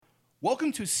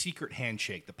Welcome to Secret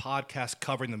Handshake, the podcast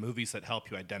covering the movies that help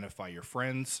you identify your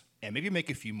friends and maybe make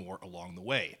a few more along the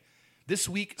way. This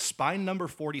week, Spine Number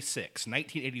 46,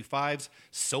 1985's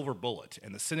Silver Bullet,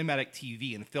 and the cinematic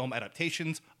TV and film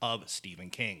adaptations of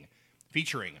Stephen King,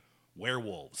 featuring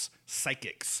werewolves,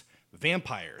 psychics,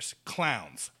 vampires,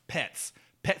 clowns, pets,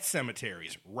 pet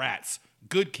cemeteries, rats,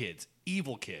 good kids,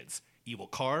 evil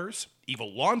cars,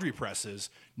 evil laundry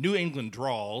presses, New England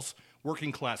drawls,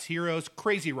 working class heroes,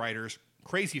 crazy writers,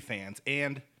 crazy fans,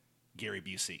 and Gary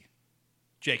Busey.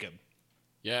 Jacob.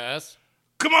 Yes?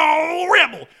 Come on,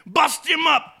 Rebel! Bust him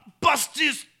up! Bust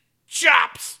his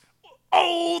chops!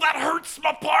 Oh, that hurts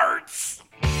my parts!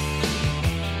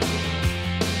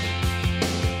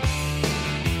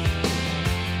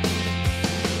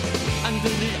 Under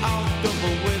the October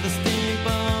with the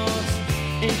steamboats,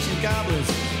 ancient goblins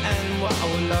and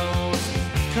wallows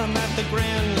come at the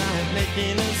grand light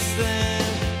making a sound.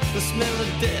 The smell of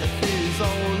death is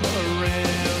all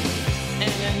around.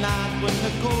 And at night when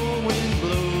the cold wind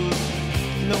blows,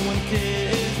 no one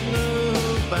cares,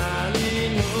 nobody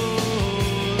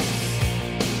knows.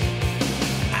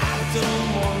 I don't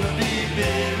wanna be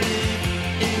buried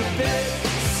in a pet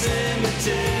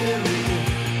cemetery.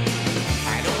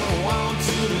 I don't want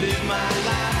to live my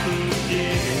life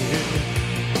again.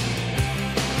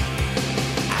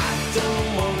 I don't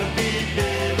wanna be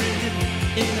buried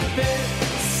in a pet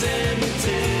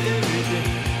cemetery.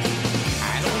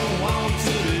 I don't want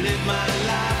to live my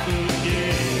life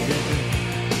again.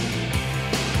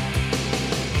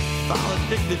 Fall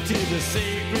addicted to the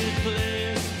sacred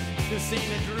place. This ain't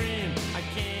a dream, I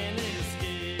can't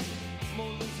escape.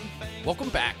 Welcome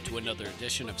back to another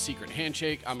edition of Secret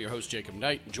Handshake. I'm your host, Jacob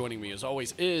Knight. Joining me, as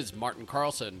always, is Martin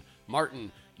Carlson.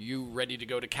 Martin, you ready to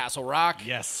go to Castle Rock?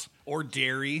 Yes. Or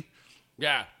Derry.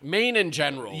 Yeah, Maine in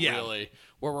general, Yeah. really,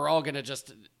 where we're all going to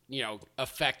just,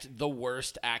 affect the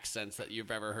worst accents that you've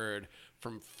ever heard.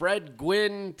 From Fred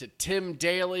Gwynn to Tim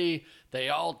Daly, they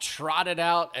all trot it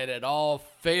out, and it all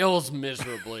fails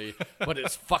miserably, but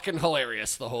it's fucking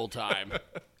hilarious the whole time.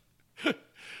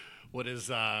 What is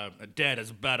dead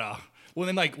is better.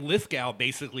 Well, then, Lithgow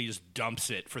basically just dumps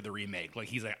it for the remake.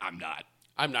 He's like, I'm not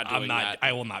doing that.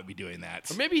 I will not be doing that.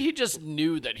 Or maybe he just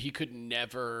knew that he could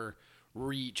never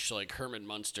reach, Herman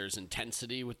Munster's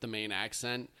intensity with the Maine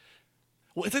accent.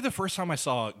 Well, it's the first time I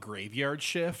saw Graveyard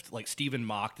Shift. Stephen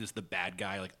Mocht is the bad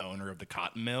guy, owner of the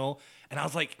cotton mill. And I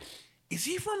was like, is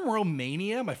he from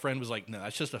Romania? My friend was like, no,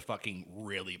 that's just a fucking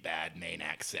really bad Maine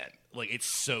accent.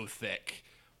 It's so thick,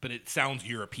 but it sounds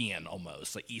European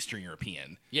almost, Eastern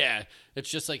European. Yeah, it's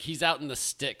just he's out in the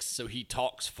sticks, so he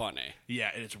talks funny.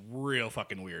 Yeah, and it's real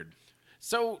fucking weird.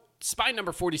 So, Spy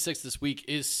number 46 this week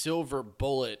is Silver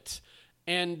Bullet.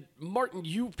 And Martin,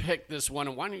 you picked this one,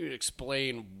 and why don't you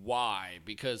explain why?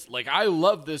 Because, I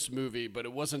love this movie, but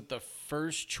it wasn't the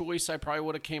first choice I probably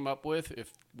would have came up with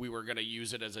if we were going to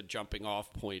use it as a jumping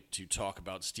off point to talk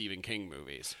about Stephen King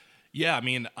movies. Yeah, I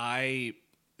mean,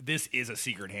 this is a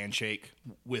secret handshake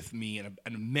with me and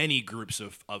many groups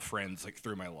of friends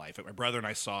through my life. My brother and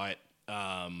I saw it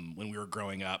when we were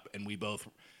growing up, and we both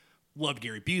loved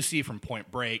Gary Busey from Point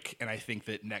Break, and I think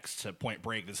that next to Point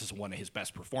Break, this is one of his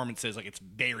best performances. It's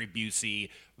very Busey,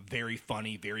 very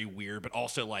funny, very weird, but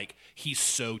also he's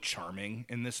so charming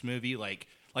in this movie. Like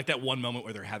that one moment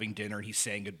where they're having dinner and he's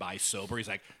saying goodbye sober. He's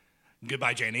like,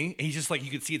 "Goodbye, Janie." And he's just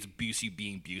you can see it's Busey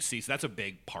being Busey. So that's a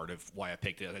big part of why I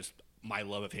picked it. Is my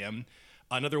love of him.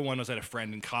 Another one was at a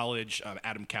friend in college,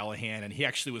 Adam Callahan, and he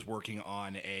actually was working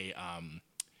on a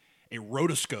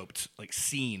rotoscoped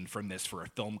scene from this for a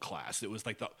film class. It was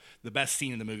the best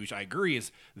scene in the movie, which I agree,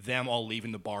 is them all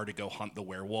leaving the bar to go hunt the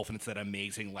werewolf, and it's that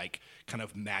amazing kind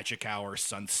of magic hour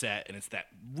sunset, and it's that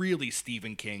really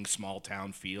Stephen King small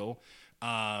town feel.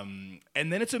 And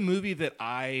then it's a movie that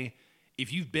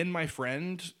if you've been my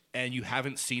friend and you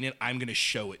haven't seen it, I'm gonna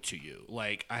show it to you.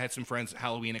 I had some friends at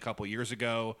Halloween a couple years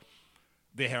ago.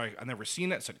 I've never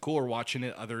seen it. Said, cool, we're watching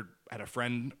it. Had our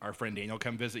friend Daniel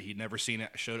come visit. He'd never seen it.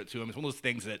 I showed it to him. It's one of those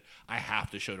things that I have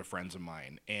to show to friends of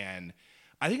mine. And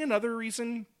I think another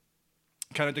reason,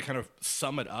 kind of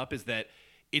sum it up, is that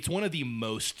it's one of the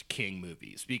most King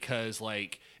movies because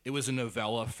it was a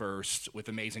novella first with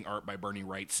amazing art by Bernie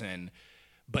Wrightson.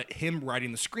 But him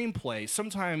writing the screenplay,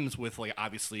 sometimes with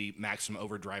obviously Maximum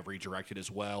Overdrive where he directed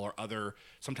as well, or other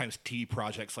sometimes TV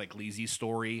projects like Lizzy's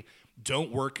Story,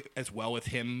 don't work as well with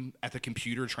him at the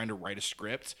computer trying to write a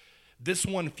script. This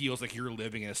one feels like you're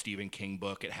living in a Stephen King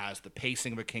book. It has the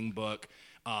pacing of a King book.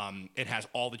 It has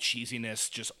all the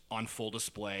cheesiness just on full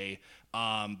display.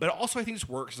 But also I think this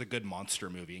works as a good monster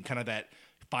movie and kind of that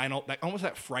final, almost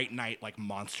that Fright Night,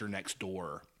 Monster Next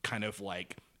Door kind of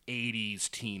 '80s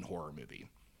teen horror movie.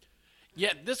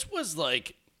 Yeah, this was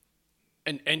like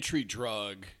an entry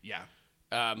drug Yeah.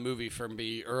 movie for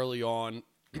me early on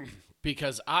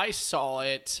because I saw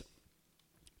it.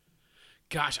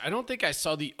 Gosh, I don't think I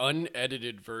saw the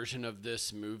unedited version of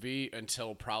this movie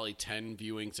until probably 10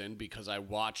 viewings in because I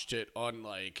watched it on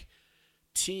like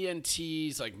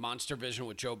TNT's like Monster Vision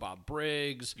with Joe Bob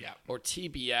Briggs, Yeah. or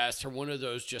TBS, or one of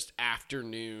those just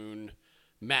afternoon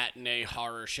matinee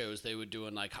horror shows they would do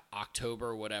in like October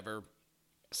or whatever.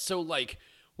 So like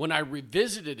when I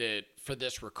revisited it for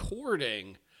this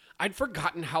recording, I'd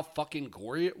forgotten how fucking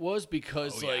gory it was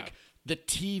because Oh, yeah. like the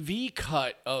TV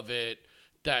cut of it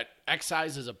that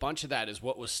excises a bunch of that is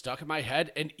what was stuck in my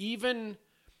head. And even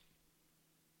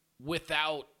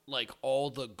without like all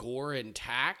the gore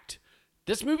intact,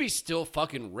 this movie still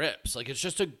fucking rips. Like, it's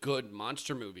just a good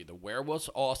monster movie. The werewolf's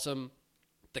awesome.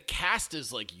 The cast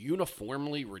is like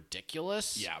uniformly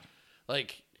ridiculous. Yeah.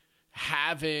 Like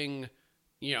having,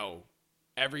 you know,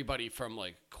 everybody from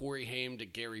like Corey Haim to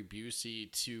Gary Busey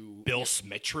to Bill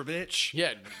Smitrovich.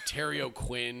 yeah, Terry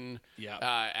O'Quinn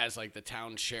Yeah. as like the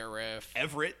town sheriff.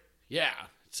 Everett. Yeah.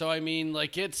 So I mean,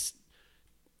 like it's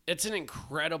an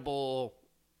incredible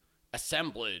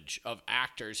assemblage of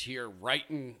actors here, right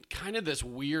in kind of this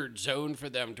weird zone for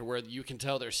them to where you can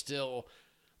tell they're still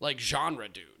like genre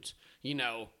dudes, you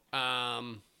know.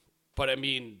 But I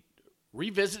mean,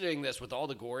 revisiting this with all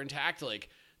the gore intact, like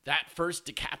that first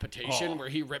decapitation where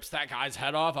he rips that guy's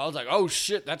head off, I was like, oh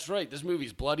shit, that's right. This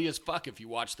movie's bloody as fuck if you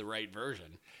watch the right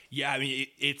version. Yeah, I mean,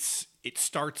 it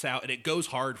starts out and it goes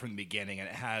hard from the beginning, and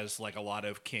it has like a lot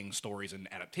of King stories and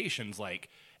adaptations, like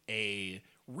a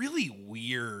really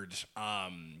weird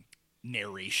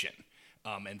narration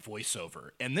and voiceover.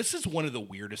 And this is one of the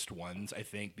weirdest ones, I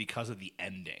think, because of the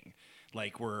ending.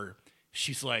 Like where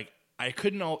she's like,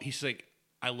 he's like,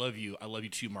 I love you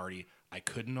too, Marty. I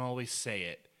couldn't always say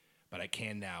it, but I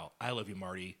can now. I love you,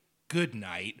 Marty. Good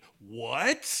night.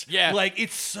 What? Yeah. Like,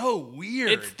 it's so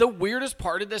weird. It's the weirdest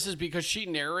part of this is because she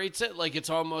narrates it like it's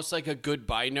almost like a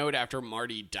goodbye note after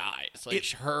Marty dies. Like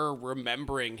her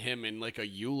remembering him in like a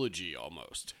eulogy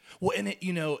almost. Well, and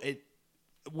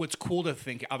what's cool to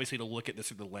think, obviously, to look at this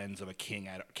through the lens of a King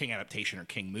adaptation or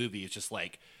King movie is just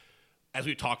like, as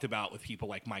we talked about with people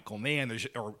like Michael Mann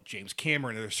or James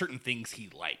Cameron, there's certain things he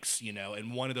likes, you know,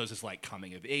 and one of those is like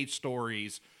coming of age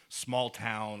stories, small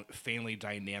town, family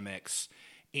dynamics.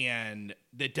 And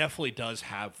that definitely does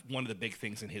have one of the big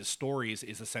things in his stories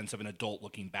is a sense of an adult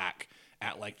looking back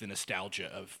at like the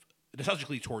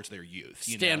nostalgically towards their youth.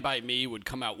 You Stand know? By Me would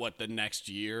come out the next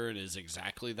year and is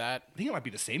exactly that. I think it might be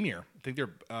the same year. I think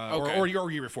they're Okay.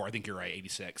 or year before. I think you're right,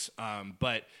 86.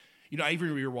 But you know, I even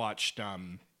rewatched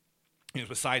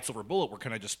besides Silver Bullet,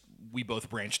 we both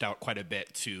branched out quite a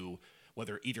bit to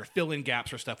whether either fill in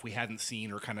gaps or stuff we hadn't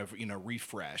seen or kind of, you know,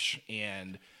 refresh.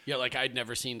 And Yeah, like I'd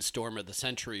never seen Storm of the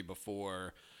Century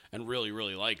before and really,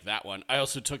 really liked that one. I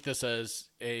also took this as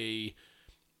a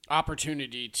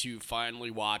opportunity to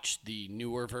finally watch the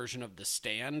newer version of The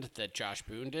Stand that Josh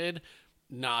Boone did.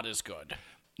 Not as good.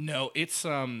 no, it's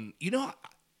you know,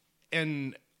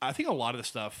 and I think a lot of the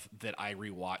stuff that I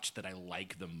rewatched that I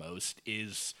like the most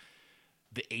is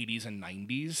the 80s and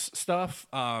 90s stuff.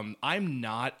 I'm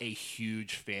not a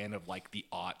huge fan of like the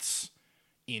aughts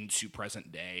into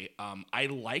present day. I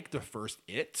like the first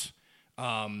It,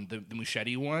 the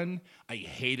Muschietti one. I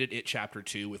hated It Chapter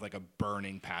 2 with like a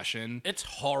burning passion. It's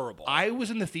horrible. I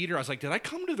was in the theater. I was like, did I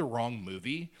come to the wrong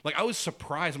movie? Like, I was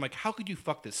surprised. I'm like, how could you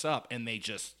fuck this up? And they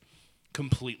just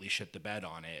completely shit the bed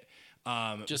on it.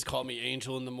 Just call me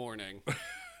Angel in the Morning.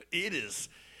 It is.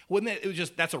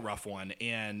 That's a rough one.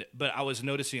 But I was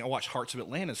noticing, I watched Hearts of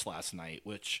Atlantis last night,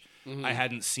 which I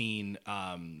hadn't seen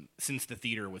since the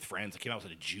theater with friends. It came out I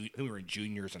think we were in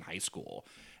juniors in high school.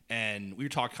 And we were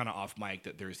talking kind of off mic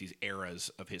that there's these eras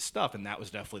of his stuff, and that was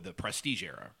definitely the Prestige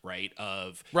era, right?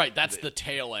 Right, that's the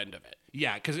tail end of it.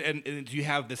 Yeah, because and you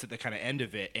have this at the kind of end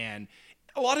of it, and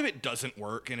a lot of it doesn't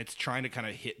work, and it's trying to kind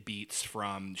of hit beats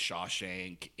from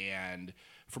Shawshank and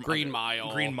from Green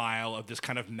Mile of this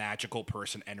kind of magical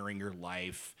person entering your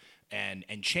life and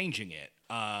changing it.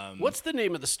 What's the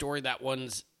name of the story that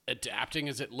one's adapting?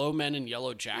 Is it Low Men in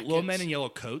Yellow Jackets? Low Men in Yellow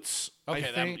Coats. Okay,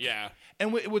 I think. yeah.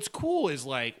 And what's cool is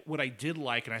like what I did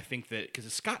like, and I think that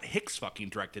because Scott Hicks fucking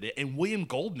directed it, and William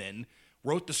Goldman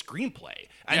wrote the screenplay.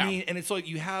 I mean, and it's like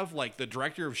you have like the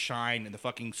director of Shine and the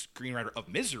fucking screenwriter of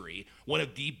Misery, one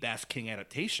of the best King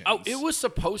adaptations. Oh, it was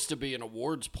supposed to be an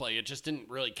awards play. It just didn't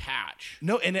really catch.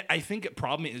 No, and I think the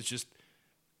problem is just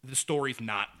the story's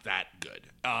not that good.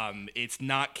 It's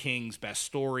not King's best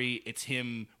story. It's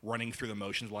him running through the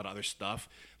motions, a lot of other stuff.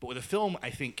 But what the film, I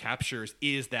think, captures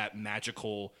is that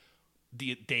magical,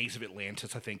 the days of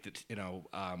Atlantis, I think that,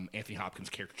 Anthony Hopkins'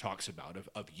 character talks about,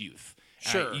 of youth.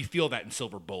 Sure. You feel that in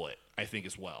Silver Bullet, I think,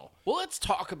 as well. Well, let's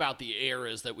talk about the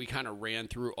eras that we kind of ran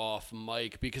through off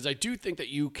mic, because I do think that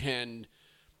you can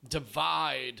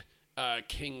divide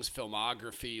King's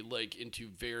filmography like into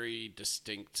very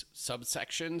distinct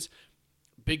subsections,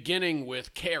 beginning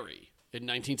with Carrie in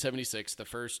 1976, the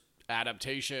first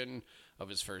adaptation of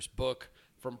his first book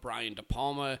from Brian De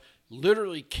Palma,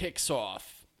 literally kicks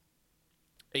off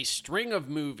a string of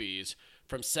movies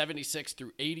from 76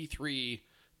 through 83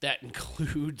 that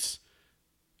includes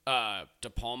De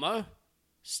Palma,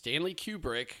 Stanley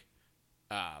Kubrick,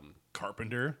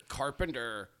 Carpenter,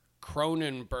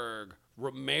 Cronenberg,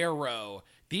 Romero.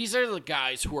 These are the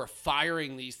guys who are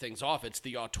firing these things off. It's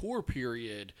the auteur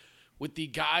period with the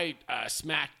guy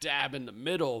smack dab in the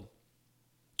middle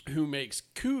who makes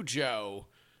Cujo,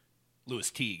 Louis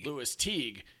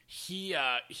Teague.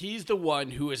 He's the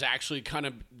one who is actually kind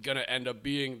of going to end up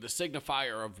being the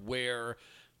signifier of where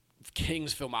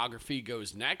King's filmography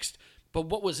goes next. But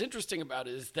what was interesting about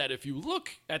it is that if you look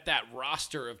at that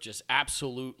roster of just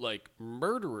absolute like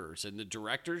murderers in the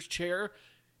director's chair,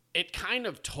 it kind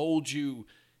of told you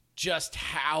just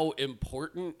how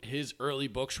important his early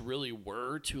books really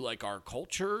were to like our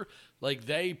culture. Like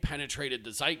they penetrated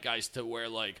the zeitgeist to where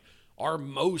like our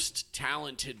most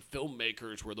talented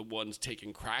filmmakers were the ones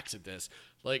taking cracks at this.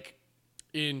 Like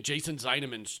in Jason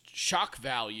Zeineman's Shock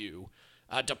Value,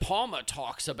 De Palma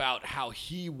talks about how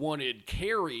he wanted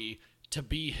Carrie to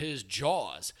be his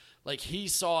Jaws. Like he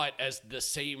saw it as the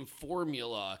same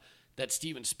formula that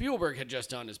Steven Spielberg had just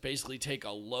done, is basically take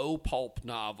a low pulp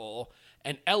novel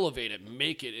and elevate it,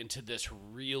 make it into this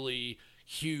really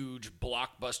huge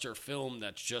blockbuster film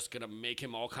that's just going to make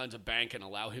him all kinds of bank and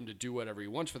allow him to do whatever he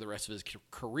wants for the rest of his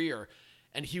career.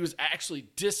 And he was actually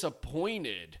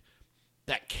disappointed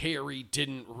that Carrie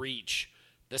didn't reach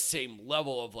the same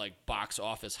level of like box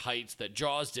office heights that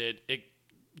Jaws did,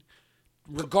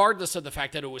 regardless of the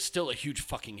fact that it was still a huge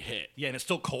fucking hit. Yeah, and it's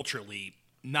still culturally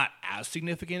not as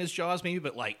significant as Jaws, maybe,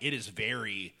 but like it is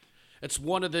very. It's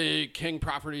one of the King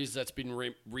properties that's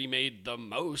been remade the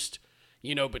most.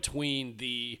 Between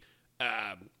the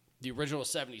original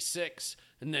 76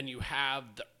 and then you have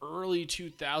the early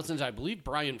 2000s. I believe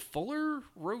Brian Fuller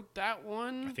wrote that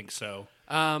one. I think so.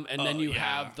 And then you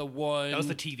have the one that was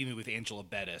the TV movie with Angela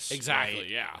Bettis. Exactly. Right?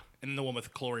 Yeah. And then the one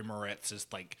with Chloe Moretz is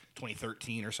like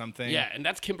 2013 or something. Yeah, and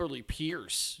that's Kimberly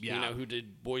Pierce, who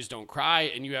did Boys Don't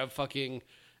Cry. And you have fucking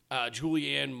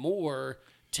Julianne Moore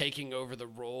taking over the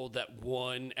role that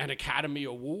won an Academy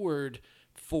Award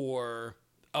for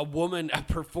a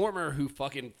performer who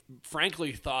fucking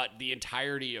frankly thought the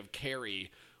entirety of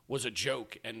Carrie was a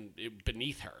joke and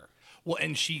beneath her. Well,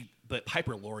 but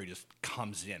Piper Laurie just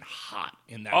comes in hot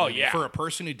in that movie. Yeah. For a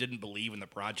person who didn't believe in the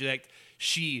project,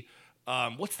 she,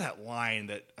 what's that line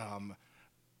that,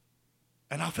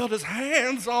 and I felt his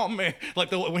hands on me.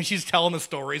 Like when she's telling the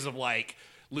stories of like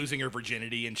losing her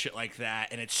virginity and shit like that.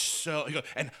 And it's so,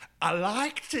 and I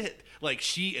liked it. Like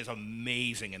she is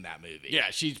amazing in that movie.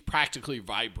 Yeah. She's practically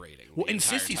vibrating. Well, and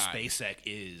Sissy Spacek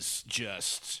is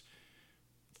just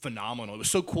phenomenal. It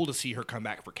was so cool to see her come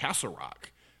back for Castle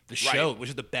Rock. The show, which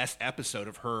is the best episode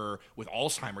of her with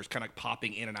Alzheimer's kind of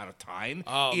popping in and out of time,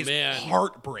 is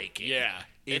heartbreaking. Yeah,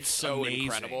 it's so amazing.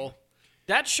 Incredible.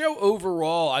 That show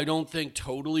overall, I don't think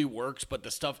totally works, but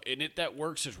the stuff in it that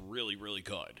works is really, really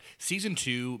good. Season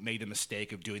 2 made the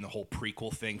mistake of doing the whole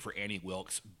prequel thing for Annie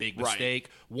Wilkes. Big mistake.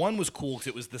 Right. 1 was cool because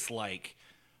it was this like,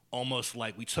 almost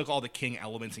like we took all the King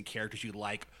elements and characters you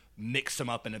like, mixed them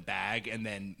up in a bag, and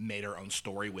then made our own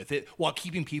story with it, while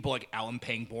keeping people like Alan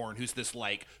Pangborn, who's this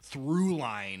like through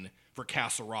line for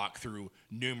Castle Rock through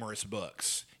numerous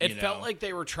books. It felt like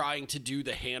they were trying to do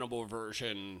the Hannibal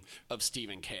version of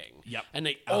Stephen King. Yep. And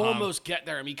they almost get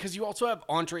there. I mean, because you also have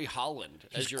Andre Holland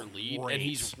as your lead, and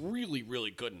he's really,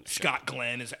 really good in it. Scott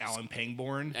Glenn is Alan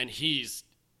Pangborn. And he's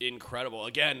incredible.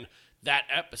 Again, that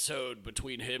episode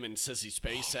between him and Sissy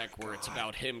Spacek where it's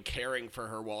about him caring for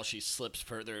her while she slips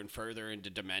further and further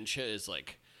into dementia is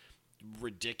like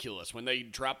ridiculous. When they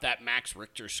drop that Max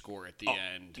Richter score at the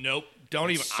end. Nope.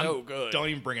 Good. Don't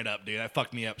even bring it up, dude. That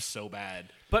fucked me up so bad.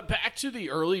 But back to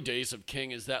the early days of King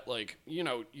is that like,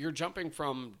 you're jumping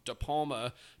from De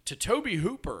Palma to Tobe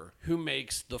Hooper, who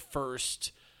makes the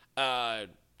first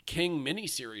King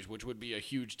miniseries, which would be a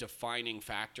huge defining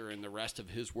factor in the rest of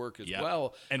his work as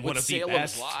well. And one of the Salem's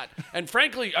best. Lot. And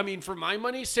frankly, I mean, for my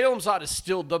money, Salem's Lot is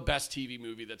still the best TV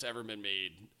movie that's ever been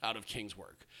made out of King's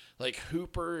work. like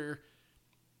Hooper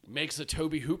makes a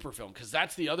Tobe Hooper film, because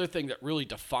that's the other thing that really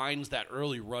defines that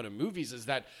early run of movies, is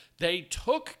that they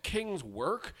took King's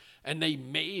work and they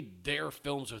made their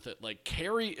films with it. Like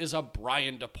Carrie is a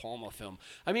Brian De Palma film.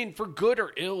 I mean, for good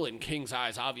or ill in King's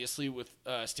eyes, obviously with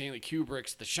Stanley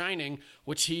Kubrick's The Shining,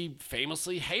 which he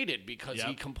famously hated because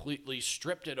he completely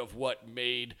stripped it of what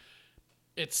made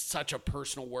it's such a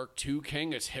personal work to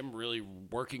King, is him really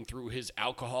working through his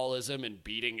alcoholism and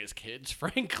beating his kids,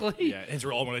 frankly. Yeah, his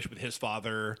real relationship with his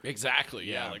father. Exactly,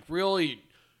 yeah. Like, really,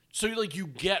 so, like, you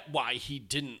get why he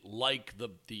didn't like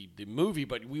the movie,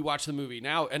 but we watch the movie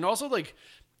now, and also, like,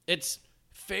 it's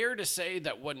fair to say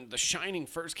that when The Shining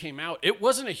first came out, it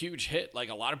wasn't a huge hit. Like,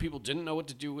 a lot of people didn't know what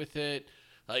to do with it.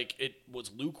 Like, it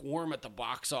was lukewarm at the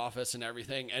box office and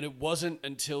everything, and it wasn't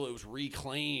until it was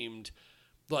reclaimed,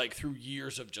 like, through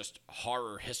years of just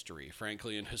horror history,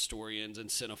 frankly, and historians and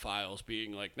cinephiles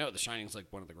being like, no, The Shining's like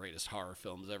one of the greatest horror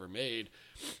films ever made,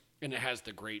 and it has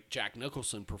the great Jack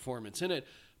Nicholson performance in it.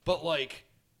 But, like,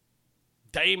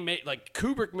 they made, like,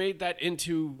 Kubrick made that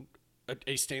into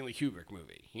a Stanley Kubrick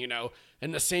movie, you know?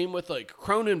 And the same with, like,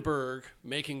 Cronenberg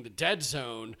making The Dead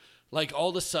Zone. Like,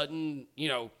 all of a sudden, you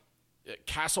know,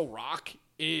 Castle Rock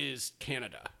is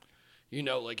Canada. You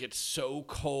know, like, it's so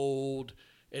cold,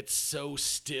 it's so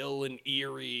still and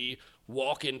eerie.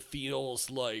 Walken feels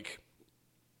like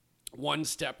one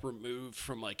step removed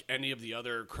from, like, any of the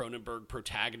other Cronenberg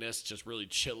protagonists, just really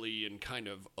chilly and kind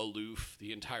of aloof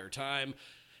the entire time.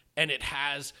 And it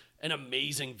has an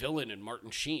amazing villain in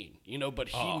Martin Sheen, you know, but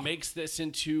he makes this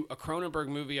into a Cronenberg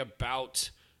movie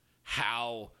about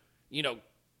how, you know,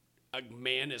 a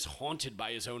man is haunted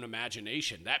by his own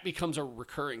imagination. That becomes a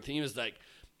recurring theme, is like,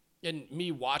 and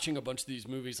me watching a bunch of these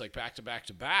movies, like, back to back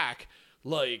to back,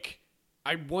 like,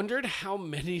 I wondered how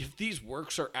many of these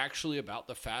works are actually about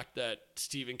the fact that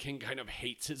Stephen King kind of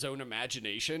hates his own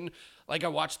imagination. Like, I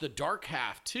watched The Dark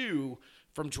Half, too,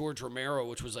 from George Romero,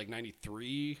 which was, like,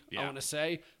 93, I want to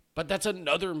say. But that's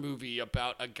another movie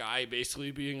about a guy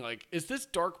basically being like, is this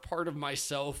dark part of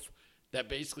myself that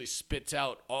basically spits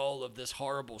out all of this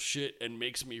horrible shit and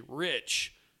makes me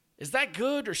rich, is that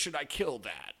good, or should I kill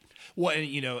that? Well, and,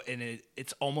 you know, and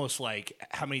it's almost like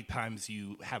how many times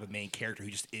you have a main character who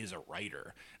just is a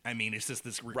writer. I mean, it's just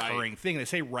this recurring thing. They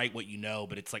say write what you know,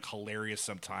 but it's, like, hilarious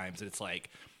sometimes. And it's like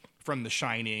from The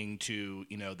Shining to,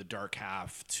 you know, The Dark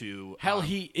Half to... Hell,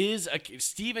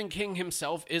 Stephen King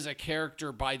himself is a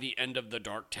character by the end of The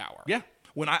Dark Tower. Yeah.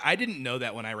 When I didn't know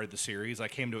that when I read the series. I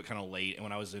came to it kind of late, and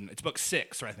when I was in... It's book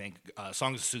 6, I think,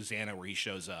 Songs of Susanna, where he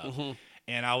shows up. Mm-hmm.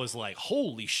 And I was like,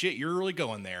 holy shit, you're really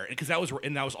going there. Because that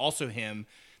was also him.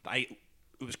 It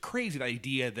was crazy, the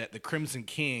idea that the Crimson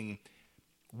King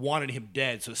wanted him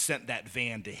dead, so sent that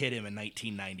van to hit him in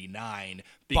 1999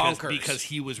 because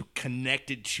he was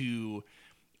connected to...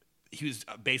 He was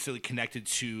basically connected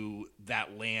to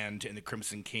that land and the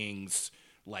Crimson King's,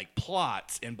 like,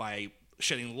 plots, and by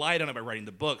shedding light on it by writing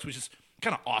the books, which is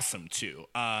kind of awesome too.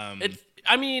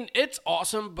 I mean, it's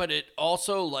awesome, but it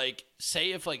also, like,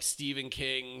 say if, like, Stephen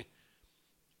King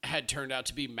had turned out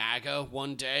to be MAGA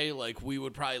one day, like, we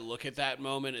would probably look at that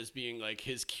moment as being, like,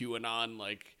 his QAnon,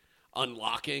 like,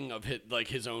 unlocking of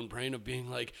his own brain, of being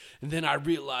like, and then I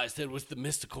realized that it was the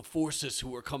mystical forces who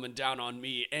were coming down on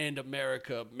me and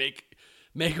America, make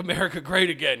America great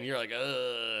again. You're like,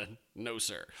 no,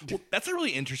 sir. Well, that's a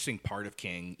really interesting part of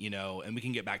King, you know, and we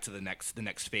can get back to the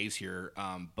next phase here.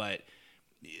 But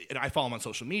I follow him on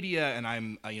social media, and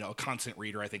I'm a constant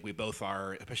reader. I think we both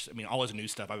are. Especially, I mean, all his new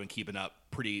stuff I've been keeping up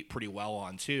pretty well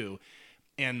on too.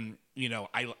 And, you know,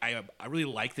 I really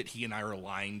like that he and I are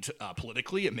aligned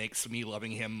politically. It makes me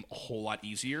loving him a whole lot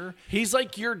easier. He's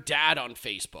like your dad on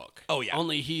Facebook. Oh, yeah.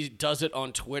 Only he does it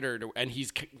on Twitter, and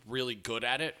he's really good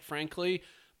at it, frankly.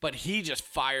 But he just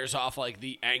fires off, like,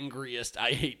 the angriest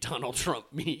I hate Donald Trump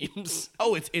memes.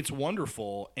 Oh, it's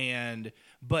wonderful.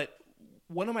 But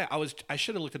one of I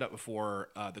should have looked it up before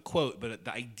the quote, but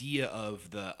the idea of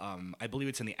the I believe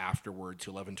it's in the afterword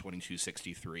to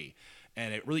 11/22/63,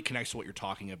 and it really connects to what you're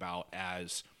talking about.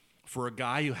 As for a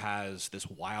guy who has this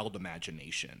wild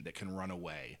imagination that can run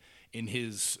away in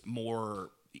his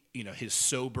more, you know, his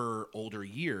sober older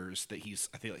years, that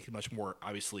I feel like he's much more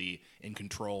obviously in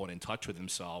control and in touch with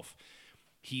himself.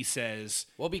 He says,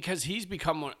 well, because he's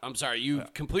become one. I'm sorry, you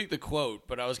complete the quote,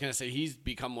 but I was gonna say he's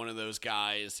become one of those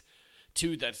guys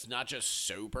too, that's not just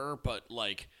sober, but,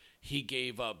 like, he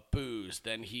gave up booze,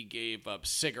 then he gave up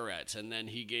cigarettes, and then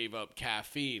he gave up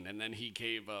caffeine, and then he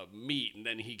gave up meat, and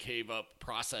then he gave up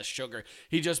processed sugar.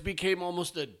 He just became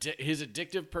almost his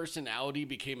addictive personality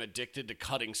became addicted to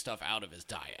cutting stuff out of his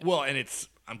diet. Well, and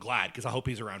I'm glad, because I hope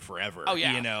he's around forever. Oh,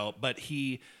 yeah. You know, but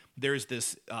there's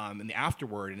this in the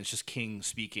afterword, and it's just King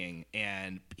speaking,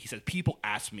 and he said, people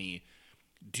ask me,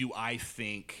 do I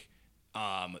think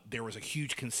there was a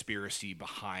huge conspiracy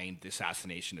behind the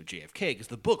assassination of JFK? Because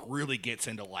the book really gets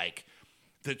into like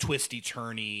the twisty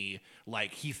turny,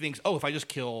 like he thinks, oh, if I just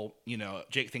kill,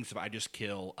 Jake thinks if I just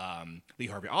kill Lee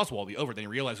Harvey Oswald, it'll be over. Then he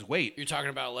realizes, wait, You're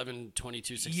talking about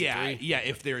 11/22/63. yeah.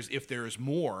 If there's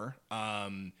more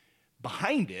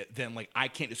behind it, then like I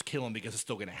can't just kill him because it's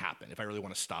still going to happen if I really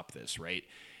want to stop this, right?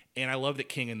 And I love that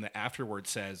King in the afterword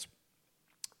says,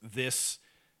 this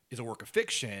is a work of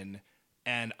fiction,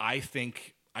 and I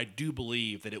do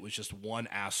believe that it was just one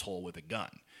asshole with a gun.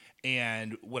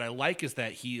 And what I like is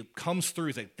that he comes through,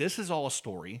 he's like, this is all a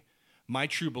story. My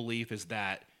true belief is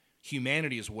that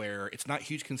humanity is where it's not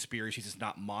huge conspiracies, it's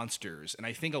not monsters. And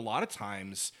I think a lot of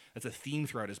times that's a theme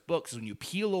throughout his books is when you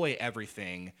peel away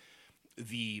everything,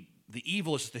 the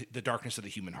evil is just the darkness of the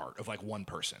human heart of like one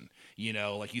person.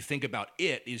 Like you think about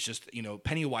it is just,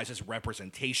 Pennywise is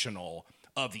representational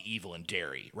of the evil in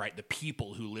Derry, right? The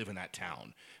people who live in that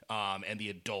town, and the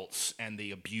adults and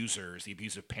the abusers, the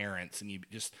abusive parents, and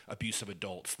just abusive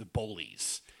adults, the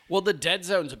bullies. Well, the Dead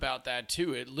Zone's about that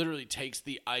too. It literally takes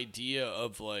the idea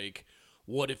of like,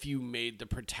 what if you made the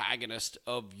protagonist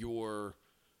of your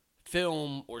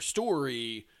film or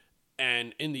story,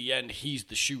 and in the end, he's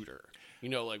the shooter.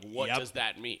 Like what does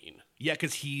that mean? Yeah,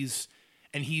 because he's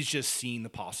just seen the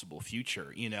possible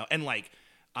future, and like,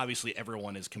 obviously,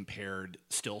 everyone has compared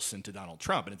Stilson to Donald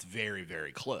Trump, and it's very,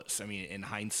 very close. I mean, in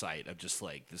hindsight, of just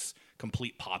like this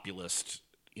complete populist,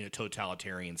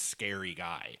 totalitarian, scary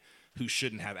guy who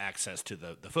shouldn't have access to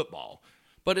the football.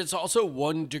 But it's also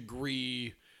 1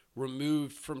 degree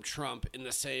removed from Trump in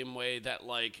the same way that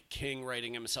like King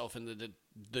writing himself in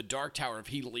the Dark Tower, if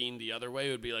he leaned the other way,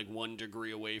 it would be like 1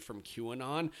 degree away from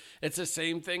QAnon. It's the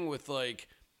same thing with like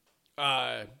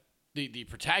the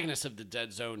protagonist of the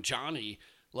Dead Zone, Johnny.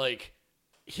 Like,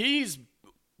 he's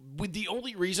with the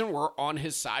only reason we're on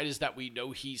his side is that we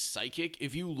know he's psychic.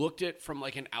 If you looked at from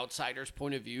like an outsider's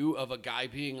point of view of a guy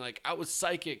being like, I was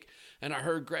psychic and I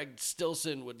heard Greg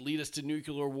Stilson would lead us to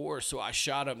nuclear war, so I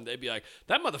shot him, they'd be like,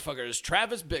 that motherfucker is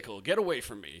Travis Bickle. Get away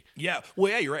from me. Yeah.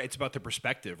 Well, yeah, you're right. It's about the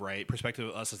perspective, right? Perspective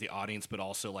of us as the audience, but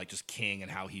also like just King and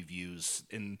how he views.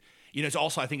 And it's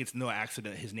also, I think it's no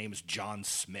accident his name is John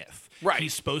Smith. Right.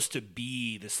 He's supposed to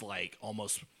be this like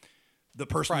almost the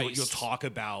person you'll talk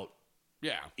about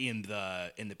in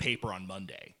the paper on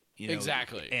Monday.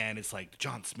 Exactly. And it's like,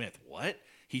 John Smith, what?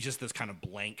 He's just this kind of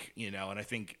blank, and I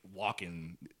think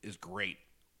Walken is great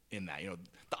in that.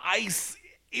 The ice,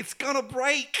 it's gonna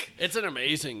break. It's an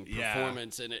amazing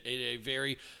performance, and a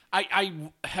very I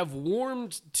have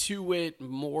warmed to it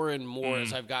more and more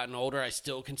as I've gotten older. I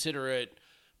still consider it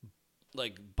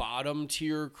like bottom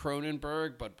tier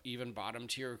Cronenberg, but even bottom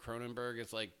tier Cronenberg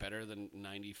is like better than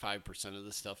 95% of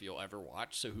the stuff you'll ever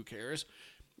watch, so who cares?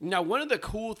 Now, one of the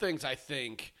cool things I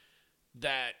think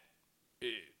that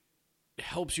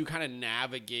helps you kind of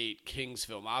navigate King's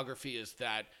filmography is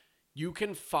that you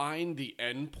can find the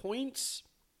endpoints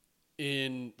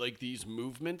in like these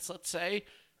movements, let's say,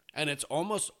 and it's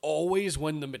almost always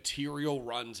when the material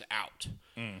runs out.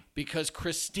 Because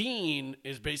Christine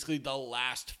is basically the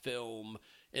last film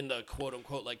in the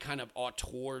quote-unquote like kind of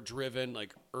auteur-driven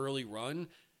like early run,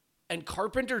 and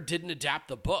Carpenter didn't adapt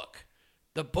the book.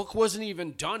 The book wasn't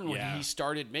even done when he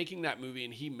started making that movie,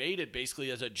 and he made it basically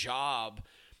as a job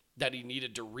that he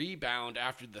needed to rebound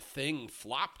after The Thing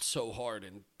flopped so hard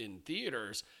in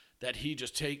theaters that he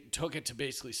just took it to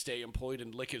basically stay employed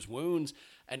and lick his wounds,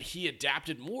 and he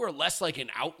adapted more or less like an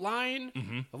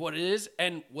outline of what it is.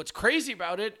 And what's crazy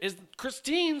about it is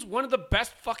Christine's one of the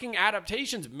best fucking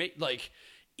adaptations, like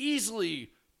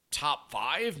easily top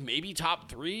 5, maybe top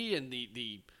 3 in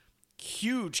the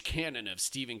huge canon of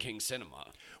Stephen King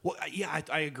cinema. Well, yeah,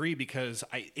 I agree, because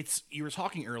you were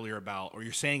talking earlier about, or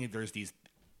you're saying that there's these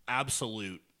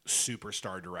absolute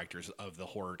superstar directors of the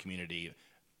horror community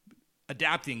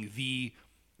adapting the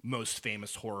most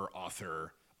famous horror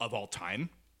author of all time,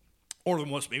 or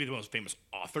maybe the most famous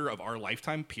author of our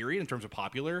lifetime period in terms of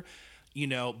popular,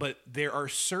 but there are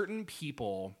certain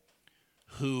people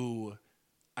who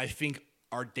I think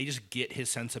they just get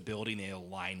his sensibility and they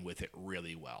align with it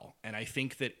really well. And I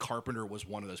think that Carpenter was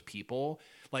one of those people.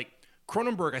 Like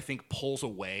Cronenberg, I think pulls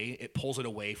it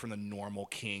away from the normal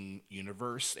King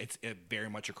universe. It's very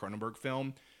much a Cronenberg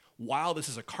film. While this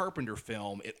is a Carpenter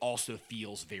film, it also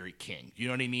feels very King. You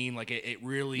know what I mean? Like it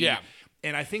really. Yeah.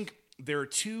 And I think there are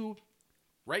two.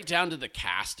 Right down to the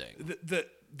casting.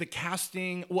 The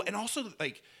casting. Well, and also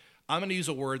like I'm going to use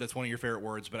a word that's one of your favorite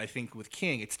words, but I think with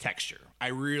King, it's texture. I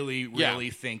really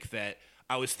think that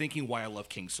I was thinking why I love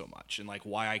King so much and like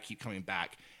why I keep coming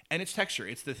back. And it's texture.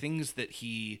 It's the things that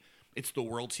it's the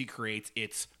worlds he creates.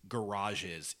 It's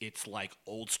garages. It's like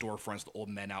old storefronts, the old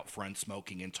men out front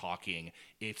smoking and talking.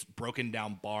 It's broken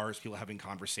down bars, people having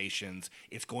conversations.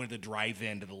 It's going to the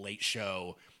drive-in to the late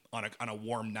show on a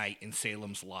warm night in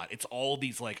Salem's Lot. It's all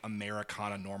these like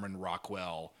Americana, Norman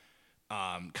Rockwell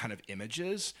kind of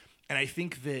images. And I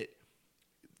think that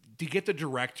to get the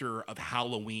director of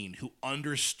Halloween who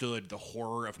understood the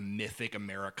horror of mythic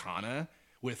Americana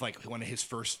with like one of his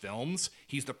first films,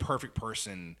 he's the perfect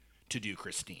person to do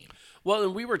Christine. Well,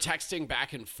 and we were texting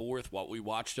back and forth while we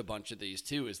watched a bunch of these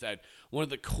too, is that one of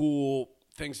the cool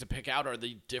things to pick out are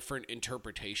the different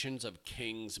interpretations of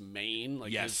King's Maine,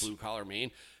 like his blue collar Maine,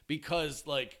 because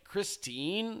like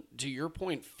Christine, to your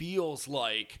point, feels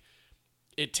like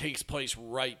it takes place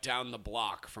right down the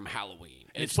block from Halloween.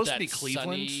 It's supposed to be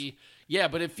Cleveland. Sunny, yeah,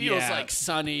 but it feels like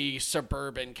sunny,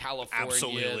 suburban California,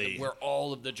 Absolutely. where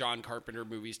all of the John Carpenter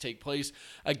movies take place.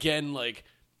 Again, like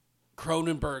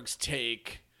Cronenberg's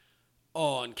take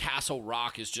on Castle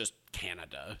Rock is just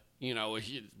Canada. You know,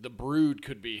 the Brood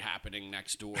could be happening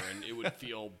next door and it would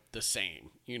feel the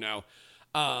same, you know?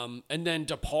 And then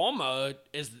De Palma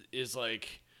is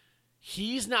like...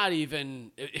 He's not even...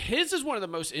 His is one of the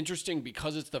most interesting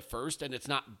because it's the first and it's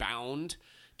not bound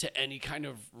to any kind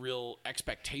of real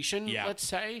expectation, let's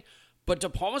say. But De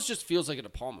Palma's just feels like a De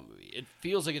Palma movie. It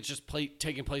feels like it's just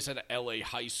taking place at a LA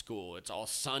high school. It's all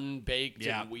sun-baked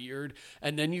and weird.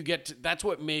 And then you get to... That's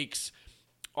what makes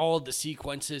all of the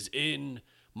sequences in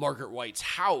Margaret White's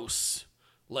house...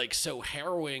 like so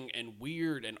harrowing and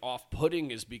weird and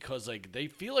off-putting is because like they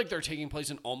feel like they're taking place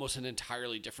in almost an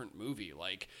entirely different movie.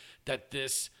 Like that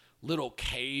this little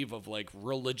cave of like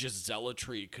religious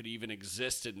zealotry could even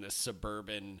exist in this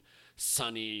suburban,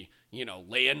 sunny, you know,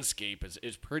 landscape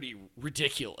is pretty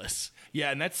ridiculous.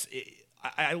 Yeah, and that's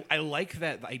I like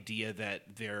that idea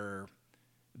that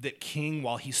King,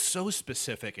 while he's so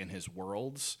specific in his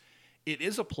worlds, it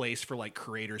is a place for like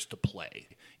creators to play.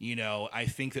 You know, I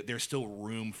think that there's still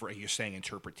room for, you're saying,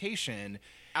 interpretation.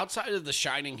 Outside of The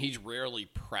Shining, he's rarely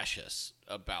precious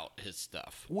about his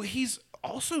stuff. Well, he's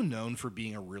also known for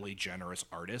being a really generous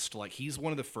artist. Like he's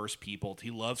one of the first people.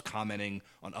 He loves commenting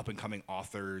on up and coming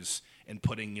authors and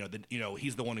putting,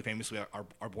 he's the one who famously,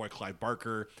 our boy Clive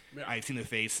Barker. Yeah. I've seen the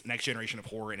face Next Generation of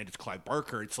Horror, and it's Clive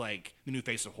Barker. It's like the new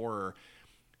face of horror.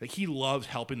 Like he loves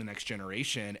helping the next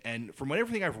generation, and from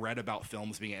everything I've read about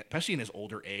films being, especially in his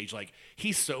older age, like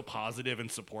he's so positive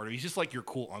and supportive. He's just like your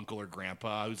cool uncle or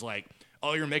grandpa who's like,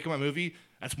 "Oh, you're making my movie?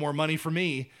 That's more money for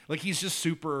me." Like he's just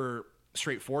super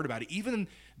straightforward about it. Even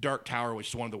Dark Tower, which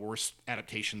is one of the worst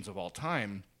adaptations of all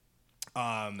time,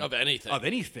 of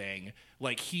anything,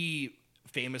 like he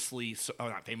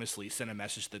not famously sent a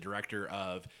message to the director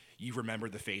of, "You remember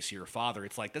the face of your father."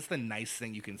 It's like that's the nice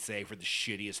thing you can say for the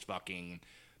shittiest fucking.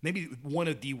 Maybe one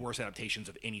of the worst adaptations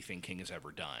of anything King has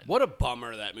ever done. What a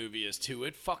bummer that movie is, too.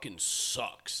 It fucking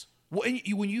sucks. Well, and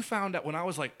when you found out, when I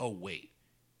was like, oh, wait,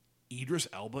 Idris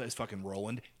Elba is fucking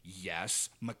Roland? Yes.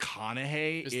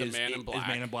 McConaughey is the Man in Black. Is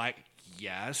Man in Black?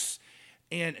 Yes.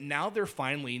 And now they're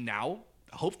finally,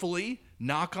 hopefully,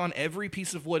 knock on every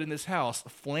piece of wood in this house,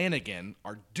 Flanagan,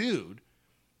 our dude,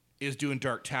 is doing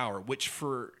Dark Tower, which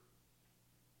for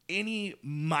any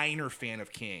minor fan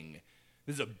of King...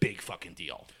 This is a big fucking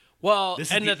deal. Well, the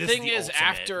thing is,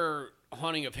 after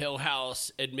Haunting of Hill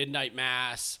House and Midnight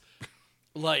Mass,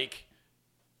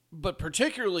 but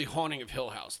particularly Haunting of Hill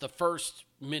House, the first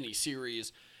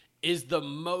miniseries, is the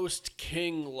most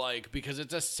King-like because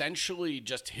it's essentially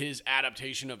just his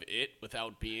adaptation of it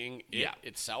without being it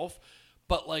itself.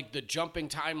 But like the jumping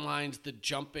timelines, the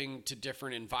jumping to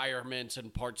different environments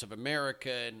and parts of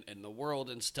America and the world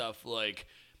and stuff, like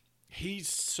he's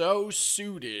so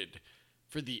suited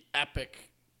for the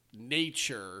epic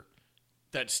nature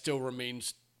that still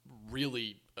remains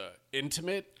really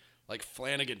intimate. Like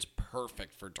Flanagan's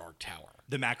perfect for Dark Tower.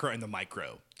 The macro and the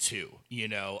micro too,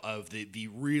 of the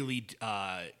really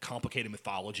complicated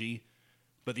mythology,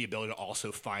 but the ability to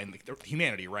also find the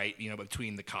humanity, right?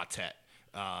 Between the quartet.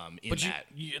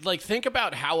 Think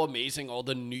about how amazing all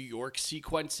the New York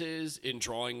sequences in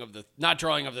Drawing of the Three.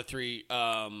 Drawing of the Three.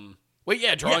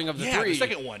 The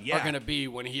second one, are going to be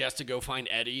when he has to go find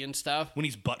Eddie and stuff. When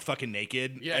he's butt fucking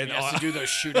naked. Yeah, and he has to do those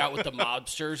shootout with the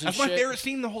mobsters and That's shit. my favorite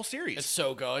scene in the whole series. It's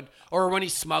so good. Or when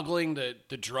he's smuggling the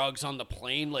drugs on the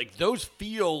plane. Like, those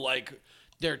feel like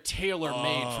they're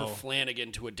tailor-made for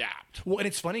Flanagan to adapt. Well, and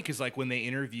it's funny because, like, when they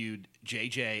interviewed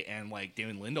JJ and, like,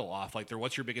 Damon Lindelof, like,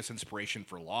 what's your biggest inspiration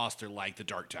for Lost? They're like, the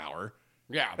Dark Tower.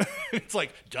 Yeah. It's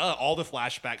like, duh, all the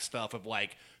flashback stuff of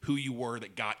like who you were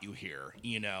that got you here,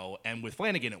 and with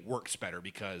Flanagan it works better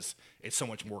because it's so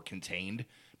much more contained.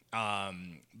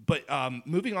 But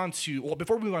moving on to,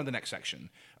 before we move on to the next section,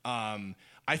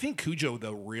 I think Cujo,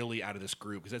 though, really out of this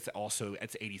group, because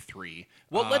it's 83.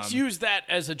 Well, let's use that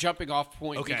as a jumping off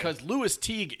point, Okay. because Louis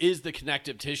Teague is the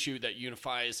connective tissue that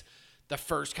unifies the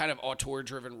first kind of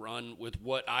auteur-driven run with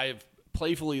what I've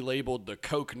playfully labeled the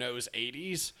Coke Nose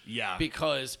 80s. Yeah.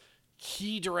 Because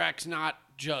he directs not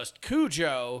just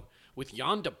Cujo, with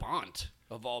Jan de Bont,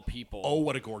 of all people. Oh,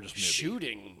 what a gorgeous movie.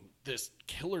 Shooting this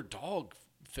killer dog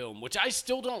film, which I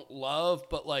still don't love,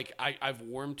 but like I've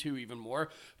warmed to even more.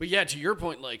 But yeah, to your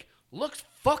point, like, looks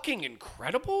fucking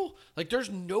incredible. Like, there's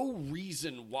no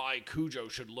reason why Cujo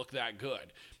should look that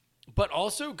good. But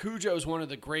also, Cujo is one of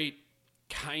the great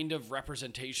kind of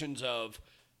representations of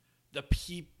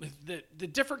the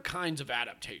different kinds of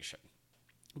adaptation.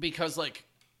 Because like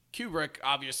Kubrick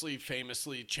obviously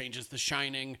famously changes The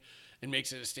Shining and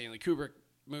makes it a Stanley Kubrick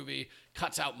movie,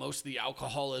 cuts out most of the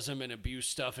alcoholism and abuse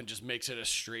stuff and just makes it a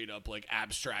straight up like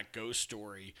abstract ghost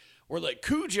story. Or like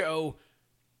Cujo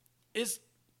is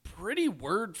pretty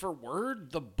word for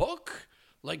word the book,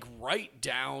 like right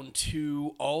down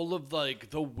to all of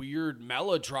like the weird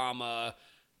melodrama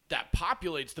that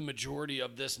populates the majority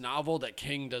of this novel that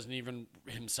King doesn't even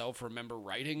himself remember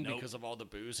writing because of all the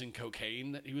booze and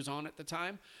cocaine that he was on at the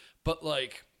time. But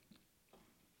like,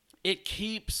 it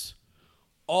keeps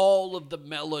all of the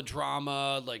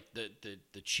melodrama, like the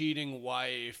cheating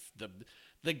wife,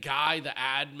 the guy, the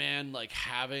ad man, like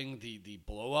having the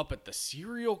blow up at the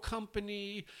cereal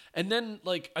company, and then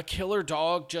like a killer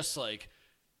dog just like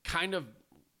kind of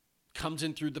comes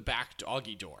in through the back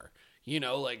doggy door.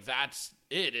 Like that's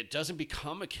it. It doesn't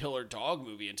become a killer dog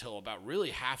movie until about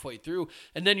really halfway through.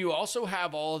 And then you also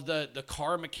have all of the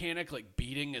car mechanic like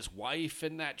beating his wife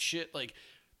and that shit. Like,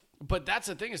 but that's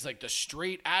the thing, is like the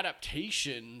straight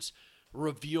adaptations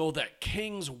reveal that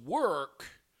King's work,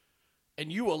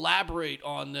 and you elaborate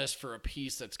on this for a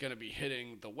piece that's going to be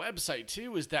hitting the website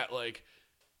too, is that like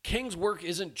King's work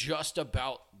isn't just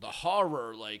about the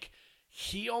horror. Like,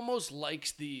 he almost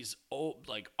likes these old,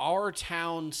 like our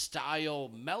town style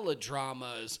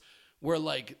melodramas where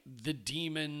like the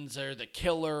demons or the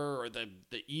killer or the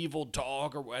evil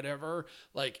dog or whatever,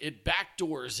 like it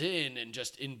backdoors in and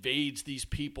just invades these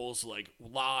people's like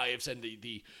lives and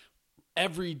the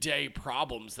everyday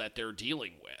problems that they're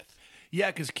dealing with.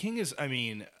 Yeah, because King is, one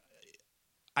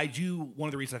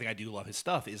of the reasons I think I do love his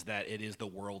stuff is that it is the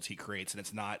worlds he creates, and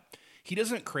it's not, he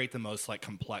doesn't create the most like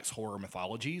complex horror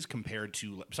mythologies compared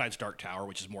to, besides Dark Tower,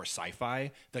 which is more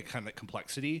sci-fi, that kind of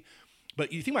complexity.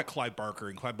 But you think about Clive Barker,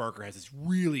 and Clive Barker has this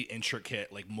really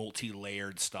intricate, like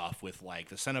multi-layered stuff with like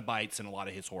the Cenobites and a lot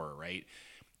of his horror, right?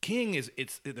 King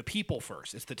it's the people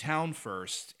first, it's the town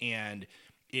first, and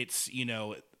it's,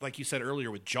 like you said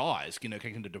earlier with Jaws,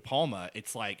 connecting to De Palma,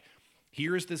 it's like,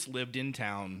 here's this lived-in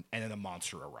town, and then a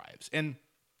monster arrives, and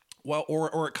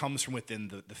or it comes from within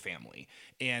the family,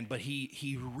 but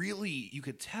he really, you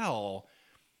could tell.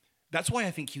 That's why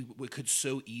I think he could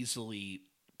so easily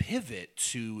pivot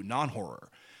to non-horror,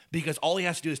 because all he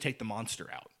has to do is take the monster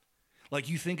out. Like,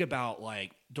 you think about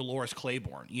like Dolores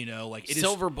Claiborne, like it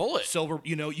Silver Bullet.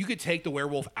 You could take the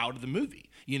werewolf out of the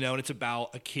movie, and it's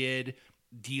about a kid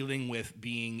dealing with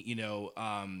being,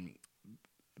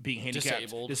 being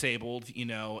handicapped, disabled,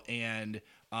 and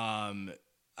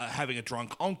having a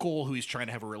drunk uncle who he's trying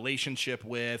to have a relationship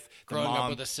with. Growing up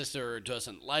with a sister who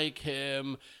doesn't like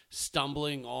him,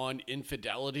 stumbling on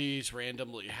infidelities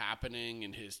randomly happening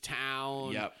in his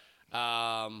town. Yep.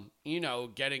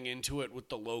 Getting into it with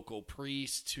the local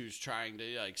priest who's trying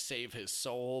to like save his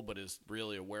soul, but is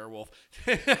really a werewolf.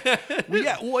 Yeah.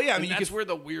 I mean, that's where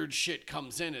the weird shit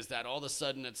comes in, is that all of a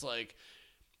sudden it's like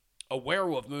a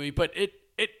werewolf movie, but it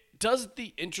does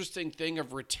the interesting thing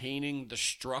of retaining the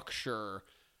structure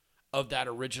of that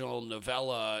original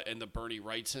novella and the Bernie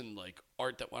Wrightson like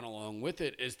art that went along with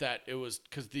it, is that it was,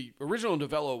 because the original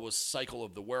novella was Cycle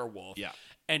of the Werewolf. Yeah.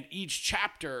 And each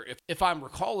chapter, if I'm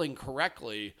recalling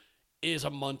correctly, is a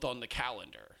month on the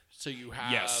calendar. So you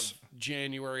have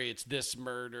January, it's this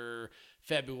murder.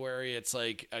 February, it's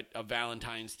like a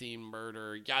Valentine's themed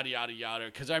murder, yada, yada, yada.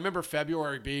 Because I remember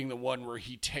February being the one where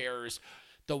he tears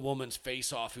the woman's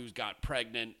face off who's got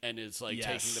pregnant and is like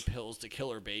taking the pills to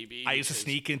kill her baby. I used to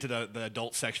sneak into the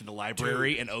adult section of the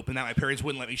library and open that. My parents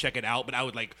wouldn't let me check it out, but I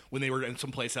would, like, when they were in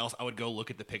someplace else, I would go look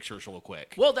at the pictures real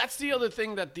quick. Well, that's the other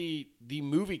thing that the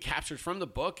movie captures from the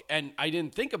book, and I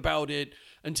didn't think about it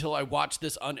until I watched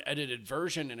this unedited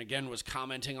version and again was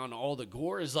commenting on all the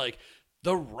gore, is like,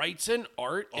 The Wrightson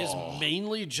art is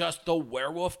mainly just the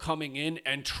werewolf coming in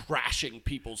and trashing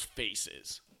people's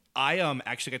faces. I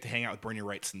actually got to hang out with Bernie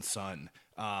Wrightson's son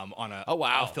on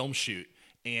a film shoot,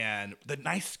 and the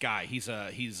nice guy. He's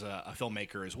a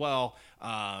filmmaker as well.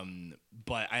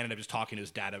 But I ended up just talking to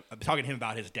his dad. Talking to him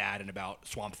about his dad and about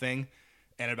Swamp Thing,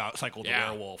 and about Cycle the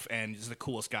Werewolf, and he's the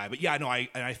coolest guy. But yeah, no, I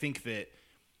think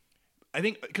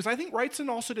because Wrightson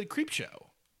also did Creepshow.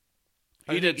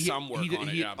 He did some work on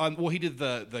it, yeah. Well, he did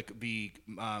the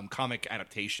comic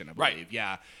adaptation, I believe. Right.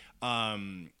 Yeah.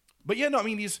 But yeah, no, I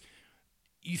mean,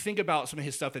 you think about some of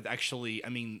his stuff that actually, I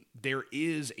mean, there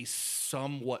is a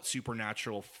somewhat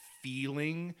supernatural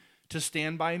feeling to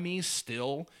Stand By Me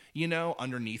still,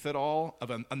 underneath it all,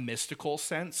 of a mystical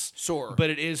sense. Sure. But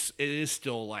it is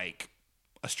still like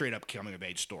a straight up coming of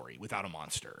age story without a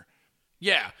monster.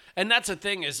 Yeah, and that's the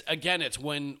thing is, again, it's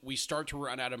when we start to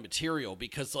run out of material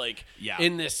because,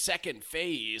 in this second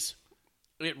phase,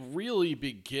 it really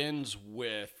begins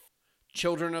with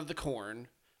Children of the Corn,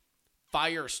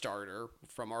 Firestarter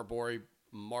from our boy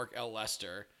Mark L.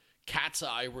 Lester, Cat's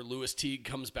Eye, where Louis Teague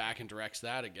comes back and directs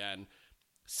that again,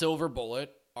 Silver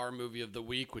Bullet, our movie of the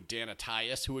week with Dan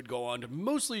Attias, who would go on to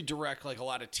mostly direct a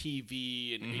lot of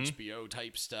TV and HBO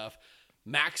type stuff,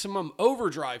 Maximum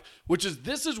Overdrive,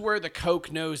 this is where the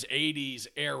Coke Nose 80s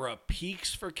era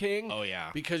peaks for King. Oh, yeah.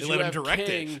 Because they you let have him direct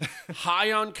King it.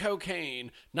 high on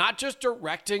cocaine, not just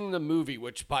directing the movie,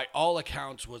 which by all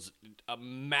accounts was a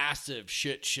massive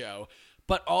shit show,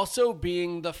 but also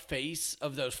being the face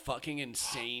of those fucking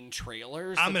insane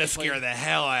trailers. I'm going to scare the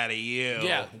hell out of you.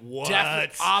 Yeah. What?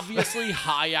 Obviously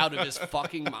high out of his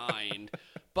fucking mind.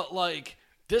 But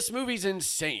this movie's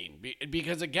insane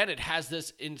because, again, it has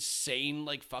this insane,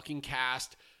 fucking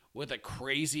cast with a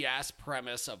crazy-ass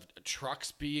premise of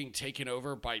trucks being taken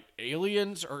over by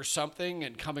aliens or something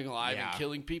and coming alive and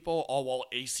killing people, all while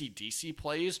AC/DC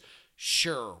plays.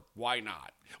 Sure, why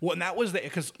not? Well, and that was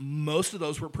because most of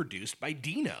those were produced by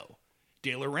Dino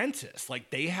De Laurentiis.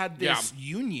 They had this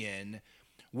union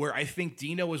where I think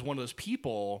Dino was one of those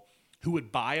people who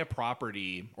would buy a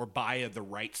property or buy the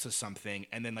rights to something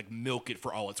and then milk it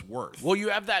for all it's worth. Well, you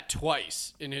have that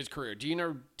twice in his career.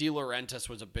 Dino De Laurentiis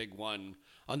was a big one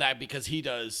on that because he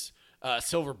does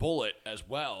Silver Bullet as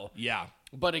well. Yeah.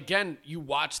 But again, you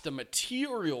watch the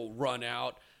material run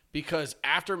out because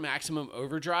after Maximum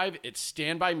Overdrive, it's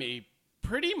Stand By Me,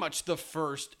 pretty much the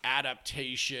first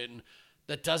adaptation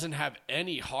that doesn't have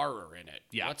any horror in it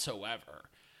whatsoever.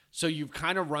 So you've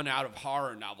kind of run out of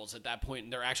horror novels at that point,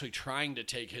 and they're actually trying to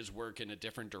take his work in a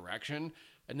different direction.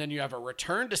 And then you have a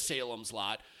Return to Salem's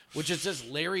Lot, which is just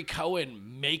Larry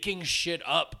Cohen making shit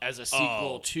up as a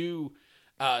sequel to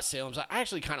Salem's Lot. I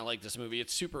actually kind of like this movie.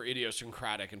 It's super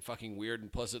idiosyncratic and fucking weird,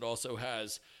 and plus it also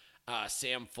has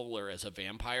Sam Fuller as a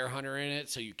vampire hunter in it,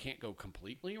 so you can't go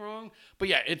completely wrong. But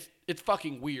yeah, it's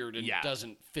fucking weird and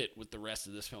doesn't fit with the rest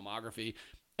of this filmography.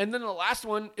 And then the last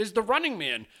one is The Running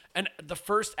Man, and the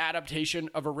first adaptation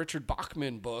of a Richard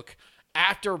Bachman book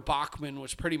after Bachman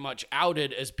was pretty much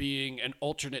outed as being an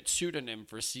alternate pseudonym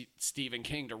for Stephen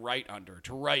King to write under,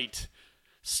 to write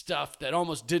stuff that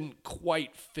almost didn't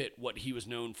quite fit what he was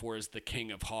known for as the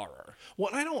king of horror. Well,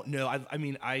 I don't know. I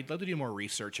mean, I'd love to do more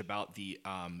research about the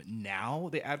now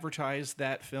they advertise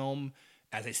that film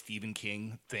as a Stephen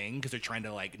King thing because they're trying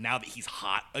to now that he's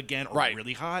hot again or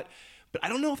really hot. But I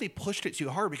don't know if they pushed it too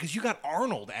hard because you got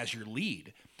Arnold as your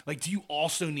lead. Do you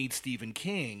also need Stephen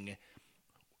King?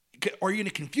 Or are you going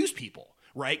to confuse people,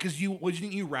 right? Because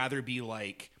wouldn't you rather be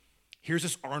here's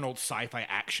this Arnold sci-fi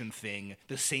action thing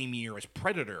the same year as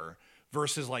Predator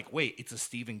versus wait, it's a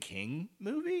Stephen King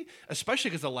movie?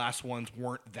 Especially because the last ones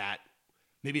weren't that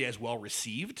maybe as well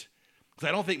received. Because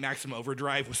I don't think Maximum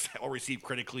Overdrive was that well received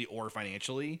critically or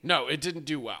financially. No, it didn't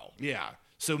do well. Yeah.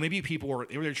 So maybe people were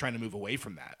trying to move away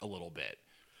from that a little bit.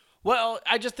 Well,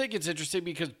 I just think it's interesting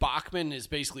because Bachman is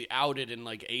basically outed in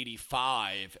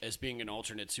 85 as being an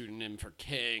alternate pseudonym for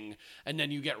King. And then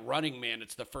you get Running Man.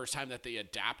 It's the first time that they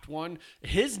adapt one.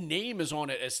 His name is on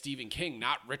it as Stephen King,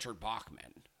 not Richard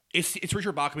Bachman. It's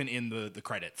Richard Bachman in the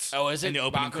credits. Oh, is it? In the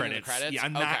opening Bachman credits.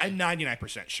 In the credits? Yeah, I'm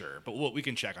 99% sure, but we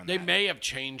can check on They that. may have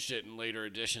changed it in later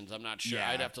editions. I'm not sure.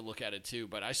 Yeah. I'd have to look at it too,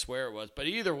 but I swear it was. But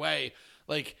either way,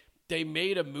 they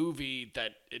made a movie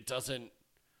that it doesn't,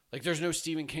 there's no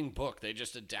Stephen King book. They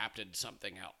just adapted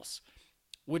something else.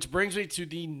 Which brings me to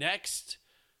the next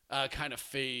kind of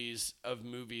phase of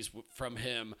movies from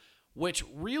him, which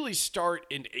really start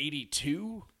in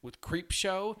 82 with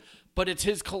Creepshow, but it's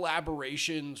his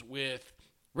collaborations with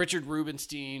Richard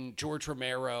Rubenstein, George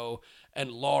Romero,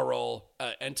 and Laurel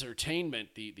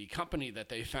Entertainment, the company that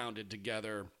they founded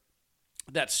together,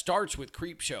 that starts with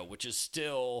Creepshow, which is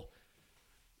still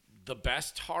the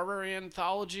best horror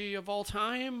anthology of all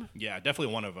time. Yeah,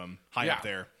 definitely one of them. High Yeah. up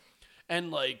there.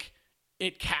 And like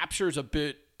it captures a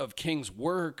bit of King's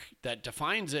work that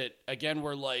defines it. Again,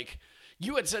 where like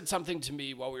you had said something to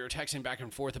me while we were texting back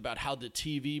and forth about how the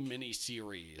TV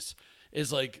miniseries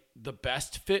is like the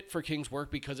best fit for King's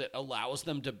work because it allows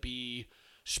them to be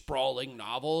sprawling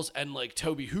novels. And like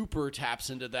Toby Hooper taps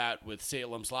into that with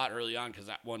Salem's Lot early on because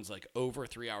that one's like over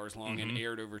 3 hours long and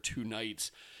aired over 2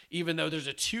 nights, even though there's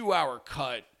a 2-hour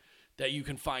cut that you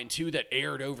can find too that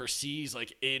aired overseas,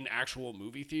 like in actual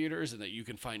movie theaters, and that you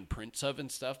can find prints of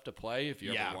and stuff to play if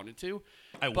you ever wanted to.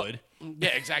 I would. Yeah,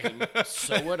 exactly.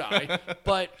 So would I.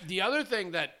 But the other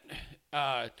thing that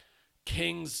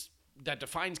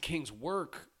defines King's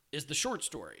work is the short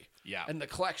story. Yeah. And the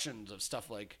collections of stuff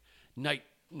like Night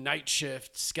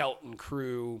Shift, Skeleton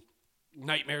Crew,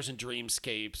 Nightmares and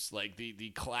Dreamscapes, like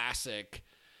the classic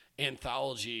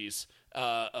anthologies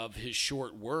of his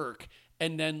short work.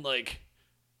 And then, like,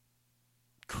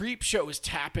 Creepshow is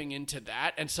tapping into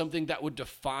that, and something that would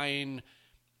define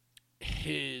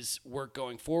his work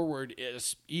going forward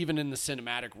is, even in the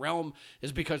cinematic realm,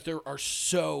 is because there are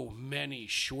so many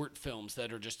short films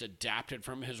that are just adapted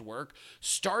from his work,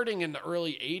 starting in the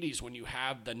early 80s when you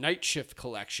have the Night Shift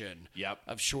collection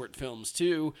of short films,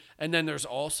 too. And then there's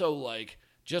also, like,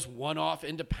 just one-off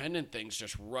independent things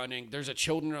just running. There's a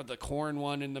Children of the Corn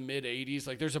one in the mid-'80s.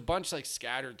 Like, there's a bunch, like,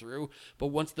 scattered through. But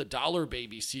once the Dollar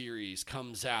Baby series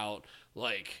comes out,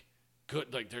 like,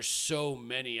 good, like, there's so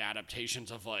many adaptations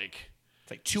of, like,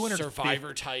 it's like 200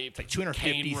 Survivor type. It's like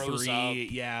 253.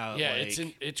 Yeah. Yeah,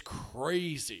 like, it's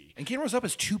crazy. and Kane Rose Up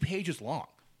is 2 pages long.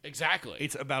 Exactly.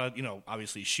 It's about,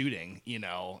 obviously shooting,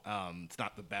 it's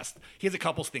not the best. He has a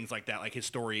couple things like that, like his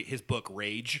book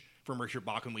Rage from Richard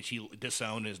Bachman, which he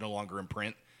disowned and is no longer in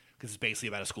print because it's basically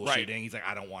about a school shooting. He's like,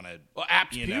 I don't want to. Well,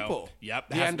 Apt Pupil. Yep.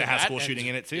 That has school shooting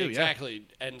in it too. Exactly.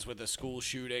 Ends with a school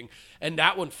shooting. And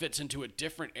that one fits into a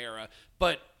different era.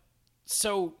 But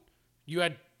so you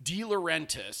had De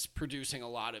Laurentiis producing a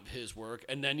lot of his work,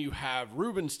 and then you have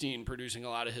Rubenstein producing a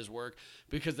lot of his work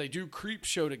because they do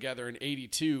Creepshow together in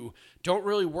 82, don't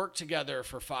really work together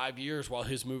for 5 years while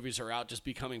his movies are out just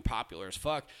becoming popular as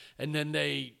fuck, and then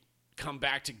they come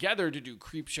back together to do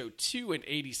Creepshow 2 in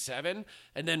 87,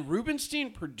 and then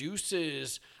Rubenstein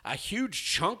produces a huge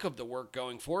chunk of the work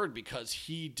going forward because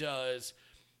he does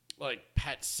like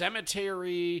Pet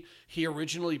Sematary. He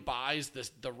originally buys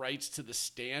the rights to The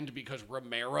Stand because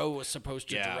Romero was supposed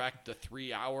to direct the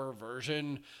 3-hour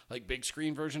version, like big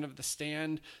screen version of The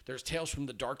Stand. There's Tales from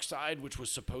the Dark Side, which was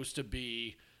supposed to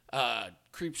be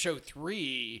Creepshow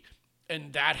 3,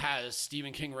 and that has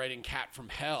Stephen King writing Cat from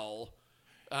Hell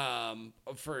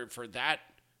for that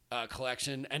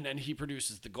collection. And then he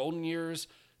produces The Golden Years,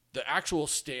 the actual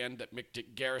Stand that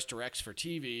Mick Garris directs for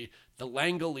TV, The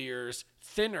Langoliers,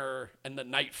 Thinner, and The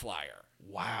Night Flyer.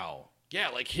 Wow. Yeah,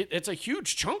 like it's a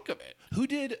huge chunk of it.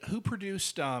 Who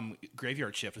produced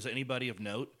Graveyard Shift? Is it anybody of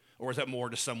note? Or is that more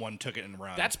just someone took it and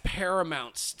run? That's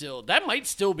Paramount still. That might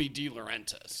still be De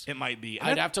Laurentiis. It might be.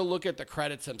 I'd have to look at the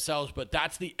credits themselves, but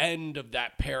that's the end of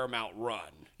that Paramount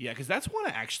run. Yeah, because that's one I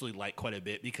actually like quite a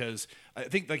bit because I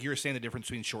think, like you were saying, the difference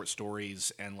between short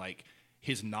stories and, like,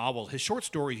 his novels. His short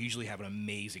stories usually have an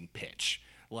amazing pitch.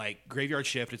 Like Graveyard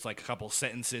Shift, it's like a couple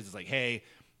sentences. It's like, hey,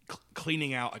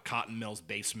 cleaning out a cotton mill's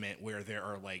basement where there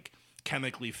are, like,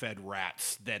 chemically fed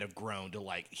rats that have grown to,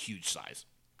 like, huge size.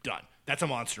 Done. That's a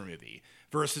monster movie.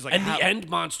 Versus, like, and the end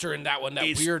monster in that one, that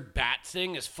weird bat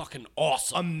thing, is fucking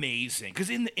awesome. Amazing. Because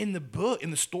in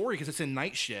the story, because it's in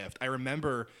Night Shift, I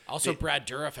remember also Brad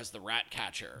Dourif as the rat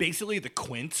catcher. Basically, the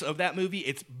quint of that movie,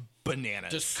 it's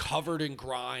bananas. Just covered in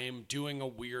grime, doing a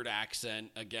weird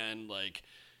accent again, like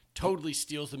totally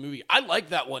steals the movie. I like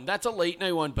that one. That's a late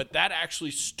night one, but that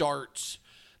actually starts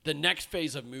the next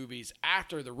phase of movies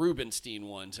after the Rubenstein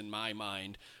ones, in my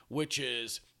mind, which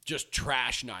is just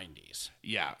trash 90s.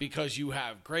 Yeah. Because you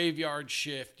have Graveyard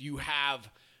Shift, you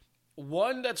have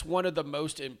one that's one of the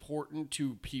most important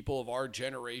to people of our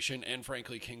generation and,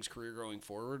 frankly, King's career going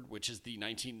forward, which is the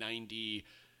 1990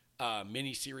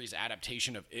 miniseries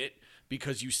adaptation of It,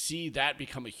 because you see that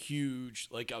become a huge,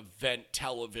 like, event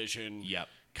television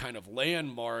kind of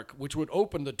landmark, which would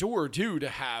open the door, too, to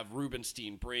have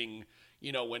Rubenstein bring,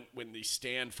 you know, when the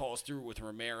Stand falls through with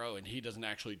Romero and he doesn't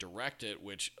actually direct it,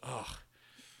 which,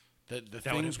 the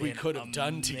things we could have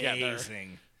done together.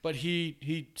 But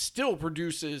he still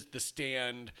produces The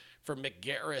Stand for Mick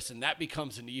Garris, and that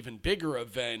becomes an even bigger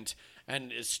event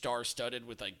and is star-studded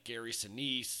with, like, Gary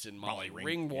Sinise and Molly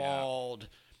Ringwald.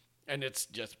 And it's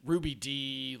just Ruby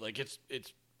Dee. Like, it's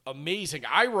amazing.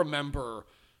 I remember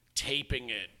taping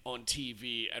it on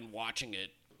TV and watching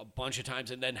it a bunch of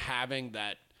times, and then having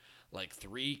that like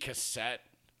 3 cassette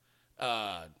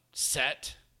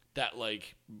set that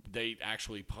like they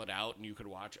actually put out and you could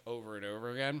watch over and over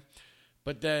again.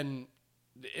 But then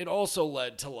it also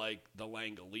led to like the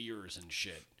Langoliers and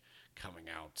shit coming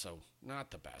out, so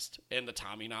not the best. And the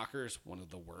Tommyknockers, one of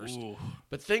the worst. Ooh.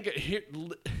 But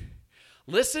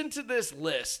listen to this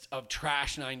list of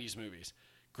trash 90s movies: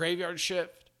 Graveyard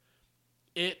Shift,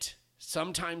 It,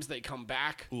 Sometimes They Come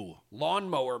Back, Ooh.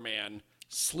 Lawnmower Man,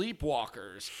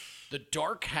 Sleepwalkers, The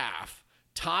Dark Half,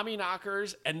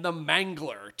 Tommyknockers, and The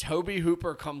Mangler. Tobe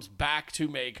Hooper comes back to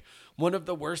make one of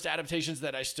the worst adaptations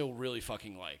that I still really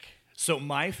fucking like. So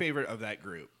my favorite of that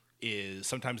group is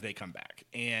Sometimes They Come Back,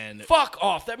 and Fuck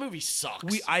off! That movie sucks.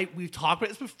 we've talked about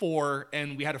this before,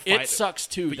 and we had a fight. It sucks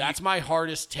too. That's my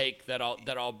hardest take that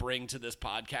I'll bring to this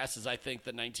podcast. Is I think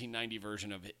the 1990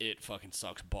 version of It fucking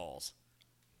sucks balls.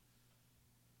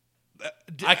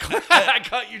 I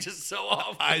cut you just so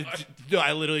off.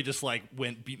 I literally just like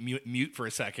went mute for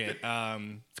a second. It's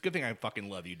a good thing I fucking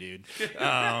love you, dude. It's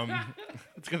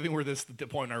a good thing we're the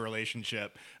point in our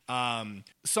relationship.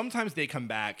 Sometimes They Come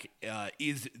Back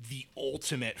is the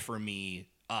ultimate for me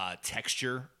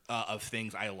texture of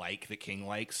things I like that King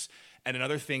likes. And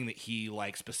another thing that he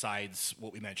likes besides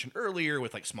what we mentioned earlier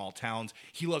with like small towns,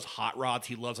 he loves hot rods.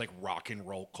 He loves like rock and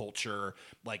roll culture,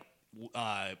 like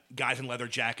guys in leather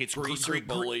jackets, greaser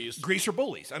bullies. Greaser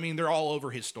bullies. I mean, they're all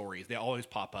over his stories. They always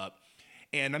pop up.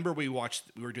 And I remember we were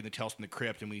doing the Tales from the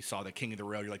Crypt, and we saw the King of the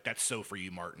Road. You're like, that's so for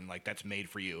you, Martin. Like, that's made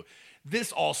for you.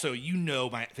 This also,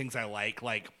 my things I like.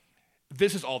 Like,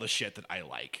 this is all the shit that I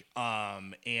like.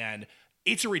 And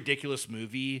it's a ridiculous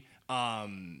movie.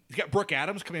 You got Brooke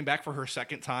Adams coming back for her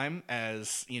second time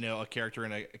as, a character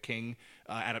in a King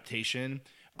adaptation.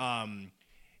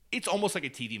 It's almost like a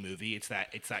TV movie. It's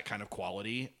that kind of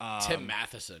quality. Tim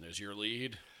Matheson is your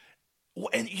lead. Well,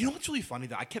 and you know what's really funny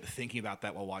though? I kept thinking about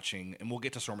that while watching, and we'll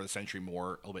get to Storm of the Century more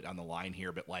a little bit down the line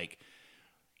here. But like,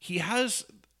 he has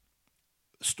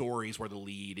stories where the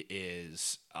lead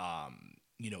is,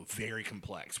 very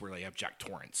complex, where they have Jack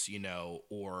Torrance,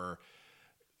 or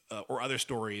other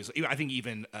stories. I think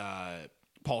even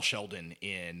Paul Sheldon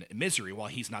in Misery, while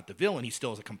he's not the villain, he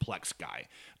still is a complex guy.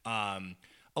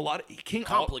 A lot of King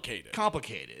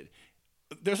complicated.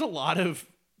 There's a lot of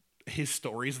his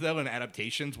stories though and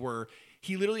adaptations where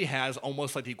he literally has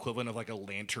almost like the equivalent of like a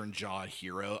lantern jawed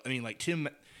hero. I mean, like Tim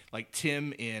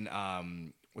in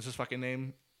what's his fucking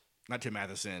name? Not Tim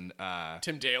Matheson.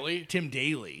 Tim Daly. Tim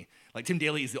Daly. Like Tim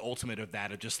Daly is the ultimate of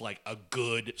that, of just like a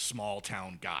good small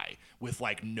town guy with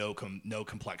like no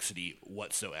complexity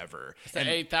whatsoever. It's the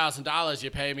 $8,000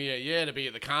 you pay me a year to be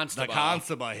the constable. The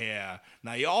constable here.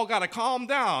 Now you all gotta calm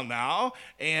down now.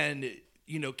 And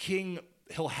King,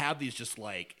 he'll have these just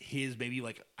like his maybe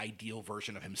like ideal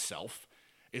version of himself.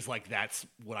 Is like, that's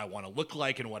what I want to look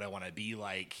like and what I want to be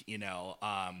like,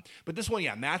 But this one,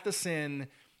 Matheson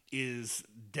is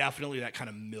definitely that kind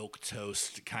of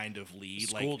milquetoast kind of lead.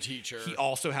 School teacher. He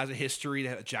also has a history,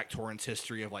 that Jack Torrance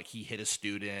history of like he hit a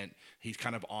student. He's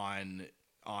kind of on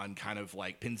kind of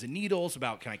like pins and needles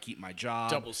about, can I keep my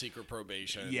job? Double secret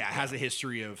probation. Yeah, has a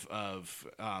history of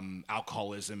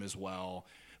alcoholism as well.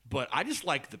 But I just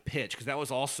like the pitch because that was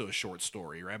also a short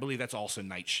story, right? I believe that's also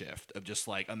Night Shift, of just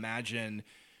like, imagine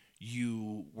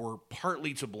you were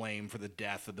partly to blame for the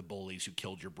death of the bullies who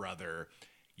killed your brother.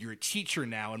 You're a teacher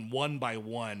now, and one by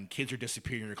one, kids are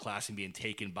disappearing in your class and being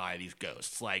taken by these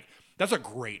ghosts. Like, that's a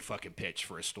great fucking pitch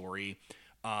for a story.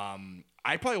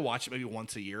 I probably watch it maybe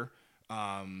once a year.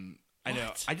 I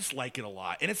know, I just like it a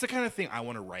lot. And it's the kind of thing I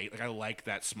want to write. Like, I like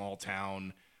that small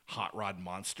town hot rod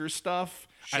monster stuff.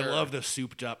 Sure. I love the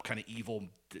souped up kind of evil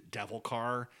devil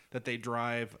car that they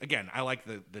drive. Again, I like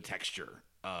the texture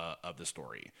of the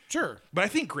story. Sure. But I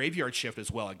think Graveyard Shift as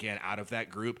well, again, out of that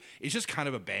group, is just kind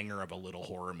of a banger of a little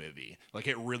horror movie. Like,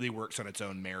 it really works on its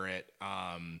own merit.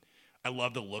 I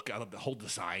love the look. I love the whole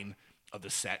design of the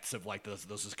sets of like those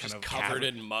kind just of covered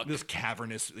in muck. This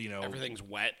cavernous, everything's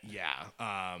wet. Yeah.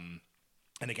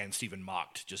 And again, Stephen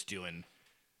Mocked just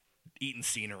eating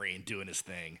scenery and doing his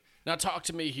thing. Now talk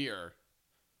to me here.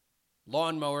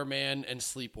 Lawnmower Man and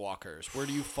Sleepwalkers. Where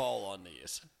do you fall on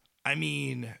these? I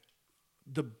mean,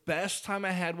 the best time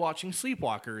I had watching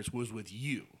Sleepwalkers was with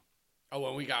you. Oh,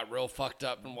 when we got real fucked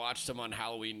up and watched them on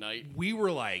Halloween night? We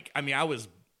were like, I was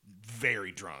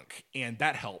very drunk, and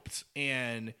that helped.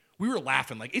 And we were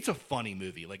laughing. Like, it's a funny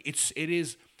movie. Like, it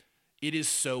is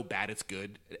so bad it's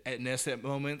good at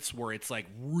moments where it's like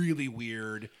really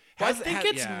weird. I think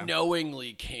it's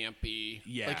knowingly campy.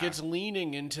 Yeah. Like, it's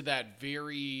leaning into that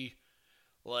very,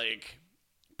 like,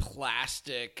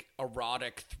 plastic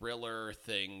erotic thriller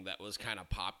thing that was kind of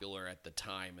popular at the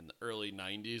time in the early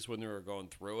 90s when they were going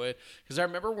through it. Because I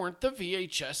remember, weren't the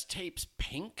VHS tapes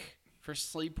pink for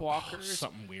Sleepwalkers?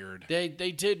 Something weird. They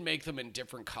did make them in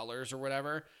different colors or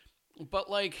whatever. But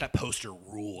like That poster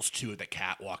rules too. The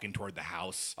cat walking toward the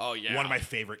house. Oh, yeah. One of my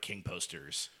favorite King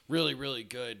posters. really, really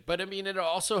good. But I mean, it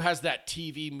also has that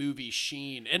TV movie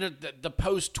sheen and the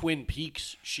post Twin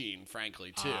Peaks sheen,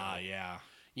 frankly, too. Yeah.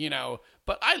 You know,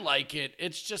 but I like it.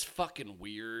 It's just fucking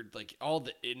weird. Like all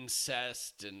the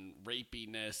incest and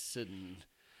rapiness and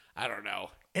I don't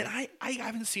know. And I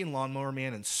haven't seen Lawnmower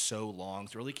Man in so long,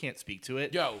 so I really can't speak to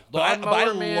it. Yo, but I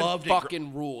Lawnmower Man loved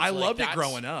fucking rules. I Like, loved it that's-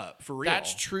 growing up, for real.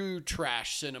 That's true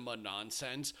trash cinema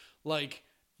nonsense. Like,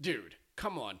 dude,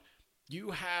 come on.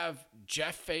 You have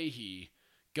Jeff Fahey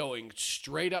going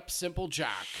straight up Simple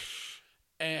Jack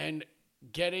and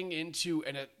getting into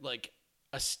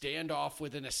a standoff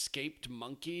with an escaped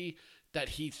monkey that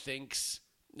he thinks,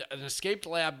 an escaped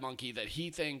lab monkey that he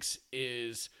thinks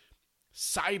is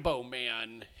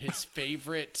Cybo-Man, his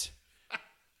favorite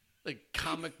like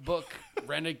comic book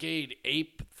renegade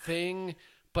ape thing,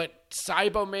 but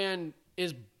Cybo-Man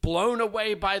is blown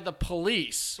away by the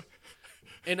police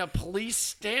in a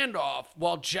police standoff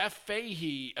while Jeff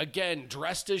Fahey, again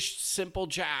dressed as Simple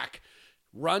Jack,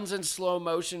 runs in slow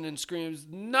motion and screams,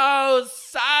 "No,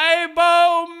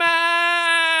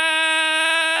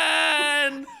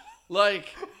 Cybo-Man!"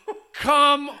 Like,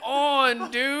 come on,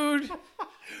 dude.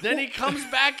 Then he comes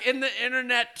back in the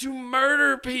internet to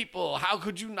murder people. How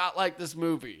could you not like this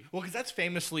movie? Well, because that's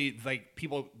famously, like,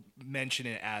 people mention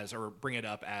it as, or bring it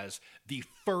up as, the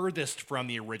furthest from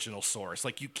the original source.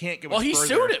 Like, you can't go. Well, much he further.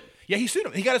 sued him. Yeah, he sued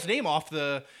him. He got his name off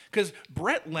the, because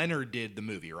Brett Leonard did the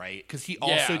movie, right? Because he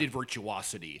also Yeah. did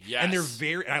Virtuosity. Yes. And they're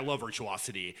very, and I love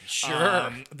Virtuosity.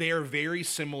 Sure. They are very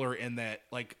similar in that,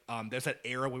 like, there's that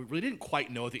era where we really didn't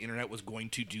quite know what the internet was going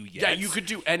to do yet. Yeah, you could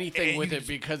do anything And with you it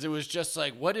because it was just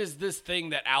like, what is this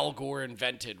thing that Al Gore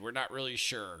invented? We're not really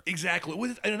sure. Exactly.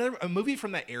 With a movie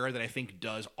from that era that I think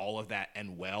does all of that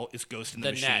and well is Ghost in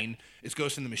the, The Net. Machine. It's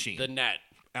Ghost in the Machine. The Net,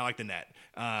 I like The Net.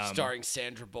 starring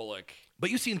Sandra Bullock. But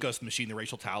you've seen Ghost in the Machine, the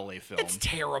Rachel Talalay film. It's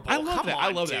terrible. I love Come that. on, I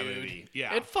love that dude. movie.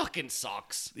 Yeah. It fucking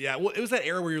sucks. Yeah, well, it was that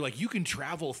era where you're like, you can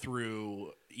travel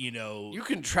through, You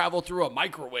can travel through a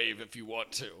microwave if you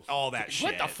want to. all that shit.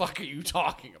 What the fuck are you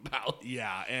talking about?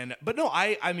 Yeah, but no,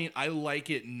 I mean, I like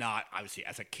it not, obviously,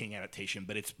 as a King adaptation,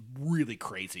 but it's really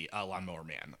crazy, Lawnmower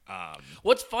Man.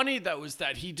 What's funny, though, is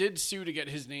that he did sue to get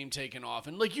his name taken off.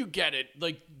 And, like, you get it.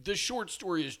 Like, the short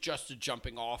story is just a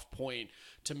jumping off point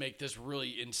to make this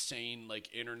really insane, like,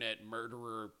 internet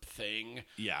murderer thing.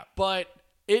 Yeah. But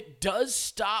it does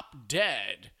stop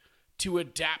dead to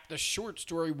adapt the short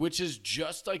story, which is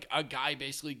just, like, a guy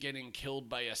basically getting killed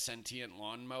by a sentient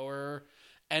lawnmower.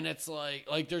 And it's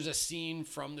like there's a scene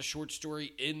from the short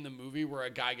story in the movie where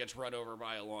a guy gets run over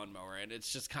by a lawnmower. And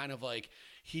it's just kind of like,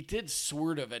 he did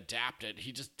sort of adapt it.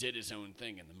 He just did his own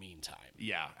thing in the meantime.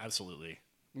 Yeah, absolutely.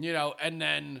 And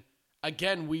then,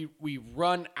 again, we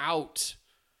run out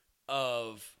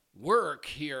of work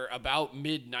here about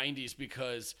mid-90s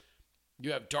because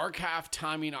you have Dark Half,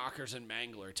 Tommy Knockers, and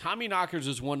Mangler. Tommy Knockers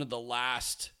is one of the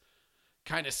last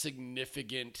kind of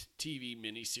significant TV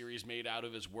miniseries made out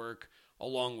of his work,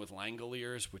 along with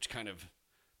Langoliers, which kind of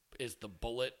is the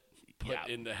bullet put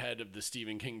in the head of the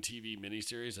Stephen King TV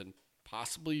miniseries, and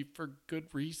possibly for good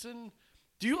reason.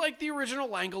 Do you like the original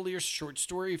Langoliers short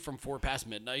story from 4 Past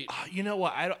Midnight? You know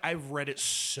what? I've read it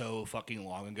so fucking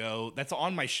long ago. That's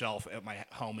on my shelf at my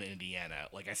home in Indiana.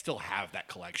 Like, I still have that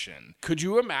collection. Could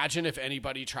you imagine if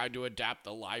anybody tried to adapt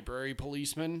The Library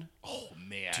Policeman? Oh,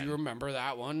 man. Do you remember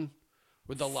that one?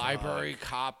 Where the library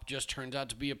cop just turns out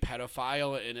to be a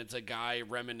pedophile, and it's a guy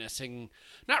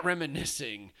not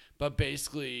reminiscing, but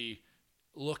basically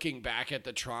looking back at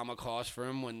the trauma caused for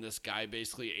him when this guy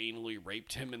basically anally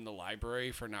raped him in the library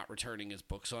for not returning his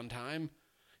books on time.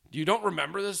 You don't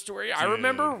remember this story? I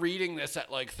remember reading this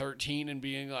at like 13 and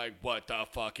being like, what the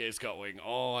fuck is going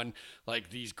on? Like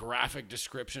these graphic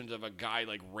descriptions of a guy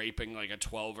like raping like a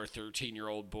 12 or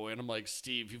 13-year-old boy. And I'm like,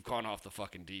 Steve, you've gone off the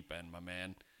fucking deep end, my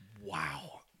man.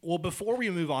 Wow. Well, before we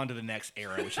move on to the next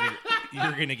era, which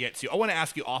you're going to get to, I want to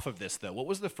ask you off of this, though. What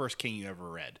was the first King you ever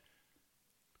read?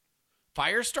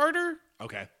 Firestarter?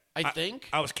 Okay. I think.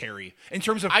 I was Carrie. In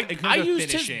terms of I used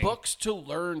finishing. his books to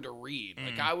learn to read.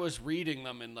 Like I was reading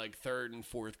them in like 3rd and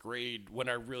 4th grade when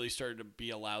I really started to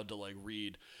be allowed to like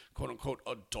read quote unquote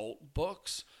adult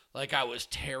books. Like I was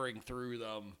tearing through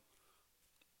them.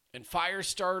 And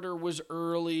Firestarter was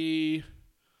early.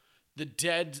 the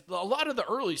Dead, a lot of the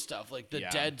early stuff, like the Yeah.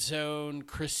 Dead Zone,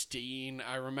 Christine.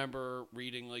 I remember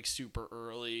reading like super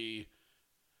early,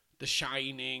 The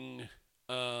Shining.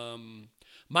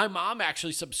 My mom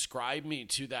actually subscribed me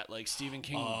to that like Stephen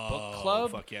King book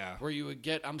club. Fuck yeah. Where you would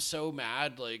get, I'm so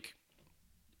mad, like,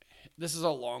 this is a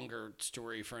longer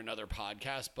story for another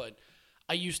podcast, but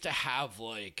I used to have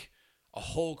like a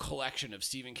whole collection of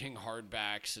Stephen King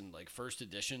hardbacks and like first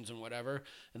editions and whatever,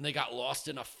 and they got lost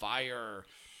in a fire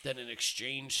that an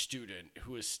exchange student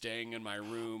who was staying in my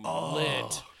room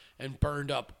lit and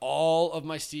burned up all of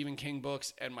my Stephen King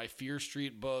books and my Fear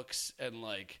Street books and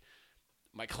like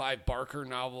my Clive Barker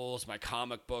novels, my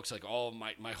comic books, like all of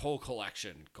my whole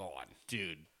collection gone.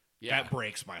 Dude, Yeah. that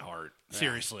breaks my heart.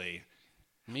 Seriously.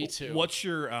 Me too. What's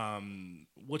your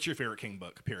favorite King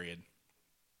book, period?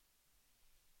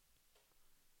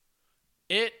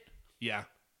 It? Yeah.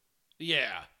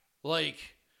 Yeah.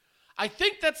 Like, I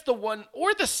think that's the one,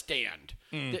 or The Stand.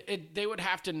 They would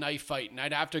have to knife fight, and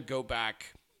I'd have to go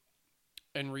back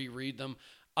and reread them.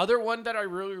 Other one that I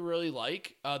really, really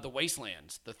like, The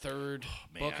Wastelands, the third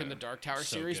book in the Dark Tower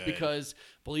so series, good. because,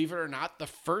 believe it or not, the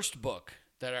first book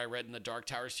that I read in the Dark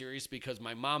Tower series, because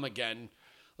my mom, again,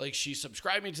 like, she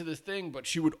subscribed me to this thing, but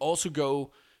she would also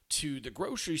go to the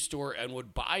grocery store and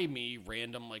would buy me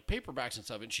random, like, paperbacks and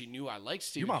stuff, and she knew I liked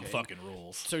Stephen Your mom King. fucking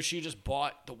rules. So she just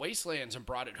bought The Wastelands and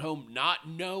brought it home, not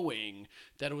knowing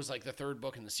that it was like the third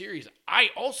book in the series. I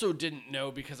also didn't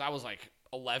know because I was like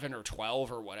 11 or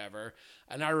 12 or whatever.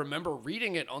 And I remember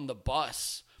reading it on the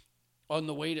bus on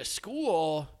the way to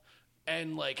school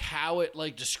and like how it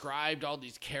like described all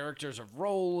these characters of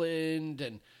Roland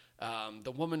and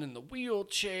the woman in the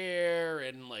wheelchair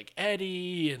and like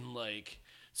Eddie and like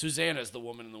Susanna's the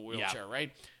woman in the wheelchair,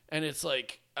 right? And it's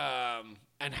like,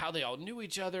 and how they all knew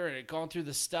each other and had gone through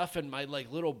the stuff, and my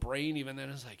like little brain even then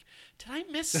is like, did I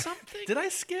miss something? Did I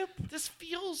skip? This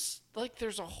feels like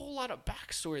there's a whole lot of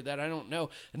backstory that I don't know.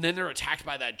 And then they're attacked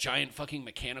by that giant fucking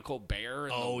mechanical bear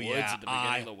in the woods at the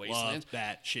beginning of the Wastelands. Love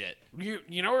that shit. You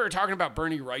know, we were talking about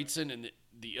Bernie Wrightson and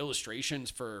the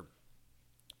illustrations for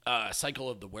Cycle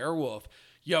of the Werewolf.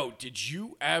 Yo, did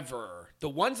you ever... The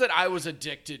ones that I was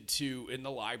addicted to in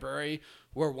the library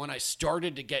were when I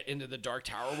started to get into the Dark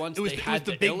Tower ones. It was- they it had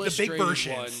was the big illustrated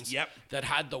versions. ones Yep. that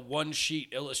had the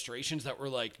one-sheet illustrations that were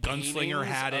like... Gunslinger paintings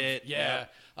had of- it. Yeah,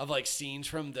 Yep. of like scenes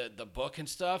from the book and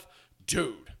stuff.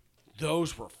 Dude,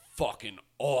 those were fucking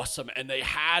awesome. And they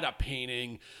had a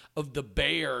painting of the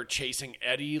bear chasing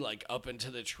Eddie like up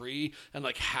into the tree and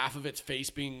like half of its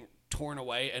face being torn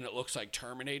away and it looks like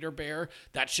Terminator Bear.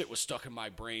 That shit was stuck in my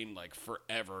brain like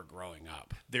forever growing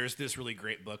up. There's this really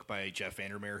great book by Jeff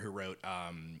Vandermeer who wrote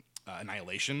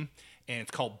Annihilation, and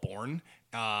it's called Born,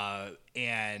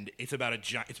 and it's about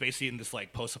it's basically in this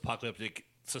like post-apocalyptic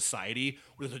society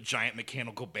where there's a giant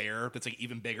mechanical bear that's like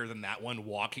even bigger than that one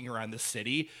walking around the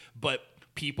city, but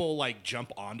people like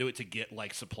jump onto it to get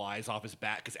like supplies off his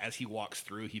back because as he walks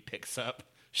through he picks up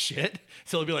shit.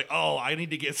 So he'll be like, oh, I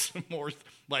need to get some more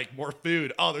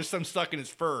food. Oh, there's some stuck in his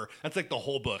fur. That's like the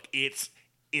whole book. It's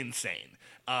insane.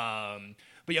 But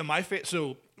yeah,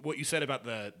 so what you said about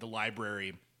the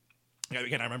library,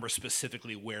 again, I remember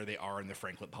specifically where they are in the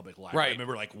Franklin Public Library. Right. I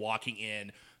remember like walking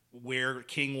in where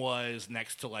King was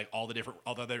next to like all the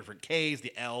other different K's,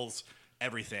 the L's,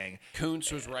 everything.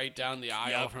 Kuntz was right down the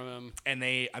aisle from him. And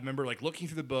I remember like looking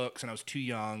through the books, and I was too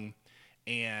young.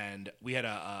 And we had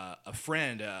a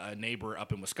friend, a neighbor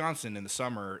up in Wisconsin in the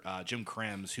summer, Jim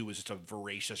Krems, who was just a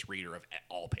voracious reader of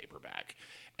all paperback.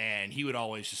 And he would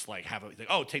always just like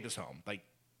oh, take this home. Like,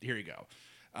 here you go.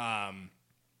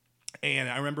 And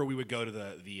I remember we would go to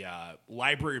the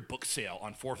library book sale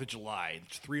on 4th of July in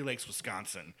 3 Lakes,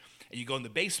 Wisconsin. And you go in the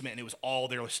basement, and it was all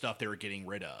their stuff they were getting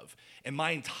rid of. And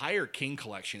my entire King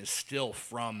collection is still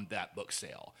from that book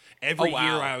sale. Every year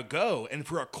I would go, and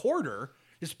for a quarter...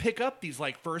 just pick up these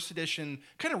like first edition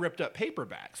kind of ripped up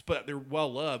paperbacks, but they're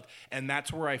well loved. And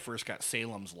that's where I first got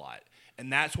Salem's Lot.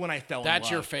 And that's when I fell in love.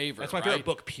 That's your favorite, That's my right? favorite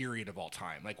book, period, of all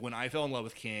time. Like when I fell in love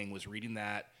with King was reading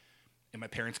that in my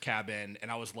parents' cabin.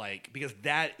 And I was like, because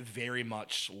that very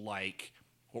much like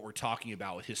what we're talking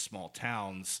about with his small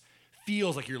towns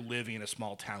feels like you're living in a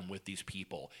small town with these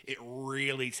people. It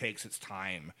really takes its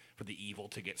time for the evil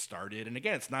to get started. And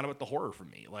again, it's not about the horror for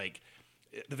me. Like,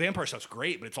 the vampire stuff's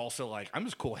great, but it's also like I'm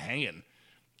just cool hanging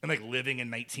and like living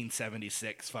in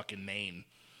 1976 fucking Maine.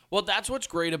 Well, that's what's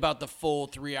great about the full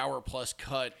 3-hour-plus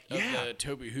cut of Yeah. the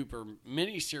Tobe Hooper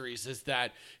miniseries is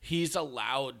that he's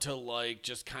allowed to, like,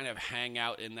 just kind of hang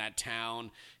out in that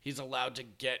town. He's allowed to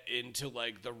get into,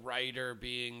 like, the writer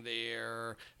being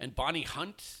there. And Bonnie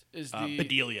Hunt is the...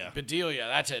 Bedelia. Bedelia,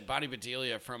 that's it. Bonnie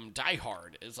Bedelia from Die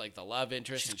Hard is, like, the love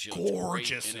interest. She's and she looks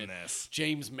gorgeous great in it. this.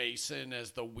 James Mason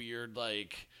as the weird,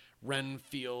 like,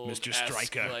 Renfield... Mr.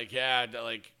 Stryker. Like, yeah,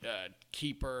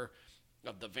 keeper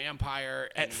of the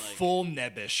vampire. At and, like, full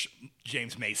nebbish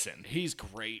James Mason. he's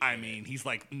great. I mean, he's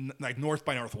like North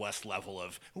by Northwest level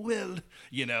of,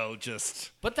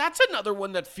 just... But that's another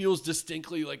one that feels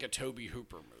distinctly like a Tobe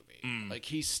Hooper movie. Like,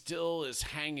 he still is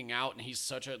hanging out, and he's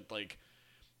such a, like,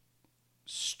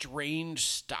 strange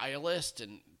stylist,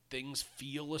 and things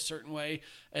feel a certain way.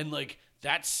 And, like,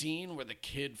 that scene where the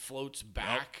kid floats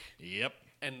back Yep.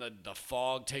 and the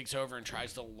fog takes over and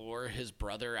tries to lure his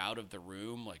brother out of the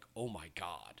room, like, oh, my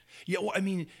God. Yeah, well, I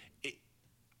mean,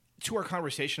 to our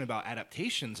conversation about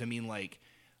adaptations, I mean, like,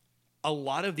 a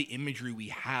lot of the imagery we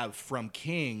have from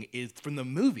King is from the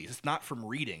movies. It's not from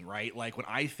reading, right? Like, when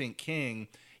I think King,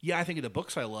 yeah, I think of the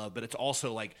books I love, but it's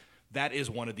also, like, that is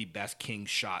one of the best King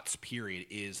shots, period,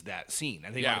 is that scene.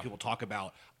 I think a lot of people talk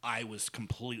about, I was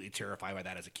completely terrified by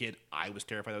that as a kid. I was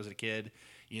terrified as a kid.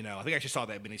 You know, I think I actually saw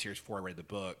that miniseries before I read the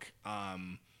book.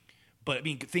 But I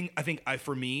mean,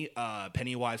 for me,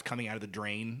 Pennywise coming out of the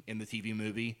drain in the TV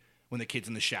movie when the kid's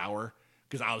in the shower,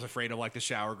 because I was afraid of like the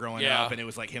shower growing up, and it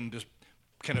was like him just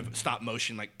kind of stop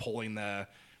motion, like pulling the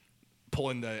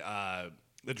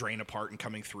drain apart and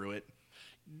coming through it.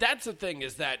 That's the thing,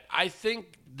 is that I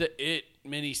think the It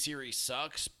miniseries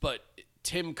sucks, but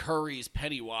Tim Curry's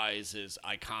Pennywise is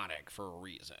iconic for a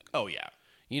reason. Oh yeah,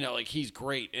 You know, like, he's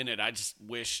great in it. I just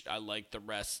wish I liked the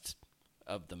rest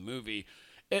of the movie.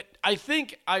 I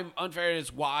think I'm unfair,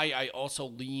 is why I also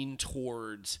lean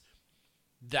towards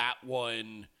that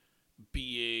one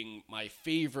being my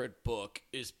favorite book,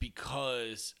 is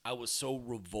because I was so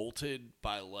revolted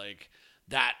by, like,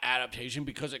 that adaptation,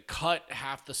 because it cut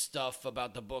half the stuff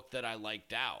about the book that I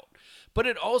liked out. But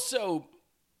it also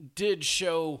did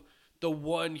show the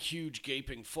one huge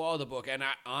gaping flaw of the book. And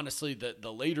honestly,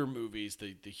 the later movies,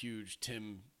 the huge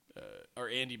or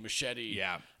Andy Muschietti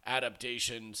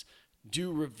adaptations,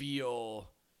 do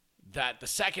reveal that the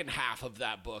second half of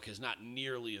that book is not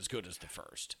nearly as good as the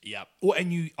first. Yep. Well,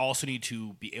 and you also need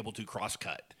to be able to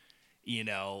cross-cut, you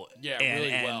know? Yeah, and,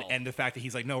 really and, well. And the fact that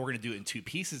he's like, no, we're going to do it in two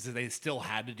pieces, is they still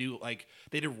had to do, like,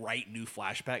 they had to write new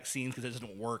flashback scenes, because it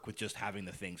doesn't work with just having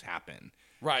the things happen.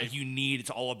 Right. Like, it's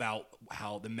all about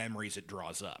how the memories it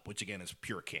draws up, which, again, is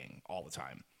pure King all the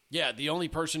time. Yeah, the only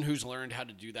person who's learned how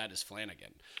to do that is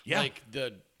Flanagan. Yeah. Like,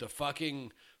 the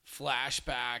fucking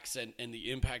flashbacks and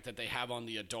the impact that they have on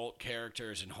the adult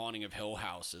characters in Haunting of Hill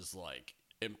House is, like,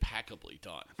 impeccably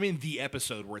done. I mean, the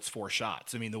episode where it's 4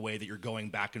 shots. I mean, the way that you're going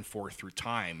back and forth through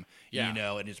time, you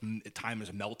know, and time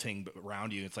is melting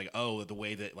around you. It's like, oh, the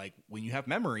way that, like, when you have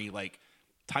memory, like,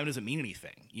 time doesn't mean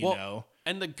anything, you know?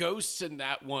 And the ghosts in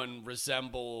that one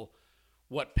resemble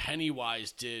what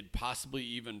Pennywise did, possibly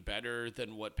even better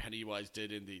than what Pennywise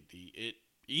did in the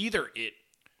It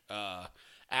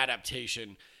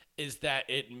adaptation, is that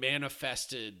it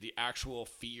manifested the actual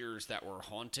fears that were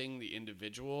haunting the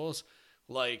individuals.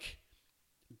 Like,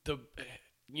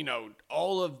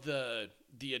 all of the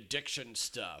addiction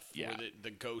stuff, where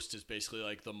the ghost is basically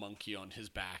like the monkey on his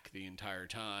back the entire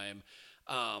time.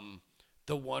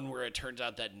 The one where it turns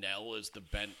out that Nell is the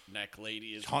bent neck lady,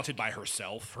 is haunted by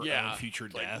herself, her own future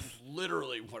death.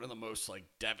 Literally one of the most, like,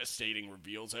 devastating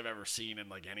reveals I've ever seen in,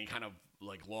 like, any kind of,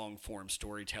 like, long form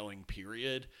storytelling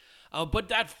period. But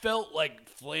that felt like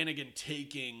Flanagan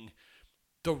taking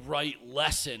the right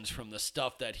lessons from the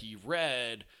stuff that he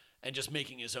read and just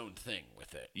making his own thing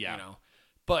with it. Yeah. You know?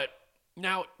 But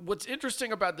now, what's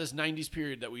interesting about this 90s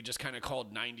period that we just kind of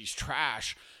called 90s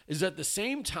trash is, at the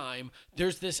same time,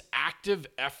 there's this active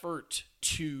effort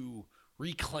to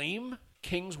reclaim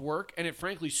King's work, and it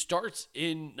frankly starts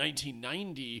in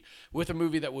 1990 with a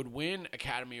movie that would win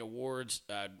Academy Awards,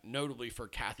 notably for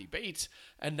Kathy Bates,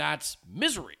 and that's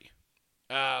Misery.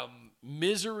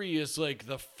 Misery is, like,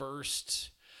 the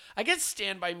first... I guess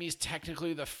Stand By Me is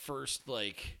technically the first,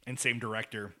 like... And same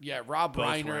director. Yeah, Rob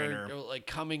Reiner, like,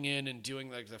 coming in and doing,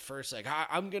 like, the first, like,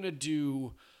 I'm going to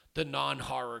do the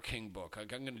non-horror King book.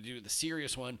 Like, I'm going to do the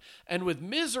serious one. And with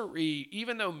Misery,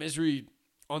 even though Misery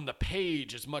on the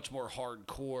page is much more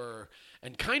hardcore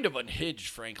and kind of unhinged,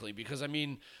 frankly, because, I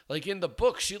mean, like, in the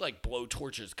book, she, like,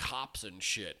 blowtorches cops and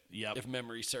shit, if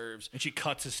memory serves. And she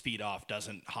cuts his feet off,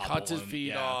 doesn't hobble Cuts his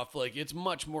feet off. Like, it's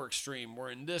much more extreme, where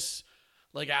in this...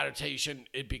 like adaptation,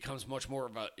 it becomes much more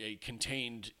of a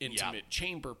contained, intimate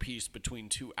chamber piece between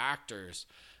two actors,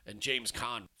 and James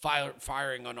Caan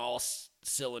firing on all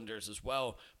cylinders as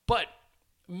well. But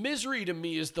Misery to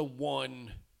me is the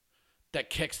one that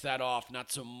kicks that off,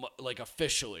 not so much like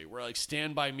officially, where like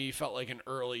Stand By Me felt like an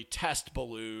early test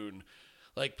balloon,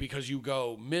 like because you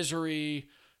go Misery,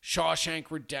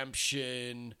 Shawshank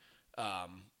Redemption,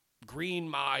 Green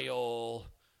Mile,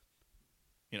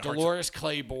 Dolores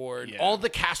Claiborne, all the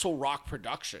Castle Rock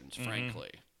productions,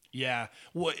 frankly. Yeah,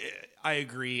 well, I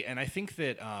agree, and I think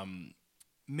that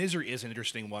Misery is an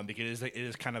interesting one because it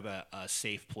is kind of a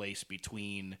safe place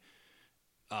between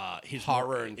his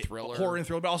horror and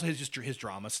thriller, but also his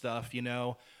drama stuff, you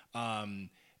know. And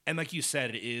like you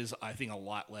said, it is, I think, a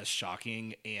lot less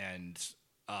shocking and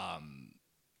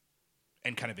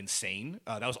kind of insane.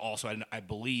 That was also, I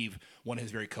believe, one of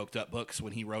his very coked up books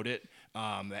when he wrote it.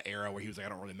 That era where he was like, I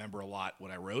don't really remember a lot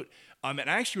what I wrote. And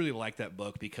I actually really like that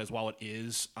book because while it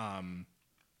is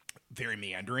very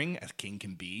meandering, as King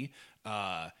can be,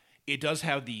 it does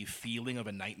have the feeling of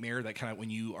a nightmare, that kind of when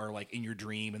you are like in your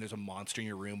dream and there's a monster in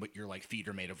your room, but your like feet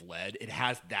are made of lead. It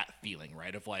has that feeling,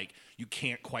 right? Of like, you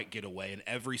can't quite get away. And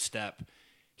every step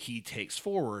he takes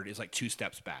forward is like 2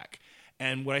 steps back.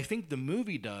 And what I think the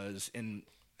movie does, and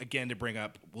again, to bring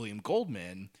up William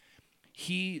Goldman,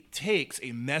 he takes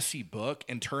a messy book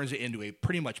and turns it into a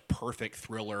pretty much perfect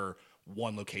thriller,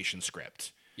 1-location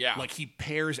script. Yeah. Like, he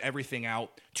pairs everything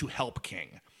out to help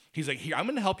King. He's like, here, I'm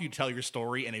going to help you tell your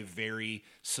story in a very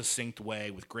succinct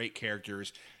way with great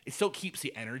characters. It still keeps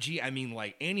the energy. I mean,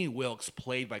 like, Annie Wilkes,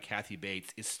 played by Kathy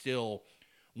Bates, is still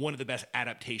one of the best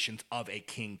adaptations of a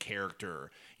King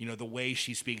character. You know, the way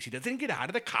she speaks, she doesn't get out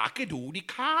of the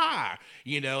cock-a-doodle-car.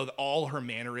 You know, all her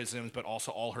mannerisms, but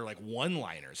also all her, like,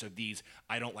 one-liners of these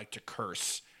I don't like to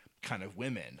curse kind of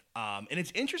women. And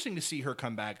it's interesting to see her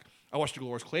come back. I watched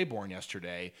Dolores Claiborne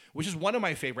yesterday, which is one of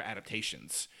my favorite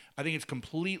adaptations. I think it's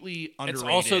completely underrated.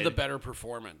 It's also the better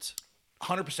performance.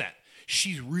 100%.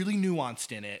 She's really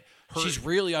nuanced in it. She's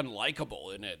really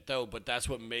unlikable in it, though, but that's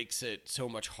what makes it so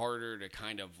much harder to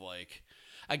kind of like,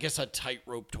 I guess, a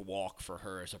tightrope to walk for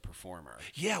her as a performer.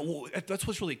 Yeah, well, that's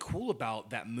what's really cool about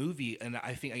that movie. And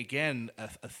I think, again, a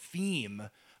theme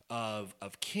of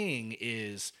King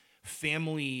is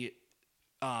family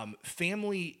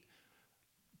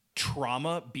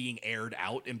trauma being aired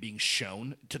out and being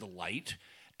shown to the light.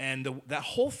 And that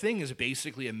whole thing is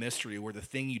basically a mystery where the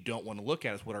thing you don't want to look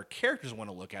at is what our characters want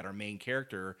to look at. Our main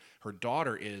character, her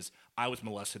daughter, is, I was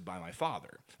molested by my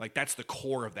father. Like, that's the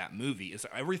core of that movie. Is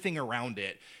everything around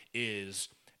it is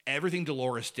everything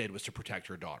Dolores did was to protect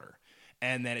her daughter.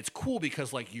 And then it's cool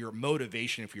because, like, your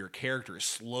motivation for your character is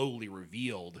slowly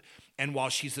revealed. And while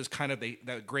she's this kind of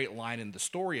that great line in the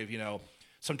story of, you know,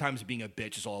 sometimes being a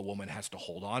bitch is all a woman has to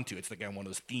hold on to. It's, again, one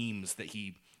of those themes that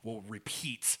he will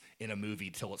repeat in a movie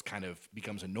till it kind of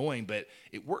becomes annoying. But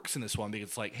it works in this one because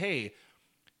it's like, hey,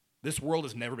 this world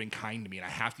has never been kind to me, and I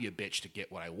have to be a bitch to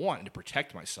get what I want and to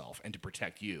protect myself and to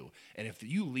protect you. And if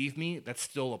you leave me, that's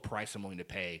still a price I'm willing to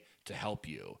pay to help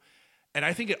you. And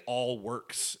I think it all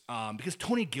works because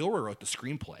Tony Gilroy wrote the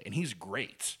screenplay, and he's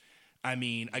great. I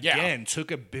mean, again,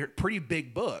 took a pretty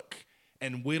big book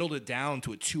and whittled it down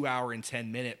to a 2-hour and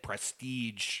 10-minute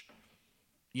prestige,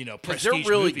 you know, prestige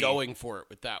they're really movie. going for it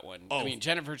with that one. I mean,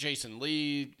 Jennifer Jason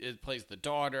Leigh plays the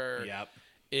daughter. Yep.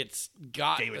 It's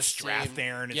got David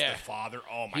Strathairn is the father.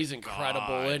 Oh my god, he's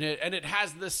incredible in it, and it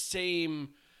has the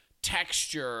same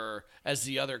texture as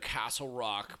the other Castle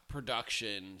Rock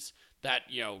productions that,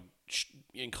 you know,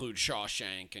 include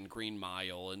Shawshank and Green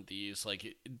Mile and these.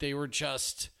 Like, they were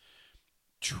just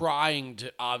trying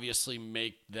to obviously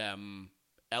make them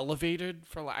elevated,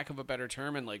 for lack of a better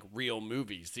term, and like real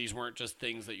movies. These weren't just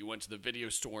things that you went to the video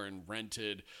store and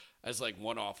rented as like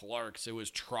one-off larks. It was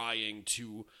trying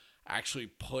to actually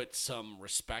put some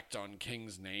respect on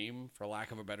King's name, for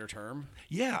lack of a better term.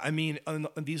 Yeah, I mean,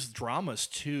 these dramas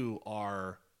too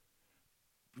are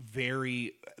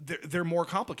they're more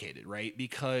complicated, right?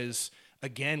 Because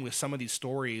again, with some of these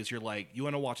stories, you're like, you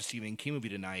want to watch a Stephen King movie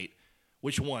tonight?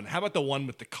 Which one? How about the one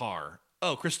with the car?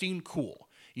 Oh, Christine, cool.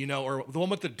 You know, or the one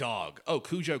with the dog. Oh,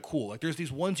 Cujo, cool. Like, there's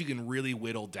these ones you can really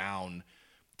whittle down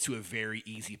to a very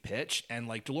easy pitch. And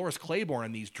like Dolores Claiborne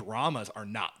and these dramas are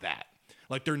not that.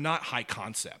 Like, they're not high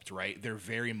concept, right? They're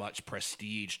very much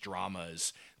prestige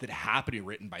dramas that happen to be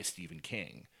written by Stephen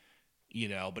King, you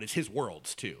know, but it's his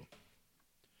worlds too.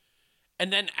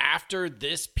 And then after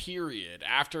this period,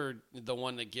 after the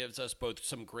one that gives us both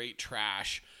some great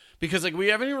trash, because like we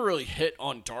haven't even really hit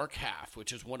on Dark Half,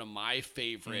 which is one of my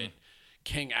favorite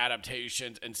King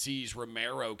adaptations, and sees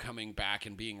Romero coming back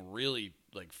and being really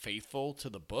like faithful to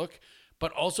the book.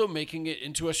 but also making it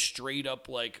into a straight up,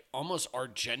 like, almost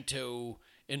Argento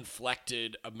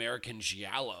inflected American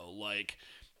giallo. Like,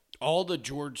 all the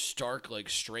George Stark, like,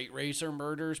 straight racer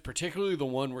murders, particularly the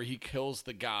one where he kills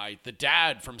the guy, the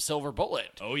dad from Silver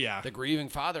Bullet. Oh, yeah. The grieving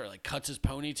father, like, cuts his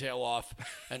ponytail off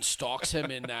and stalks him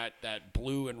in that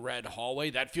blue and red hallway.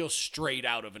 That feels straight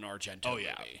out of an Argento Oh,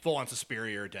 yeah. movie. Full on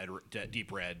Suspiria,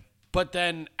 Deep Red. But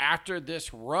then after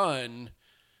this run,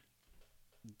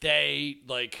 they,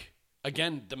 like,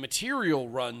 again, the material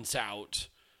runs out.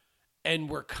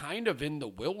 And we're kind of in the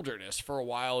wilderness for a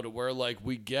while to where, like,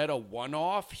 we get a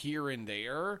one-off here and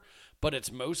there, but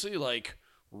it's mostly, like,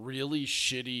 really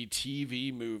shitty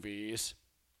TV movies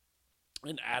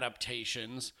and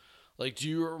adaptations. Like, do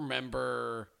you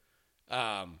remember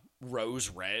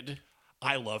Rose Red?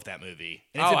 I love that movie.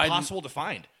 And it's impossible to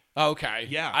find. Okay.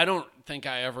 Yeah. I don't think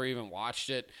I ever even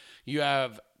watched it. You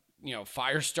have,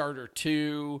 Firestarter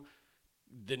 2,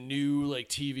 the new, like,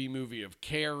 TV movie of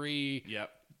Carrie. Yep.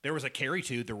 There was a Carrie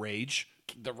 2, The Rage.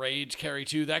 The Rage, Carrie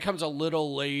 2. That comes a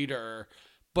little later.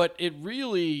 But it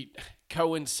really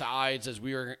coincides, as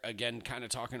we were, again, kind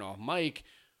of talking off mic,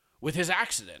 with his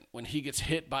accident. When he gets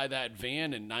hit by that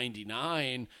van in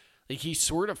 99, like, he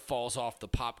sort of falls off the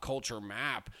pop culture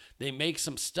map. They make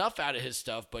some stuff out of his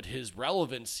stuff, but his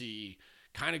relevancy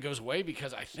kind of goes away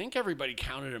because I think everybody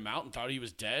counted him out and thought he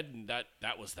was dead, and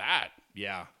that was that.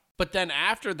 Yeah. But then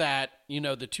after that, the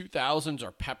 2000s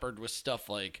are peppered with stuff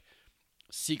like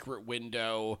Secret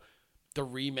Window, the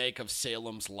remake of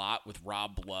Salem's Lot with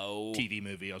Rob Lowe. TV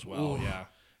movie as well, yeah.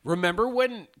 Remember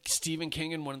when Stephen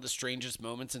King, in one of the strangest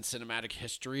moments in cinematic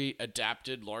history,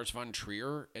 adapted Lars von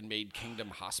Trier and made Kingdom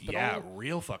Hospital? Yeah,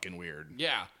 real fucking weird.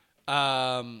 Yeah.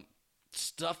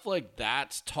 Stuff like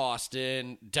that's tossed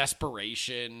in.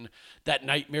 Desperation. That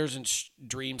Nightmares and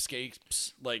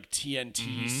Dreamscapes, like,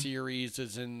 TNT series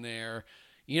is in there.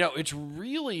 It's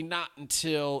really not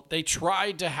until they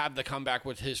tried to have the comeback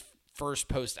with his first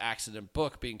post-accident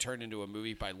book being turned into a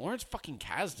movie by Lawrence fucking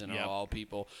Kasdan, of all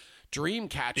people.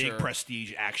 Dreamcatcher. Big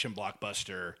prestige action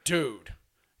blockbuster. Dude.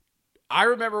 I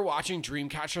remember watching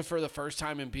Dreamcatcher for the first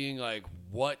time and being like,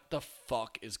 what the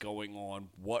fuck is going on?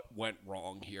 What went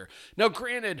wrong here? Now,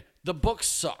 granted, the book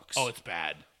sucks. Oh, it's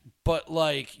bad. But,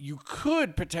 like, you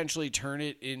could potentially turn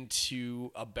it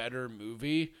into a better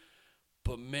movie.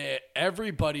 But, man,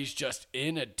 everybody's just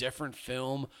in a different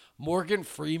film. Morgan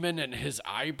Freeman and his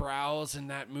eyebrows in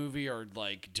that movie are,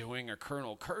 like, doing a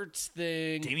Colonel Kurtz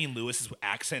thing. Damian Lewis's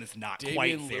accent is not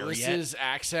quite Damian there Lewis's yet.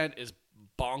 accent is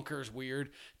bonkers weird.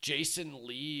 Jason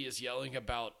Lee is yelling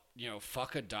about,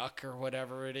 fuck a duck or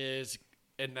whatever it is.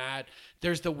 And that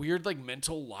there's the weird, like,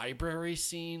 mental library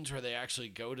scenes where they actually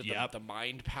go to the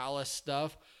Mind Palace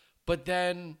stuff. But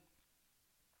then,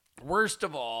 worst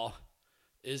of all,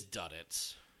 is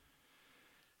Duddits.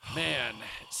 Man,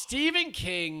 Stephen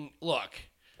King, look,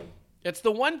 it's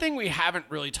the one thing we haven't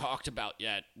really talked about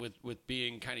yet with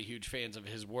being kind of huge fans of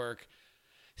his work.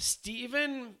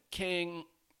 Stephen King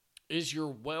is your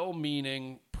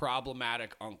well-meaning,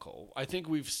 problematic uncle. I think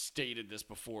we've stated this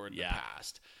before in the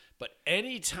past. But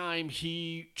anytime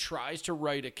he tries to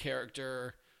write a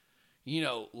character,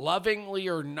 lovingly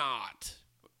or not,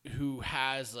 who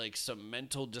has, like, some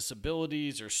mental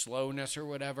disabilities or slowness or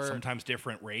whatever. Sometimes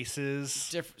different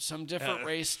races. Some different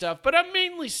race stuff. But I'm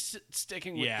mainly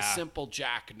sticking with the simple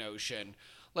Jack notion.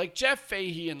 Like, Jeff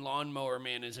Fahey in Lawnmower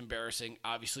Man is embarrassing.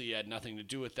 Obviously, he had nothing to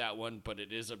do with that one, but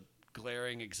it is a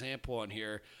glaring example on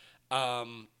here.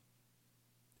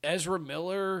 Ezra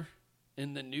Miller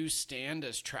in The New Stand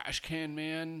as Trash Can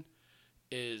Man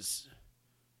is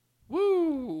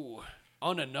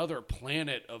on another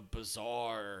planet of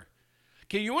bizarre.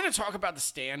 Okay, you want to talk about The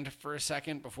Stand for a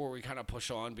second before we kind of push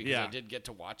on, because I did get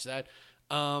to watch that.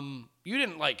 You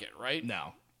didn't like it, right?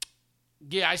 No.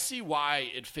 Yeah, I see why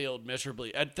it failed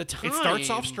miserably. At the time, It starts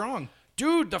off strong.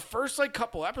 Dude, the first, like,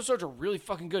 couple episodes are really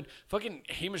fucking good. Fucking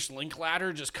Hamish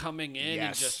Linklater just coming in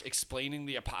and just explaining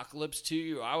the apocalypse to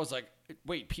you. I was like,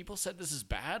 wait, people said this is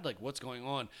bad? Like, what's going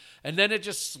on? And then it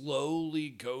just slowly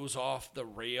goes off the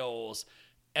rails.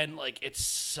 And, like, it's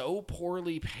so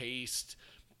poorly paced.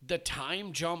 The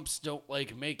time jumps don't,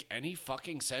 like, make any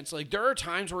fucking sense. Like, there are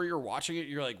times where you're watching it,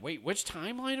 you're like, wait, which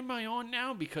timeline am I on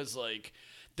now? Because, like,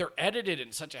 they're edited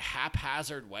in such a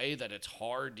haphazard way that it's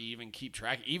hard to even keep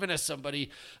track, even as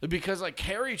somebody, because, like,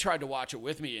 Carrie tried to watch it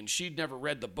with me and she'd never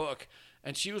read the book,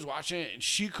 and she was watching it and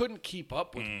she couldn't keep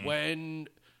up with when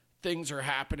things are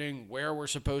happening, where we're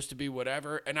supposed to be,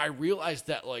 whatever. And I realized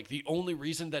that, like, the only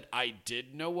reason that I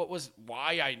did know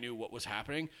why I knew what was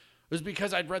happening was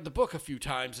because I'd read the book a few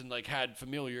times and, like, had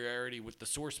familiarity with the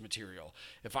source material.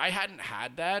 If I hadn't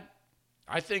had that,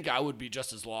 I think I would be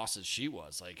just as lost as she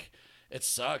was. Like, it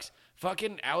sucks.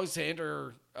 Fucking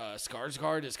Alexander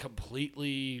Skarsgård is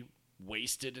completely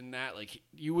wasted in that. Like,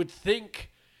 you would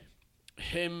think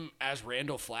him as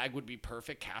Randall Flagg would be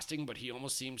perfect casting, but he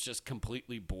almost seems just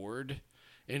completely bored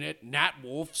in it. Nat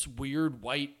Wolff's weird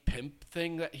white pimp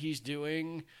thing that he's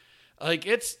doing, like,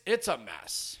 it's a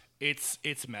mess.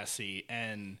 It's messy,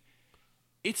 and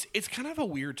it's kind of a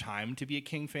weird time to be a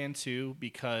King fan too,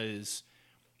 because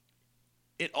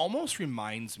it almost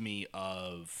reminds me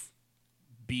of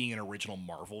being an original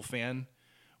Marvel fan,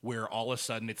 where all of a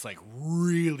sudden it's like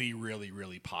really, really,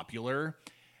 really popular.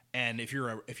 And if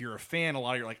you're a fan, a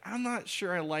lot of you're like, I'm not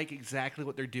sure I like exactly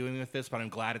what they're doing with this, but I'm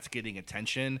glad it's getting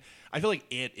attention. I feel like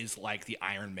it is like the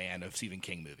Iron Man of Stephen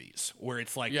King movies, where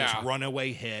it's like this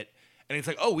runaway hit, and it's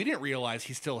like, oh, we didn't realize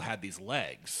he still had these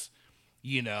legs,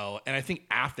 you know. And I think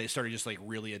after they started just like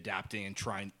really adapting and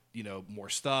trying, you know, more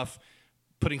stuff,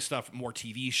 putting stuff, more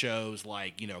TV shows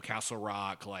like, you know, Castle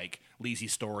Rock, like Lizzie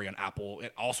Story on Apple,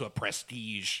 and also a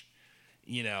Prestige,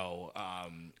 you know.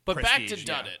 But Prestige,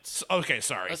 back to Duddits. Okay,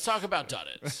 sorry. Let's talk about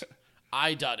Duddits.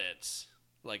 Duddits,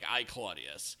 like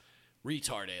Claudius,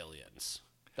 retard aliens.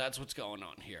 That's what's going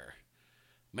on here.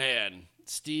 Man,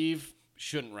 Steve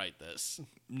shouldn't write this.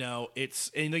 No, it's,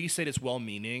 and you said it's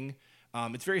well-meaning.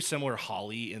 It's very similar to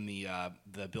Holly in the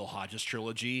Bill Hodges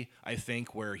trilogy, I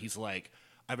think, where he's like,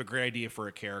 I have a great idea for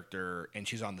a character, and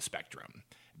she's on the spectrum,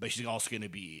 but she's also going to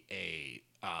be a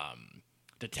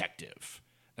detective.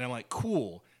 And I'm like,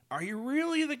 cool. Are you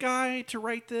really the guy to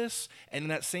write this? And in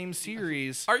that same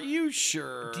series, Are you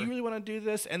sure? do you really want to do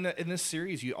this? And in this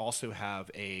series, you also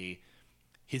have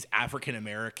his African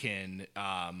American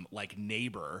like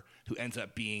neighbor who ends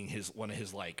up being one of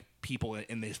his like people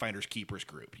in his Finders Keepers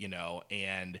group, you know.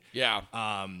 And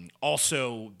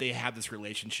also they have this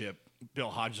relationship, Bill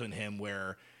Hodges and him,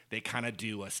 where they kind of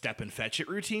do a step and fetch it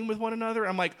routine with one another.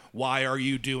 I'm like, why are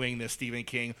you doing this, Stephen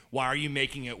King? Why are you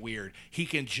making it weird? He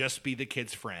can just be the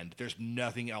kid's friend. There's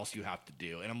nothing else you have to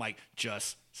do. And I'm like,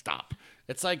 just stop.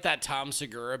 It's like that Tom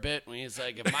Segura bit when he's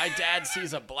like, if my dad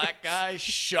sees a black guy,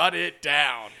 shut it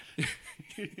down.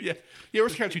 Yeah, we're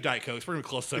just kind of two Diet Cokes. We're going to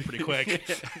close this up pretty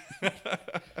quick.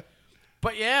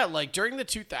 But yeah, like during the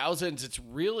 2000s, it's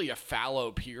really a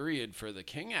fallow period for the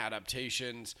King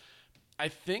adaptations. I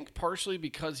think partially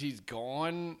because he's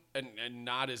gone and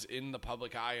not as in the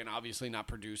public eye, and obviously not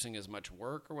producing as much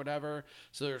work or whatever.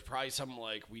 So there's probably some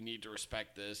like, we need to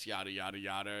respect this, yada, yada,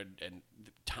 yada. And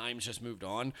times just moved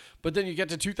on. But then you get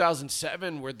to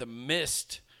 2007 where The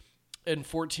Mist and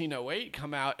 1408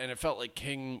 come out, and it felt like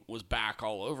King was back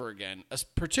all over again,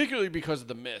 particularly because of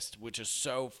The Mist, which is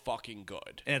so fucking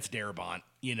good. And it's Darabont.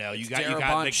 You know, you Darabont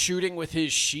got the shooting with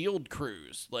his shield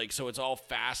crews, like, so it's all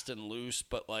fast and loose,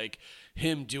 but like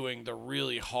him doing the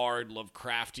really hard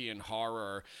Lovecraftian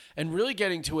horror and really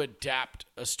getting to adapt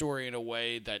a story in a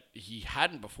way that he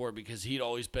hadn't before, because he'd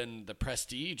always been the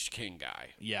prestige King guy.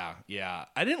 Yeah.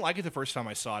 I didn't like it the first time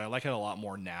I saw it. I like it a lot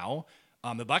more now.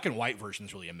 The black and white version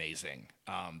is really amazing.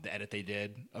 The edit they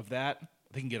did of that,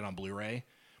 they can get it on Blu-ray.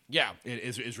 Yeah, it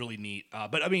is really neat.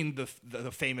 But I mean,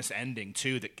 the famous ending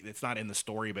too. That it's not in the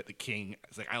story, but the King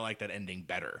is like, I like that ending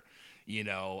better. You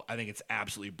know, I think it's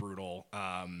absolutely brutal.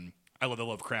 I love the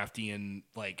Lovecraftian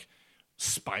like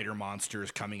spider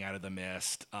monsters coming out of the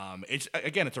mist. It's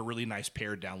a really nice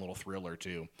pared down little thriller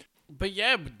too. But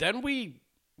yeah, then we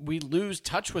lose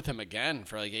touch with him again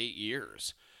for like 8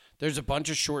 years. There's a bunch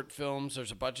of short films.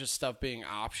 There's a bunch of stuff being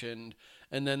optioned.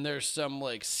 And then there's some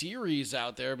like series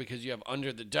out there, because you have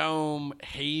Under the Dome,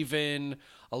 Haven,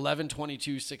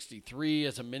 11/22/63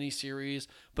 as a miniseries.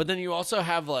 But then you also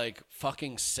have like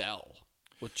fucking Cell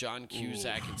with John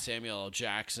Cusack and Samuel L.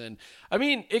 Jackson. I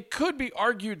mean, it could be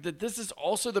argued that this is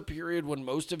also the period when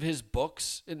most of his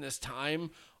books in this time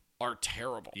are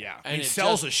terrible. Yeah, and he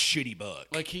sells a shitty book.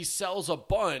 Like, he sells a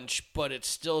bunch, but it's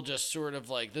still just sort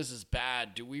of like, this is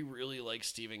bad. Do we really like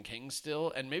Stephen King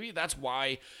still? And maybe that's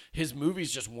why his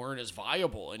movies just weren't as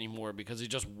viable anymore, because he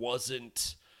just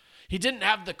wasn't. He didn't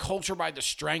have the culture by the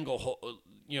stranglehold,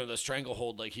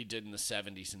 like he did in the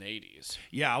 70s and 80s.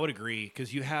 Yeah, I would agree,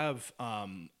 because you have a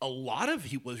lot of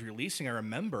he was releasing. I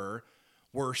remember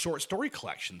were short story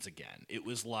collections again. It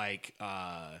was like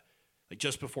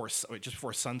just before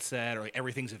sunset, or like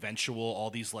Everything's Eventual, all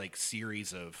these like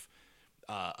series of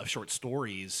short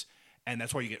stories, and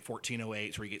that's why you get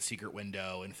 1408, where you get Secret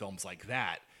Window and films like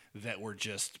that were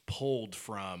just pulled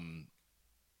from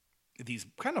these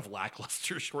kind of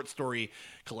lackluster short story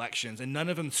collections, and none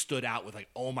of them stood out with like,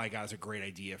 oh my god, it's a great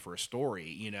idea for a story,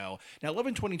 you know. Now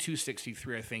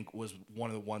 11/22/63 I think was one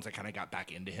of the ones that kind of got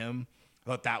back into him, I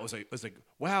thought that was like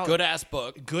wow, Good ass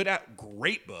book.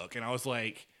 Great book, and I was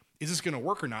like, is this going to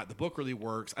work or not? The book really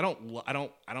works. I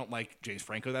don't like James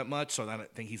Franco that much, so I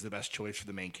don't think he's the best choice for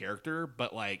the main character.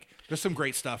 But like, there's some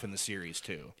great stuff in the series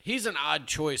too. He's an odd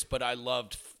choice, but I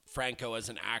loved Franco as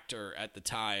an actor at the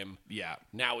time. Yeah.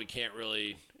 Now we can't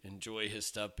really enjoy his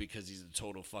stuff because he's a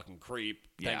total fucking creep.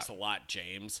 Thanks a lot,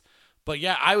 James. But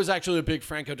yeah, I was actually a big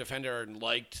Franco defender and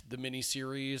liked the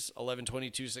miniseries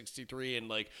 11/22/63, and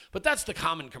like, but that's the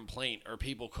common complaint, or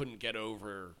people couldn't get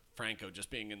over Franco just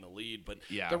being in the lead. But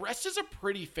the rest is a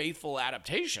pretty faithful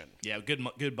adaptation. Yeah,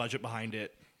 good budget behind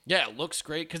it. Yeah, it looks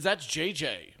great because that's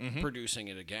JJ producing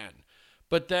it again.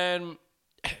 But then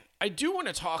I do want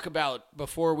to talk about,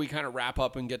 before we kind of wrap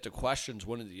up and get to questions,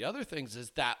 one of the other things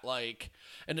is that, like,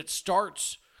 and it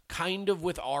starts kind of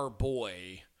with our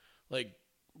boy, like,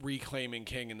 reclaiming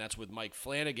King, and that's with Mike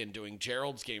Flanagan doing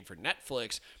Gerald's Game for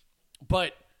Netflix.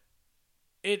 But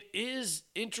it is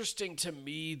interesting to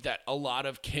me that a lot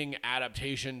of King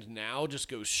adaptations now just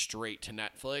go straight to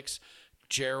Netflix.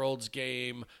 Gerald's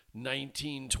Game,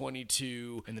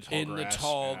 1922, In the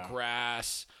Tall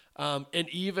Grass. And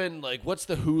even, like, what's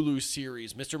the Hulu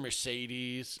series? Mr.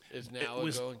 Mercedes is now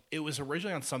going. It was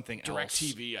originally on something else.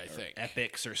 DirecTV, I think.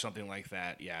 Epix or something like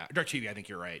that. Yeah. DirecTV, I think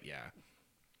you're right. Yeah.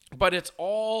 But it's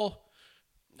all,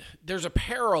 there's a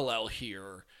parallel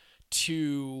here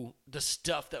to the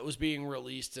stuff that was being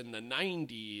released in the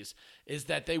 90s, is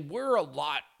that they were a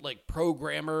lot like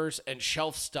programmers and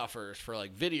shelf stuffers for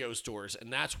like video stores.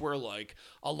 And that's where like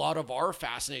a lot of our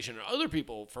fascination and other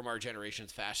people from our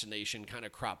generation's fascination kind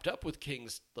of cropped up with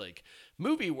King's like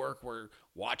movie work. We're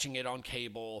watching it on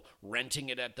cable, renting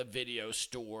it at the video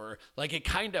store. Like, it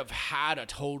kind of had a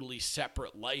totally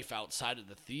separate life outside of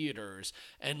the theaters.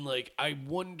 And like, I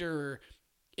wonder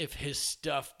if his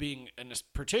stuff being, and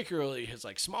particularly his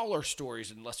like smaller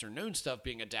stories and lesser known stuff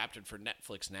being adapted for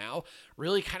Netflix now,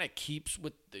 really kind of keeps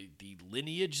with the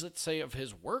lineage, let's say, of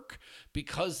his work,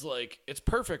 because like it's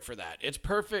perfect for that. It's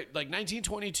perfect. Like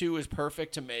 1922 is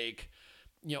perfect to make,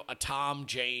 you know, a Tom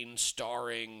Jane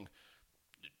starring,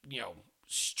 you know,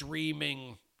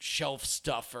 streaming shelf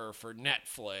stuffer for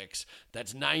Netflix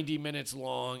that's 90 minutes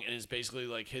long and is basically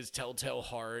like his Telltale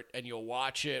Heart, and you'll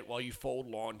watch it while you fold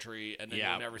laundry and then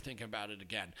you'll never think about it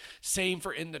again. Same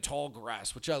for In the Tall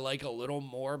Grass, which I like a little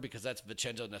more because that's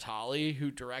Vincenzo Natali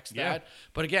who directs that.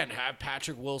 But again, have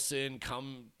Patrick Wilson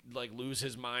come like lose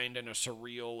his mind in a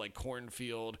surreal like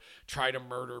cornfield, try to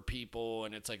murder people,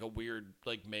 and it's like a weird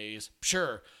like maze.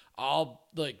 Sure, I'll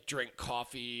like drink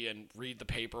coffee and read the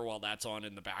paper while that's on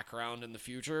in the background in the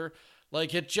future.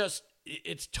 Like,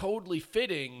 it's totally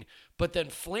fitting. But then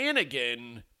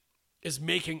Flanagan is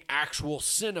making actual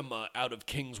cinema out of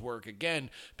King's work again,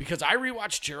 because I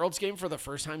rewatched Gerald's Game for the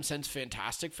first time since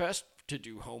Fantastic Fest to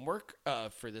do homework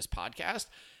for this podcast.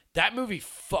 That movie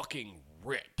fucking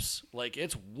rips. Like,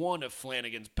 it's one of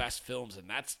Flanagan's best films, and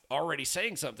that's already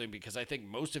saying something because I think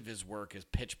most of his work is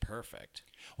pitch perfect.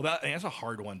 Well, that's a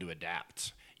hard one to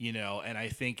adapt, you know, and I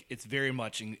think it's very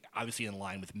much obviously in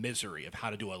line with Misery of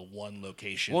how to do a one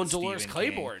location. Well, Dolores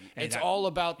Claiborne. It's all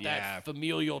about that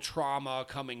familial trauma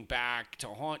coming back to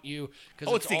haunt you.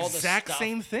 It's the exact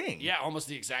same thing. Yeah, almost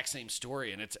the exact same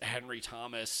story, and it's Henry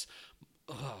Thomas.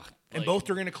 And both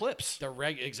during Eclipse.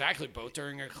 Exactly, both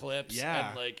during Eclipse. Yeah.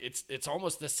 And like it's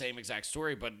almost the same exact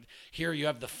story, but here you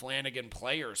have the Flanagan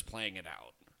players playing it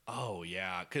out. Oh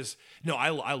yeah, because I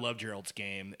love Gerald's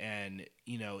Game, and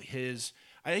you know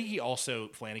I think he also,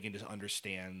 Flanagan just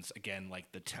understands again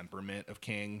like the temperament of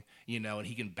King, you know, and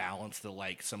he can balance the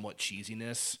like somewhat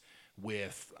cheesiness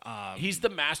with. He's the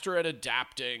master at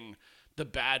adapting the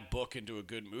bad book into a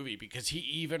good movie, because he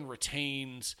even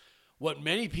retains what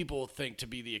many people think to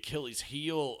be the Achilles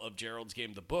heel of Gerald's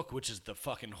Game, the book, which is the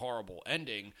fucking horrible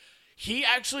ending. He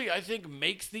actually, I think,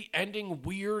 makes the ending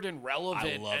weird and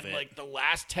relevant. I love it. Like, the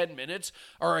last 10 minutes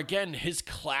are, again, his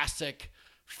classic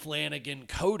Flanagan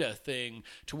coda thing,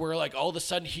 to where, like, all of a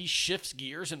sudden he shifts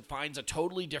gears and finds a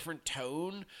totally different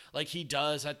tone, like he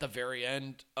does at the very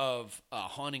end of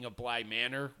Haunting of Bly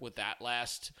Manor with that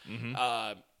last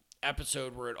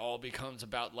episode, where it all becomes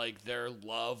about like their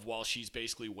love while she's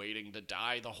basically waiting to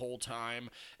die the whole time.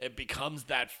 It becomes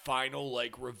that final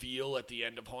like reveal at the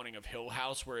end of Haunting of Hill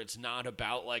House, where it's not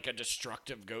about like a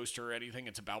destructive ghost or anything.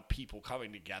 It's about people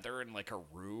coming together in like a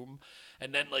room.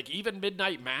 And then like even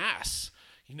Midnight Mass,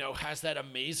 you know, has that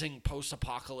amazing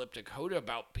post-apocalyptic coda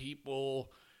about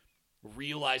people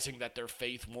realizing that their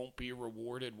faith won't be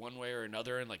rewarded one way or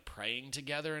another, and like praying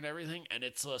together and everything. And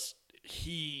it's just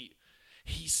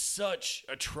he's such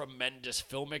a tremendous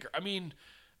filmmaker. I mean,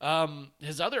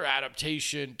 his other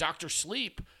adaptation, Dr.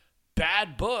 Sleep,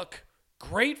 bad book,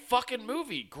 great fucking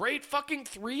movie. Great fucking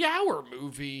 3-hour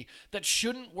movie that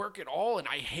shouldn't work at all. And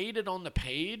I hate it on the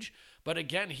page. But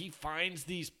again, he finds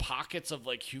these pockets of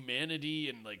like humanity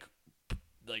and like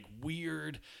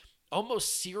weird,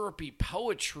 almost syrupy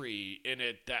poetry in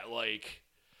it that like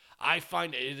I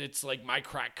find it's like my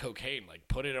crack cocaine. Like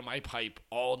put it in my pipe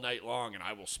all night long and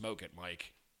I will smoke it,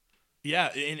 Mike. Yeah,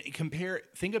 and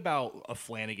think about a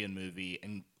Flanagan movie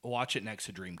and watch it next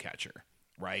to Dreamcatcher,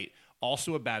 right?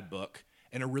 Also a bad book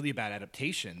and a really bad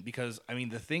adaptation because I mean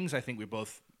the things I think we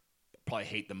both probably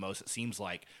hate the most, it seems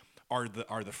like, are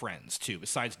the friends too.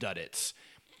 Besides Duddits,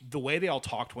 the way they all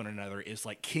talk to one another is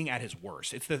like King at his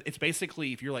worst. It's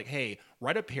basically if you're like, hey,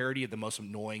 write a parody of the most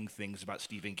annoying things about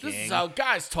Stephen King. This is how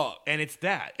guys talk, and it's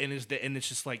that, and it's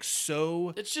just like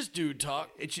so. It's just dude talk.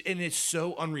 It's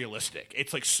so unrealistic.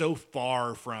 It's like so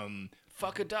far from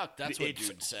fuck a duck. That's what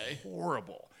dudes say.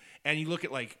 Horrible. And you look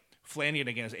at like Flanagan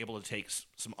again is able to take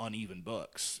some uneven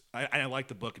books. I like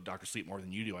the book of Dr. Sleep more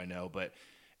than you do, I know, but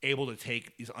able to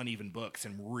take these uneven books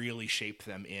and really shape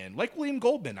them in, like William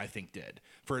Goldman, I think, did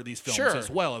for these films as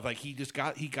well. Of like he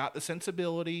got the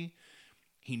sensibility,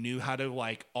 he knew how to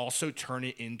like also turn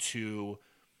it into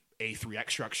a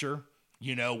 3-act structure,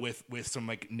 you know, with some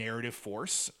like narrative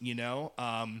force, you know.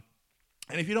 And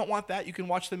if you don't want that, you can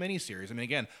watch the miniseries. I mean,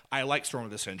 again, I like Storm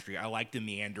of the Century. I like the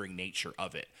meandering nature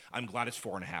of it. I'm glad it's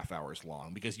 4.5 hours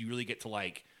long because you really get to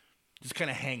like just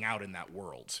kind of hang out in that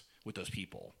world with those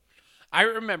people. I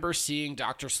remember seeing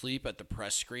Dr. Sleep at the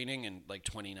press screening in like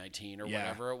 2019 or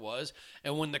whatever it was.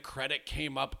 And when the credit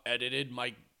came up edited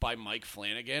by Mike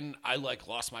Flanagan, I like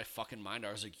lost my fucking mind.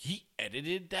 I was like, he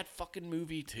edited that fucking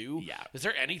movie too? Yeah. Is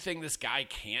there anything this guy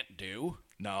can't do?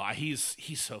 No, he's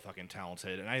so fucking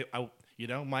talented. And I you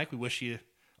know, Mike, we wish you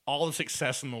all the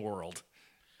success in the world.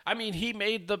 I mean, he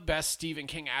made the best Stephen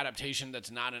King adaptation that's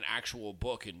not an actual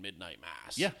book in Midnight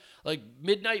Mass. Yeah. Like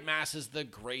Midnight Mass is the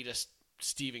greatest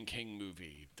Stephen King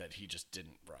movie that he just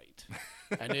didn't write.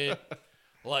 And it,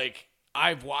 like,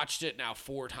 I've watched it now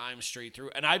 4 times straight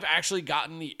through, and I've actually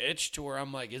gotten the itch to where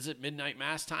I'm like, is it Midnight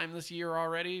Mass time this year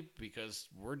already? Because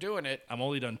we're doing it. I'm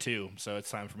only done 2, so it's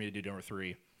time for me to do number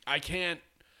 3. I can't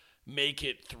make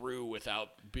it through without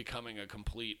becoming a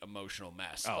complete emotional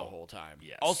mess the whole time.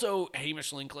 Yes. Also,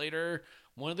 Hamish Linklater,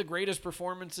 one of the greatest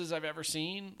performances I've ever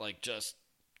seen, like, just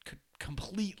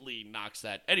completely knocks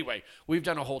that. Anyway, we've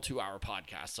done a whole 2-hour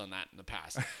podcast on that in the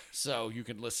past, so you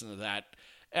can listen to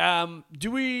that. Do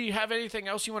we have anything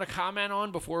else you want to comment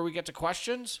on before we get to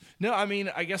questions? No, I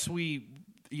mean, I guess we,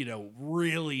 you know,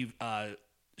 really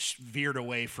veered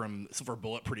away from Silver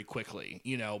Bullet pretty quickly,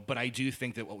 you know, but I do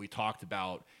think that what we talked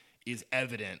about is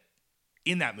evident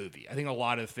in that movie. I think a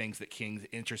lot of things that King's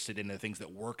interested in, the things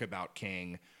that work about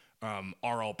King,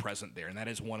 are all present there, and that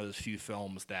is one of those few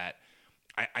films that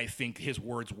I think his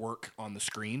words work on the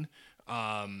screen,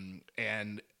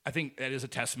 and I think that is a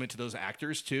testament to those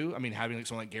actors too. I mean, having like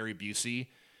someone like Gary Busey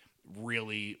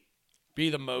really be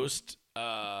the most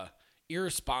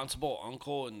irresponsible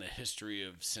uncle in the history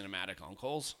of cinematic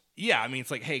uncles. Yeah, I mean,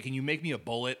 it's like, hey, can you make me a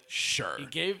bullet? Sure. He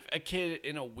gave a kid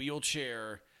in a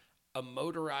wheelchair a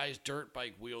motorized dirt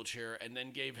bike wheelchair and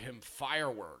then gave him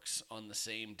fireworks on the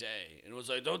same day. And it was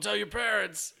like, don't tell your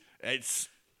parents. It's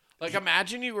like,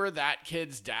 imagine you were that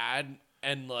kid's dad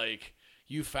and, like,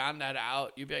 you found that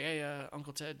out. You'd be like, hey,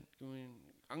 Uncle Ted,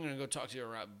 I'm going to go talk to you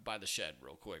around by the shed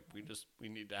real quick. We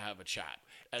need to have a chat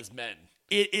as men.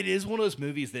 It is one of those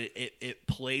movies that it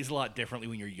plays a lot differently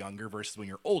when you're younger versus when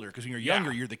you're older. Because when you're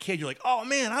younger, you're the kid. You're like, oh,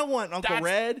 man, I want Uncle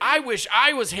Red. I wish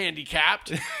I was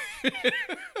handicapped.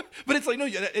 But it's like, no,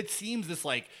 it seems this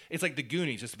like, it's like the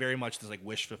Goonies, just very much this like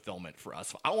wish fulfillment for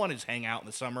us. I want to just hang out in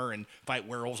the summer and fight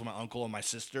werewolves with my uncle and my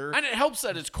sister. And it helps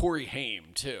that it's Corey Haim,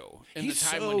 too. In He's the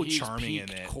time so when he's charming in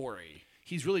peaked it. Corey.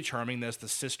 He's really charming this. The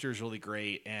sister's really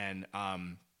great. And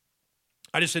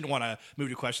I just didn't want to move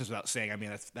to questions without saying, I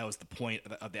mean, that was the point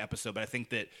of the episode. But I think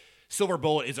that Silver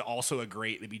Bullet is also a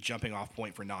great maybe jumping off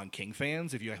point for non-King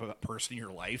fans. If you have a person in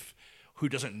your life who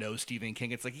doesn't know Stephen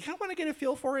King, it's like, you kind of want to get a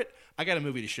feel for it. I got a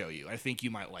movie to show you. I think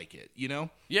you might like it, you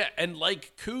know? Yeah, and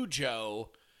like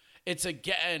Cujo, it's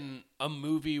again a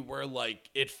movie where like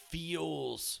it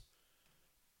feels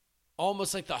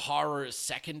almost like the horror is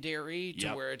secondary to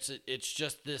where it's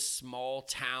just this small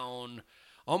town,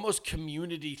 almost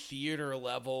community theater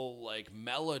level like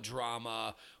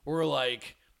melodrama where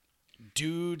like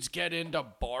dudes get into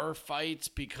bar fights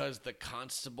because the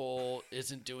constable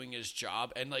isn't doing his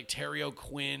job, and like Terry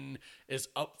O'Quinn is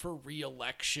up for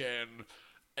re-election,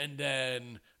 and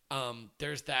then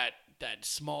there's that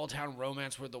small town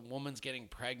romance where the woman's getting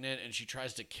pregnant and she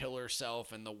tries to kill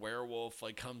herself and the werewolf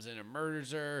like comes in and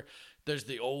murders her. There's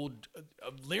the old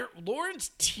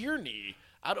Lawrence Tierney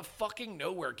out of fucking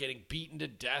nowhere getting beaten to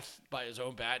death by his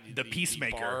own bat. The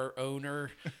Peacemaker. The bar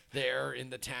owner there in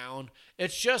the town.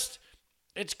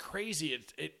 It's crazy.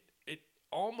 It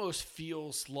almost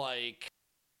feels like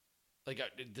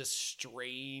this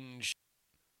strange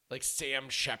like Sam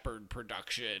Shepard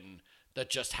production that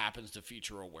just happens to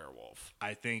feature a werewolf.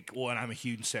 I think, well, and I'm a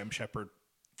huge Sam Shepard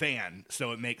fan,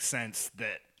 so it makes sense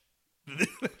that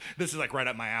this is like right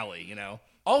up my alley, you know?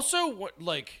 Also,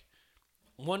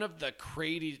 one of the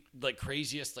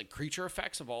craziest like creature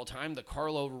effects of all time, the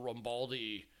Carlo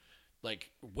Rambaldi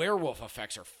like werewolf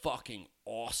effects are fucking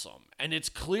awesome. And it's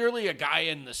clearly a guy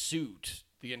in the suit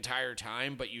the entire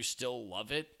time, but you still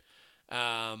love it.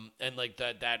 And like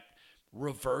that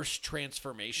reverse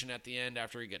transformation at the end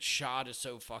after he gets shot is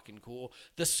so fucking cool.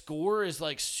 The score is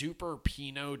like super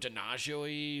Pino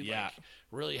Donaggio-y, like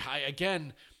really high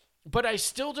again, but I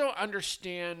still don't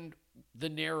understand the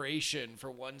narration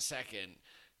for 1 second.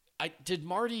 Did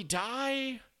Marty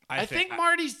die? I think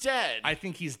Marty's dead. I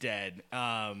think he's dead.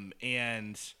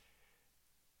 And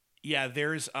yeah,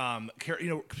 there's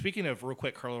speaking of real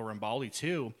quick, Carlo Rambaldi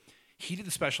too. He did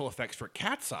the special effects for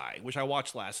Cat's Eye, which I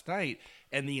watched last night,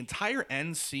 and the entire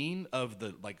end scene of the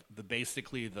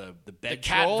bed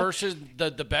cat troll versus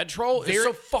the bed troll is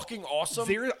so fucking awesome.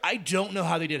 I don't know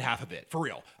how they did half of it, for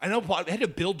real. I know they had to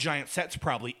build giant sets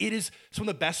probably. It is some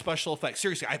of the best special effects,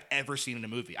 seriously, I've ever seen in a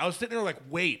movie. I was sitting there like,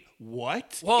 wait,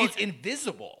 what? Well, it's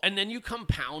invisible. And then you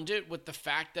compound it with the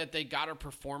fact that they got a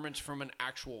performance from an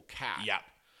actual cat. Yeah.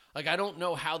 Like, I don't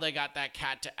know how they got that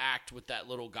cat to act with that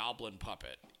little goblin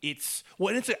puppet. It's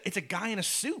a guy in a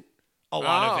suit. A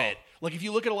lot of it. Like, if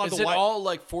you look at a lot of the... Is it all,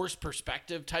 like, forced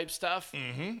perspective type stuff?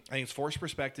 Mm-hmm. I think it's forced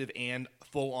perspective and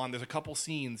full on. There's a couple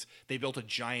scenes, they built a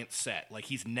giant set. Like,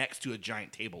 he's next to a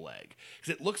giant table leg.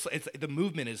 Because it looks like... the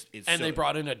movement is and so, they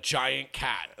brought in a giant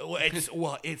cat. They did a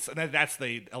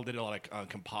lot of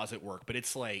composite work. But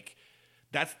it's like...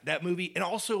 That movie... And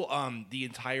also the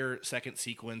entire second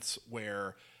sequence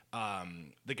where...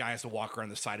 the guy has to walk around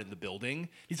the side of the building.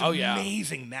 These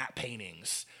amazing matte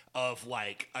paintings of,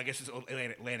 like, I guess it's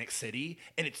Atlantic City,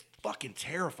 and it's fucking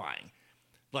terrifying.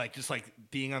 Like, just like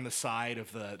being on the side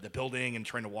of the building and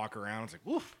trying to walk around. It's like,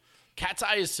 woof. Cat's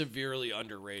Eye is severely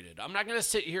underrated. I'm not going to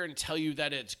sit here and tell you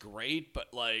that it's great,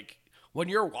 but, like, when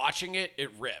you're watching it,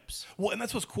 it rips. Well, and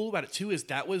that's what's cool about it, too, is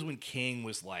that was when King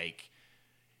was, like,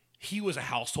 he was a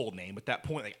household name at that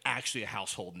point, like actually a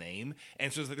household name.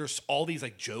 And so there's all these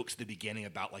like jokes at the beginning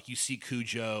about like you see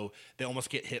Cujo, they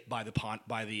almost get hit by the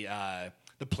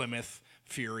Plymouth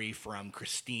Fury from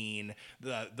Christine.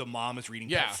 The mom is reading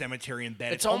Pet Cemetery in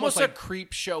bed. It's almost like a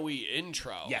creep showy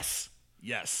intro.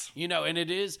 Yes. You know, and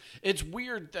it's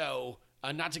weird though,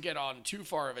 not to get on too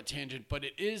far of a tangent, but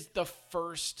it is the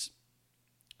first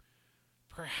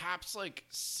perhaps like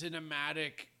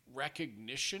cinematic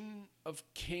recognition of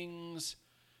King's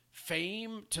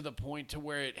fame to the point to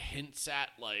where it hints at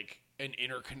like an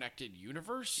interconnected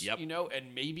universe, you know,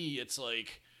 and maybe it's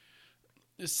like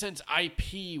since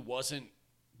IP wasn't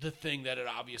the thing that it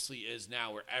obviously is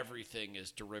now where everything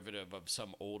is derivative of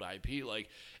some old IP, like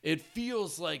it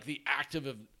feels like the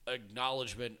active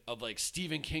acknowledgement of like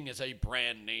Stephen King as a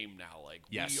brand name now, like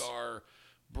we are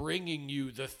bringing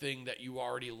you the thing that you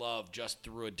already love just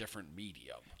through a different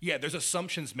medium. Yeah, there's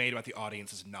assumptions made about the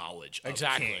audience's knowledge of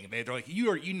King. They're like,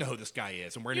 you know who this guy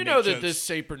is, and we're going to know that this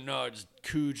Saint Bernard's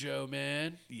Cujo,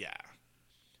 man. Yeah.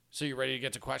 So you ready to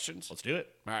get to questions? Let's do it.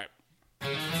 All right.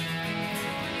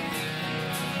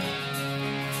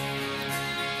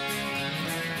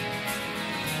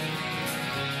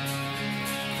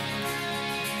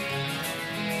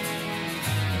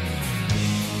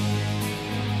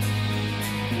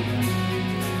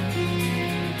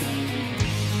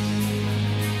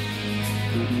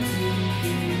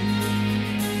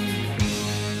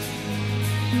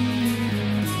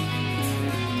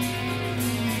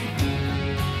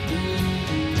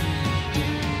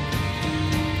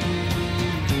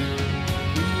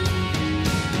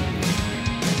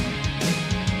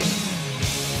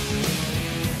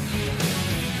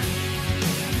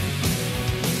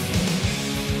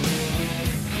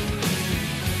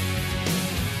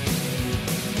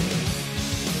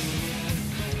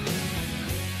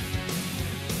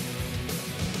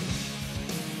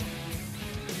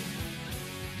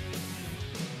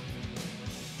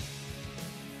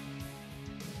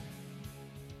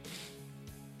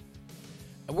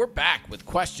 We're back with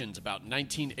questions about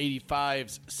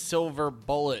 1985's Silver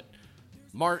Bullet.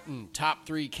 Martin, top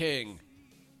 3 King.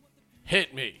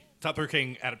 Hit me. Top 3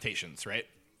 King adaptations, right?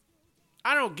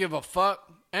 I don't give a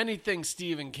fuck. Anything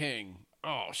Stephen King.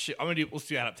 Oh shit! Let's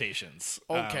do adaptations.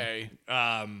 Okay.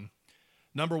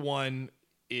 Number 1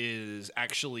 is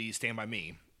actually Stand By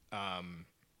Me.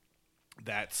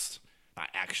 That's not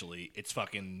actually. It's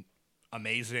fucking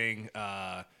amazing.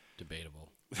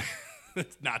 Debatable.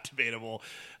 It's not debatable.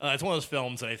 It's one of those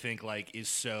films that I think like is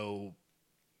so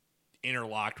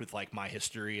interlocked with like my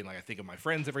history, and like I think of my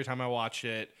friends every time I watch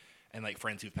it, and like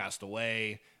friends who've passed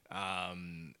away.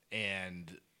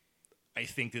 And I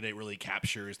think that it really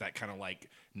captures that kind of like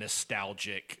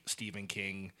nostalgic Stephen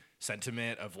King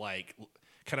sentiment of like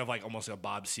kind of like almost a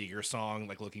Bob Seger song,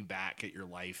 like looking back at your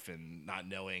life and not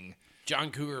knowing.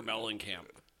 John Cougar Mellencamp.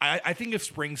 I think of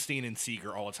Springsteen and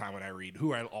Seeger all the time when I read,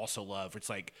 who I also love. It's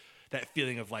like that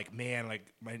feeling of like, man,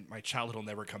 like my childhood will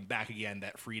never come back again,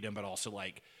 that freedom, but also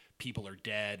like people are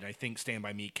dead. And I think Stand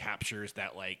By Me captures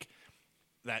that, like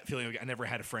that feeling of I never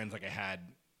had friends like I had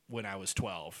when I was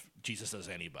 12. Jesus Does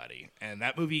Anybody. And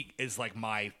that movie is like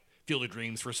my Field of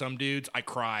Dreams for some dudes. I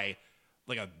cry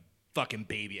like a fucking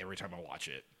baby every time I watch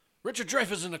it. Richard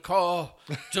Dreyfuss in the car,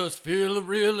 just feeling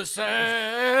really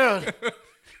sad.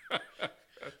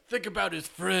 Think about his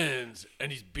friends,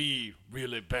 and he's be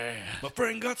really bad. My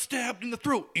friend got stabbed in the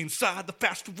throat inside the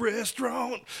fast food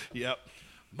restaurant. Yep.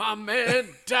 My man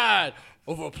died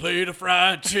over a plate of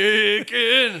fried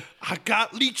chicken. I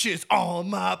got leeches on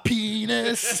my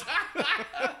penis.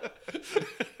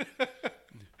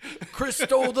 Chris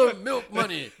stole the milk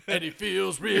money, and he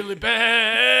feels really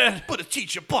bad. But a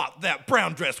teacher bought that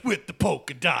brown dress with the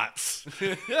polka dots.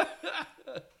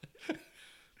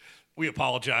 We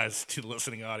apologize to the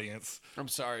listening audience. I'm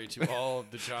sorry to all of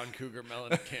the John Cougar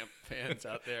Mellencamp fans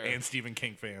out there. And Stephen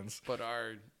King fans. But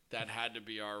that had to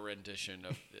be our rendition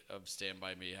of Stand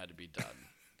By Me had to be done.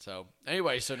 So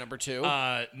anyway, so number 2.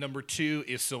 Number 2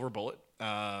 is Silver Bullet.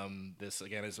 This,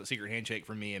 again, is a secret handshake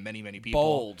for me and many, many people.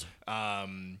 Bold.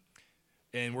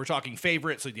 And we're talking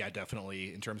favorites, so yeah,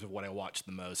 definitely in terms of what I watched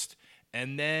the most.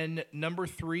 And then number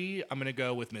 3, I'm going to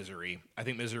go with Misery. I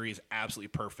think Misery is absolutely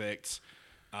perfect.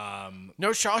 No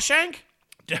Shawshank?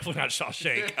 Definitely not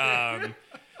Shawshank.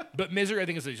 But Misery, I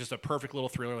think, is just a perfect little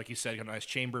thriller, like you said, a nice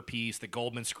chamber piece. The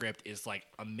Goldman script is like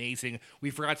amazing.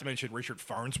 We forgot to mention Richard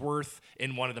Farnsworth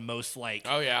in one of the most like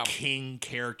King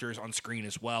characters on screen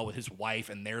as well, with his wife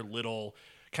and their little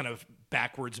kind of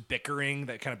backwards bickering,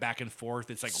 that kind of back and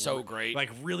forth. It's like so great, like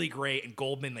really great. And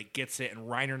Goldman like gets it, and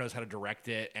Reiner knows how to direct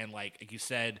it. And like you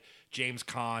said, James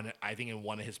Caan, I think in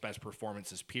one of his best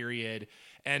performances, period.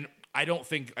 And I don't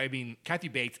think, I mean, Kathy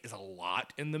Bates is a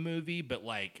lot in the movie, but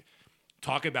like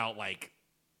talk about like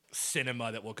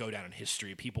cinema that will go down in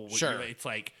history. People, sure. It's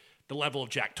like the level of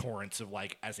Jack Torrance of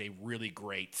like as a really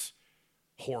great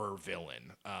horror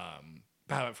villain. How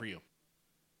about for you?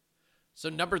 So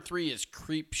number 3 is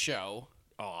Creep Show.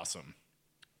 Oh, awesome.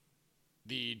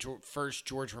 The first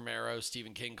George Romero,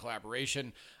 Stephen King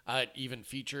collaboration. It even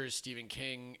features Stephen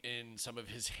King in some of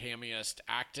his hammiest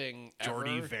acting ever.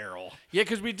 Jordy Verrill. Yeah,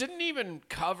 because we didn't even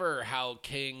cover how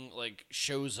King like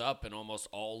shows up in almost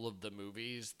all of the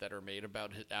movies that are made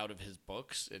out of his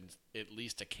books, in at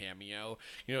least a cameo.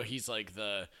 You know, he's like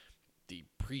the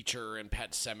preacher in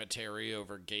Pet Sematary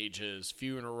over Gage's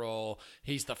funeral.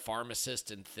 He's the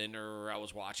pharmacist in Thinner I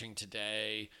was watching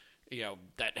today. You know,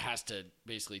 that has to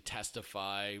basically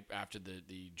testify after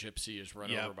the gypsy is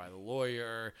run over by the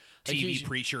lawyer. Like TV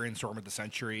preacher in Storm of the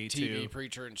Century, TV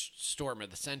preacher in Storm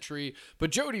of the Century.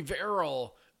 But Jody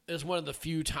Verrill is one of the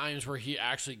few times where he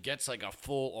actually gets like a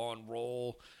full-on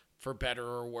role, for better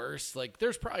or worse. Like,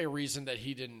 there's probably a reason that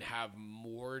he didn't have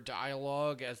more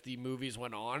dialogue as the movies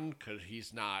went on, because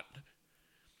he's not,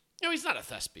 he's not a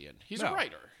thespian. He's a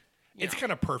writer. It's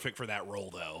kind of perfect for that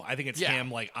role, though. I think it's him,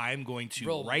 like, I'm going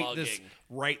to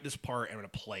write this part, and I'm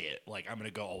going to play it. Like, I'm going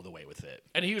to go all the way with it.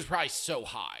 And he was probably so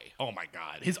high. Oh, my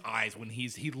God. His eyes, when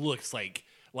he looks like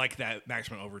that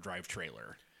Maximum Overdrive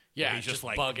trailer. Yeah, he's just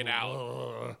like bugging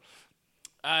out.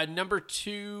 Number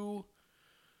 2,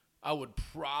 I would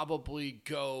probably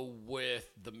go with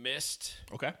The Mist.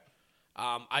 Okay.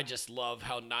 I just love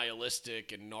how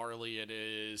nihilistic and gnarly it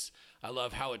is. I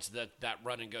love how it's that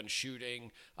run and gun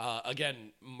shooting.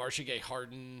 Again, Marcia Gay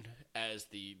Harden as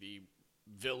the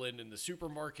villain in the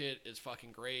supermarket is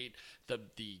fucking great.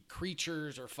 The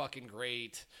creatures are fucking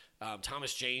great.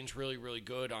 Thomas Jane's really, really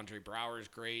good. Andre Braugher's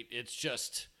great. It's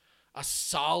just a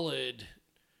solid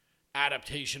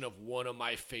adaptation of one of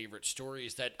my favorite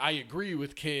stories that I agree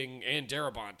with King and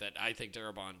Darabont that I think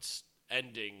Darabant's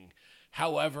ending,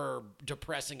 however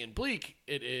depressing and bleak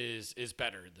it is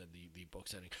better than the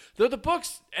book's ending. Though the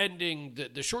book's ending,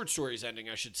 the short story's ending,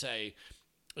 I should say,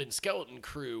 in Skeleton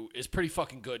Crew is pretty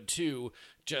fucking good too.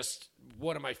 Just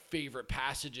one of my favorite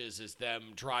passages is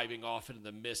them driving off into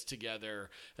the mist together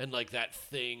and like that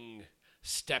thing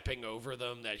stepping over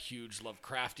them, that huge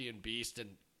Lovecraftian beast,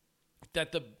 and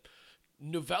that the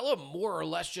novella more or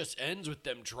less just ends with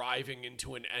them driving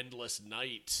into an endless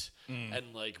night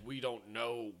and like we don't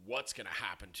know what's going to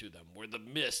happen to them, where the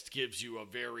mist gives you a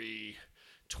very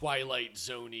Twilight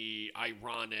Zone-y,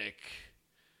 ironic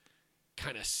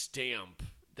kind of stamp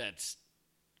that's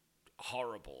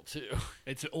horrible too.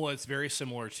 It's very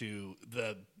similar to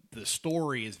the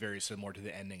story is very similar to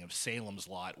the ending of Salem's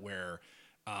Lot, where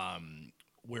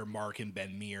Mark and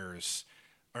Ben Mears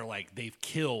are like they've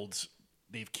killed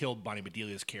Bonnie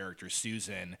Bedelia's character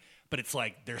Susan, but it's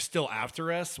like they're still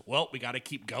after us. Well, we got to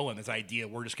keep going. This idea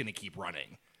we're just going to keep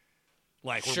running.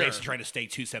 Like we're basically trying to stay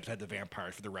 2 steps ahead of the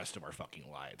vampires for the rest of our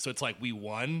fucking lives. So it's like we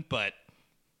won, but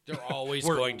they're always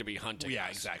going to be hunting. Yeah,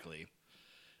 us. exactly.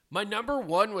 My number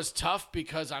one was tough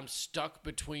because I'm stuck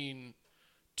between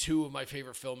two of my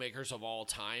favorite filmmakers of all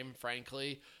time,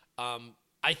 frankly.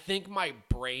 I think my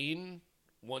brain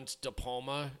wants De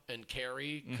Palma and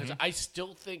Carrie because I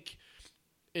still think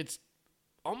it's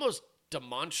almost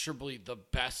demonstrably the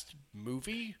best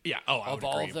movie of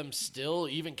all of them still,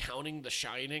 even counting The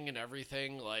Shining and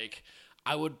everything. Like,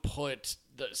 I would put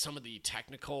some of the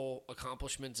technical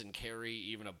accomplishments in Carrie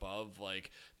even above,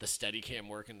 like, the Steadicam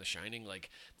work in The Shining. Like,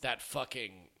 that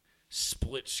fucking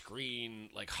split screen,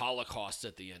 like, Holocaust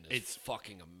at the end is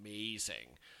fucking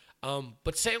amazing.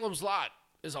 But Salem's Lot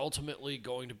is ultimately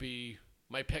going to be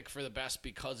my pick for the best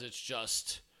because it's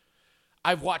just...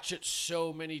 I've watched it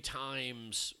so many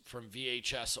times from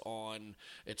VHS on.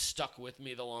 It's stuck with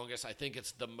me the longest. I think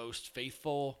it's the most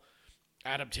faithful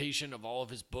adaptation of all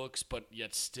of his books, but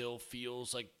yet still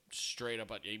feels like straight up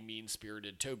a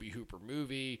mean-spirited Tobe Hooper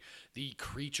movie. The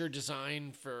creature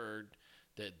design for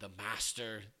the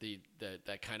master,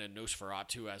 that kind of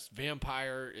Nosferatu-esque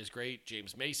vampire is great.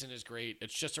 James Mason is great.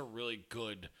 It's just a really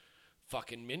good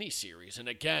fucking miniseries. And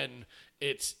again,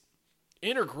 it's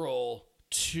integral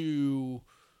to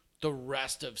the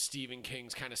rest of Stephen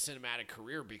King's kind of cinematic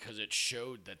career because it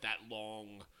showed that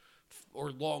long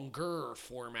or longer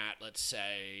format, let's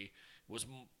say, was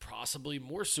possibly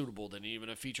more suitable than even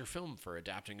a feature film for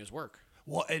adapting his work.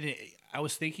 Well, and I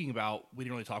was thinking about, we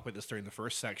didn't really talk about this during the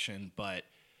first section, but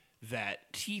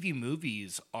that TV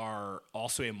movies are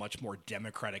also a much more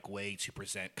democratic way to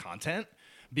present content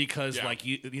because like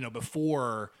you know,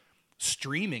 before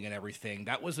streaming and everything,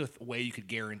 that was a way you could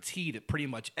guarantee that pretty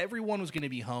much everyone was going to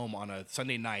be home on a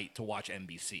Sunday night to watch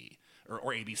NBC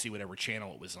or ABC, whatever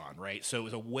channel it was on, right? So it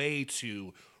was a way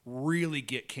to really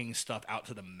get King's stuff out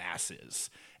to the masses.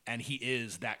 And he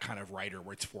is that kind of writer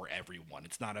where it's for everyone.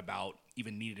 It's not about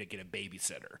even needing to get a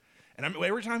babysitter. And I mean,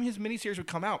 every time his miniseries would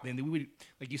come out, man, we would,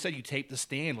 like you said, you tape The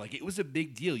Stand. Like, it was a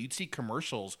big deal. You'd see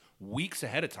commercials weeks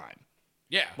ahead of time.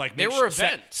 Yeah, like there were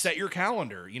events. Set your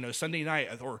calendar, you know, Sunday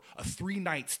night or a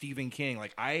 3-night Stephen King.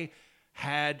 Like I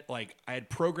had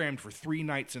programmed for 3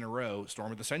 nights in a row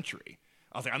Storm of the Century.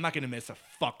 I was like, I'm not going to miss a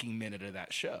fucking minute of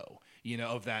that show, you know,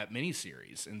 of that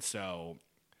miniseries. And so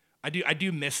I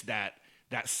do miss that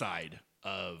side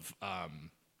of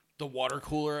the water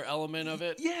cooler element of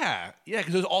it. Yeah,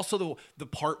 because there's also the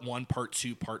part 1, part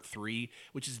 2, part 3,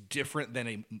 which is different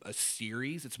than a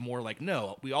series. It's more like,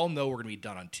 no, we all know we're going to be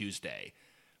done on Tuesday,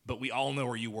 but we all know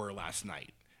where you were last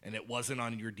night. And it wasn't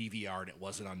on your DVR and it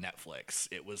wasn't on Netflix.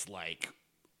 It was like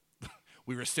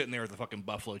we were sitting there with the fucking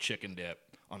buffalo chicken dip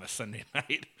on a Sunday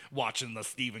night watching the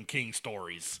Stephen King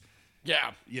stories.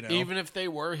 Yeah, you know, even if they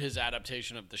were his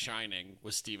adaptation of The Shining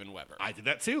with Steven Weber. I did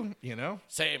that too, you know?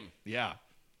 Same. Yeah.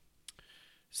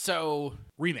 So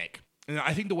remake, and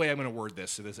I think the way I'm going to word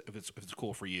this, if it's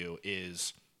cool for you,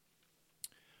 is: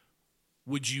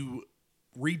 would you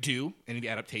redo any of the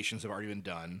adaptations that have already been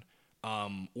done,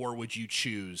 or would you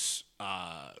choose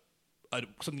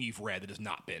something you've read that has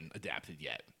not been adapted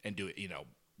yet and do it? You know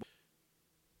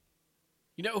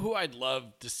who I'd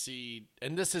love to see,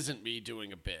 and this isn't me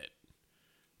doing a bit,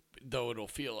 though it'll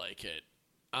feel like it.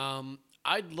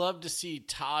 I'd love to see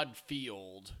Todd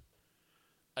Field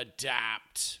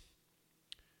adapt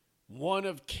one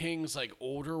of King's like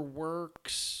older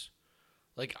works,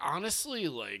 like honestly,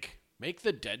 like make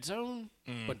The Dead Zone,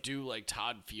 but do like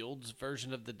Todd Field's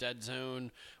version of The Dead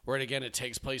Zone, where it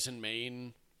takes place in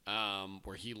Maine,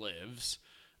 where he lives.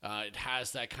 It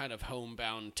has that kind of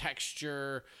homebound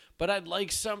texture, but I'd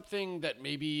like something that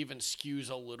maybe even skews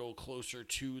a little closer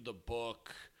to the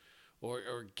book,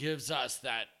 or gives us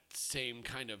that same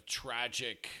kind of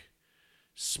tragic,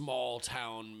 small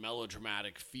town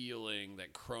melodramatic feeling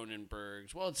that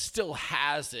Cronenberg's, well, it still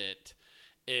has it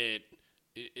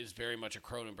is very much a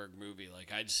Cronenberg movie.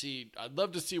 Like I'd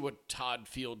love to see what Todd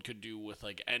Field could do with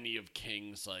like any of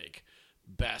King's like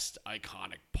best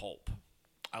iconic pulp.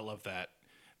 I love that.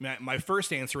 My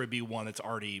first answer would be one that's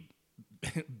already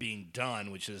being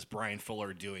done, which is Brian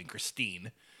Fuller doing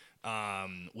Christine,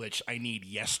 which I need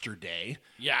yesterday.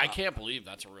 Yeah, I can't believe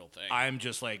that's a real thing. I'm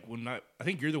just like, I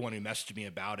think you're the one who messaged me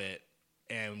about it,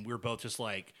 and we're both just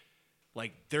like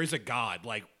there's a God.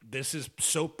 Like, this is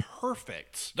so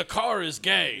perfect. The car is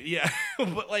gay. Yeah,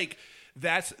 but like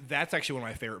that's actually one of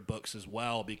my favorite books as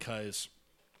well, because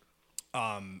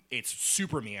it's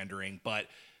super meandering, but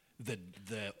the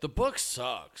book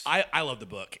sucks. I love the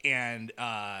book, and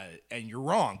you're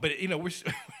wrong, but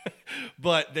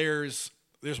but there's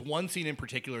one scene in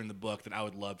particular in the book that I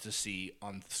would love to see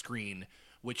on the screen,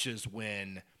 which is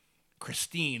when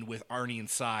Christine, with Arnie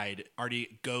inside,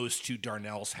 Arnie goes to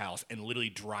Darnell's house and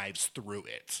literally drives through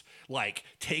it. Like,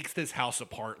 takes this house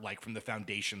apart, like, from the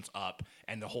foundations up,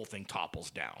 and the whole thing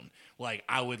topples down. Like,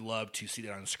 I would love to see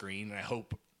that on screen, and I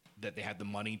hope that they had the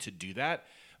money to do that.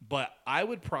 But I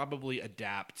would probably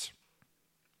adapt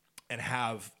and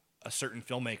have a certain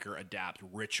filmmaker adapt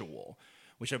Ritual,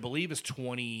 which I believe is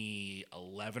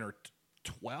 2011 or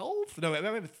 12? No, it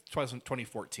might be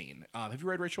 2014. Have you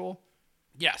read Ritual?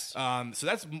 Yes. So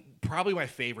that's probably my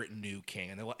favorite new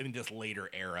King, and in this later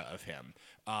era of him.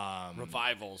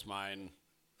 Revival's mine.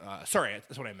 Sorry,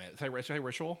 that's what I meant. Did I say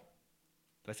Ritual?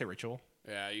 Did I say Ritual?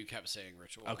 Yeah, you kept saying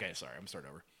Ritual. Okay, sorry. I'm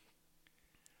starting over.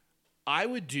 I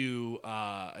would do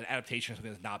an adaptation of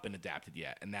something that's not been adapted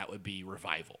yet, and that would be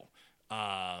Revival.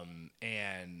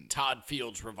 And Todd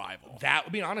Field's Revival. That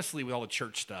would be, honestly, with all the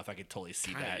church stuff, I could totally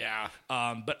see that. Yeah.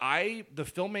 But the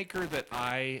filmmaker that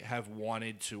I have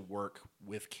wanted to work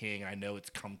with King, and I know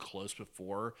it's come close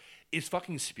before, is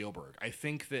fucking Spielberg. I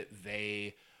think that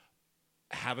they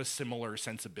have a similar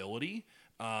sensibility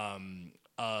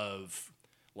of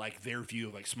like their view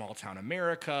of like small town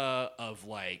America, of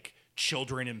like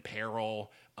children in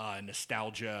peril,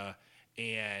 nostalgia,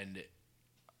 and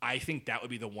I think that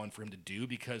would be the one for him to do,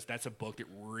 because that's a book that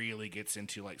really gets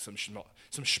into like some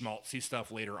schmaltzy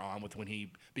stuff later on with when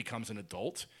he becomes an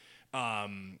adult.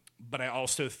 But I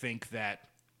also think that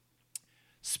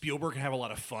Spielberg can have a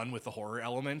lot of fun with the horror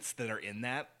elements that are in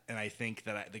that, and I think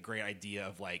that the great idea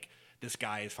of like this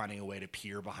guy is finding a way to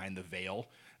peer behind the veil,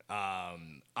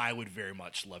 I would very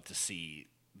much love to see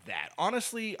that.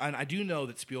 Honestly, and I do know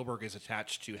that Spielberg is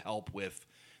attached to help with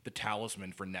The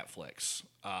Talisman for Netflix,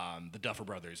 the Duffer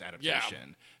Brothers adaptation.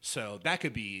 Yeah. So that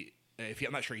could be,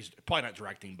 I'm not sure, he's probably not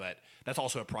directing, but that's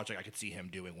also a project I could see him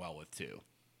doing well with too.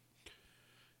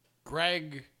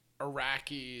 Greg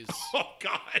Araki's Oh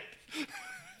God.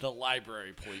 The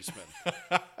Library Policeman.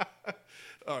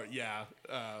 Oh yeah.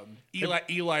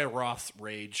 Eli Roth's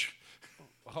Rage.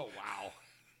 Oh wow.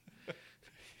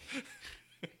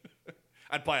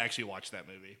 I'd probably actually watch that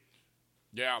movie.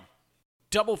 Yeah.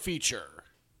 Double feature.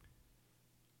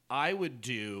 I would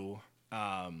do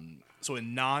so a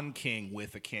non-King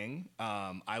with a King.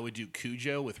 I would do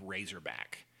Cujo with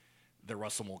Razorback, the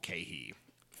Russell Mulcahy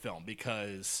film,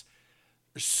 because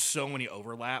there's so many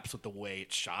overlaps with the way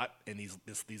it's shot and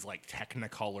these like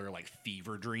Technicolor like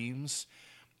fever dreams.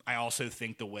 I also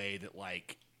think the way that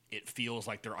like it feels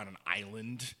like they're on an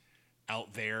island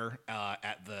out there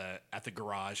at the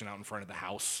garage and out in front of the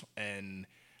house, and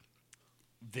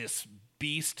this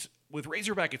beast with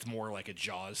Razorback, it's more like a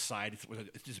Jaws side.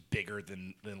 It's just bigger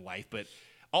than life, but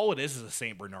all it is a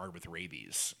Saint Bernard with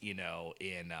rabies, in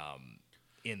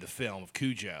the film of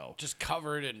Cujo, just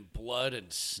covered in blood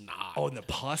and snot. Oh, and the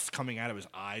pus coming out of his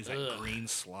eyes, that green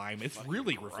slime. It's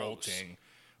really gross. Revolting.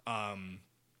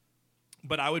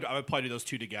 But I would probably do those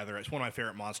two together. It's one of my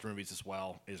favorite monster movies as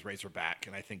well, is Razorback,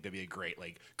 and I think that'd be a great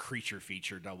like creature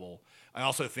feature double. I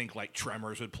also think like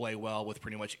Tremors would play well with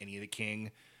pretty much any of the King.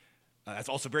 That's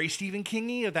also very Stephen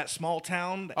King-y, of that small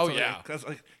town. Oh, yeah. That's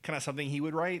like kind of something he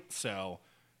would write. So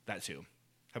that too.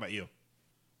 How about you?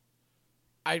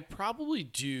 I'd probably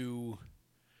do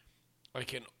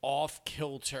like an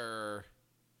off-kilter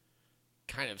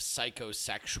kind of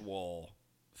psychosexual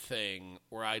thing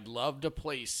where I'd love to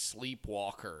play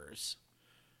Sleepwalkers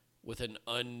with an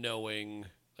unknowing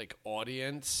like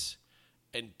audience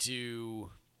and do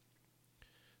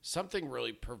something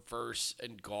really perverse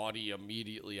and gaudy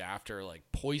immediately after, like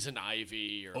Poison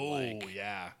Ivy or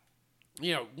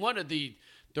one of the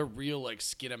real like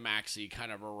Skinamaxy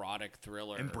kind of erotic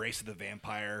thriller. Embrace of the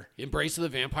Vampire. Embrace of the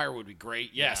Vampire would be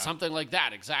great. Yeah, something like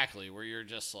that, exactly, where you're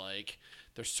just like,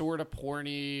 they're sort of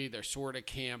porny, they're sort of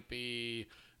campy,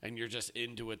 and you're just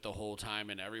into it the whole time,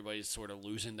 and everybody's sort of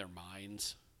losing their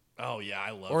minds. Oh, yeah,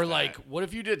 I love Or that. like, what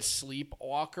if you did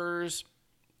Sleepwalkers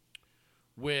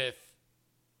with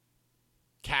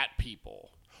Cat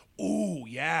People. Ooh,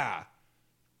 yeah.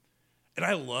 And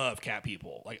I love Cat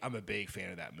People. Like, I'm a big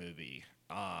fan of that movie.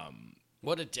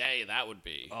 What a day that would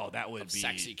be. Oh, that would be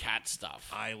sexy cat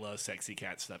stuff. I love sexy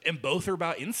cat stuff. And both are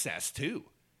about incest, too.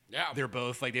 Yeah. They're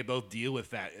both, like, they both deal with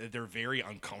that. They're very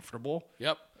uncomfortable.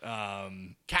 Yep.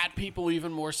 Cat People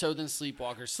even more so than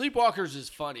Sleepwalkers. Sleepwalkers is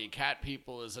funny. Cat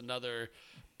People is another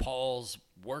Paul's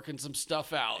working some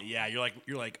stuff out. Yeah, you're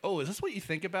like, oh, is this what you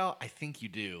think about? I think you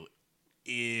do.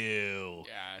 Ew.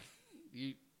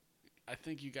 Yeah. I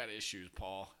think you got issues,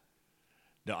 Paul.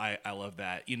 No, I love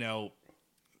that. You know,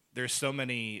 there's so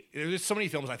many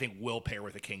films I think will pair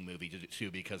with a King movie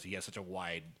too, because he has such a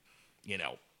wide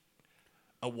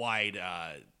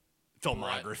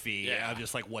filmography of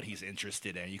just like what he's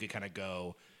interested in. You could kind of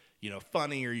go,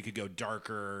 funny, or you could go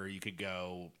darker, or you could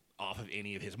go off of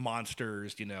any of his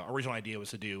monsters. Original idea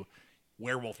was to do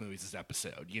werewolf movies this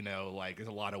episode. Like there's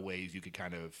a lot of ways you could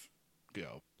kind of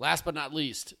go. Last but not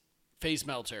least, Face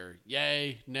Melter.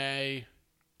 Yay, nay.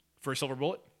 For Silver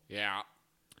Bullet? Yeah.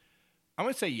 I'm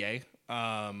going to say yay.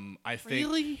 I think.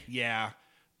 Really? Yeah.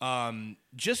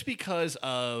 Just because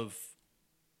of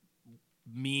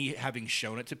me having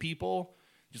shown it to people,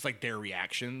 just like their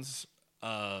reactions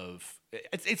of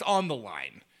it's on the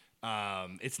line.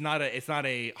 It's not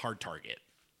a hard target.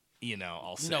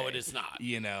 I'll say. No, it is not.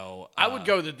 I would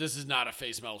go that this is not a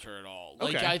face melter at all.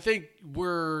 Like, Okay. I think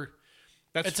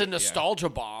it's a nostalgia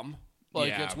bomb.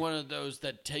 Like, Yeah. it's one of those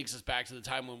that takes us back to the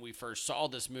time when we first saw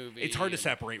this movie. It's hard to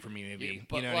separate from me, maybe.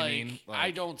 But You know what I mean?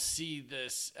 I don't see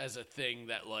this as a thing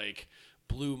that, like,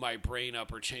 blew my brain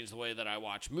up or changed the way that I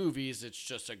watch movies. It's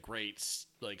just a great,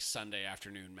 like, Sunday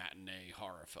afternoon matinee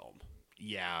horror film.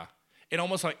 Yeah. It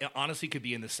almost it honestly could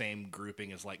be in the same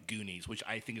grouping as like Goonies, which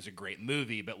I think is a great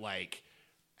movie, but like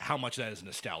how much of that is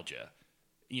nostalgia,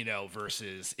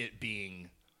 versus it being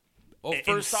Well,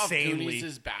 first off, insanely- Goonies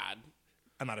is bad.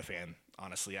 I'm not a fan,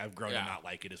 honestly. I've grown to Yeah. not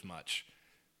like it as much.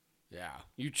 Yeah.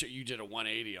 You did a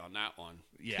 180 on that one.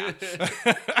 Yeah.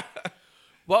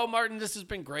 Well, Martin, this has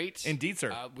been great. Indeed,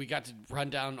 sir. We got to run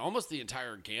down almost the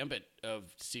entire gambit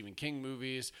of Stephen King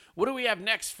movies. What do we have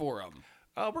next for them?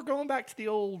 We're going back to the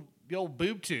old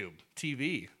boob tube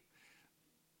TV.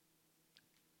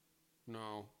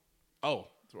 No. Oh,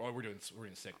 we're doing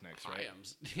Sick next, right?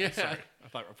 Iams. Yeah. Sorry, I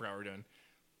forgot what we're doing.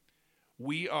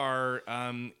 We are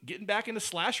getting back into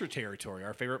slasher territory.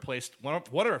 Our favorite place, one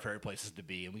of our favorite places to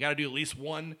be, and we got to do at least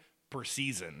one per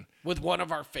season. With one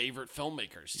of our favorite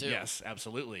filmmakers, too. Yes,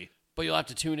 absolutely. But you'll have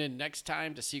to tune in next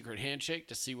time to Secret Handshake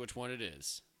to see which one it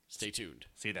is. Stay tuned.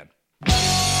 See you then.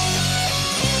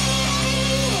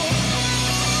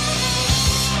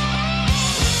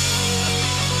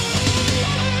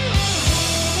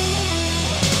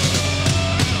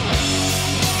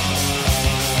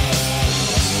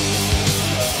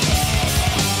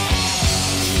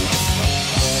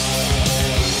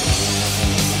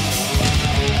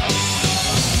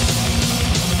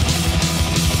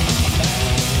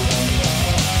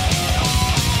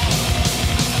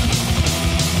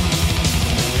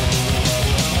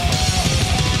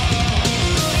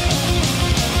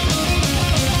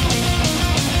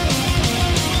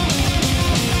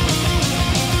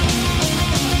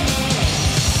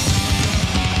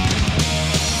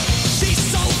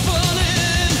 She's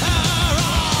opening her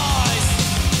eyes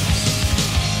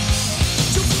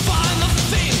to find the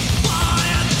thing by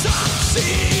a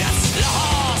taxi.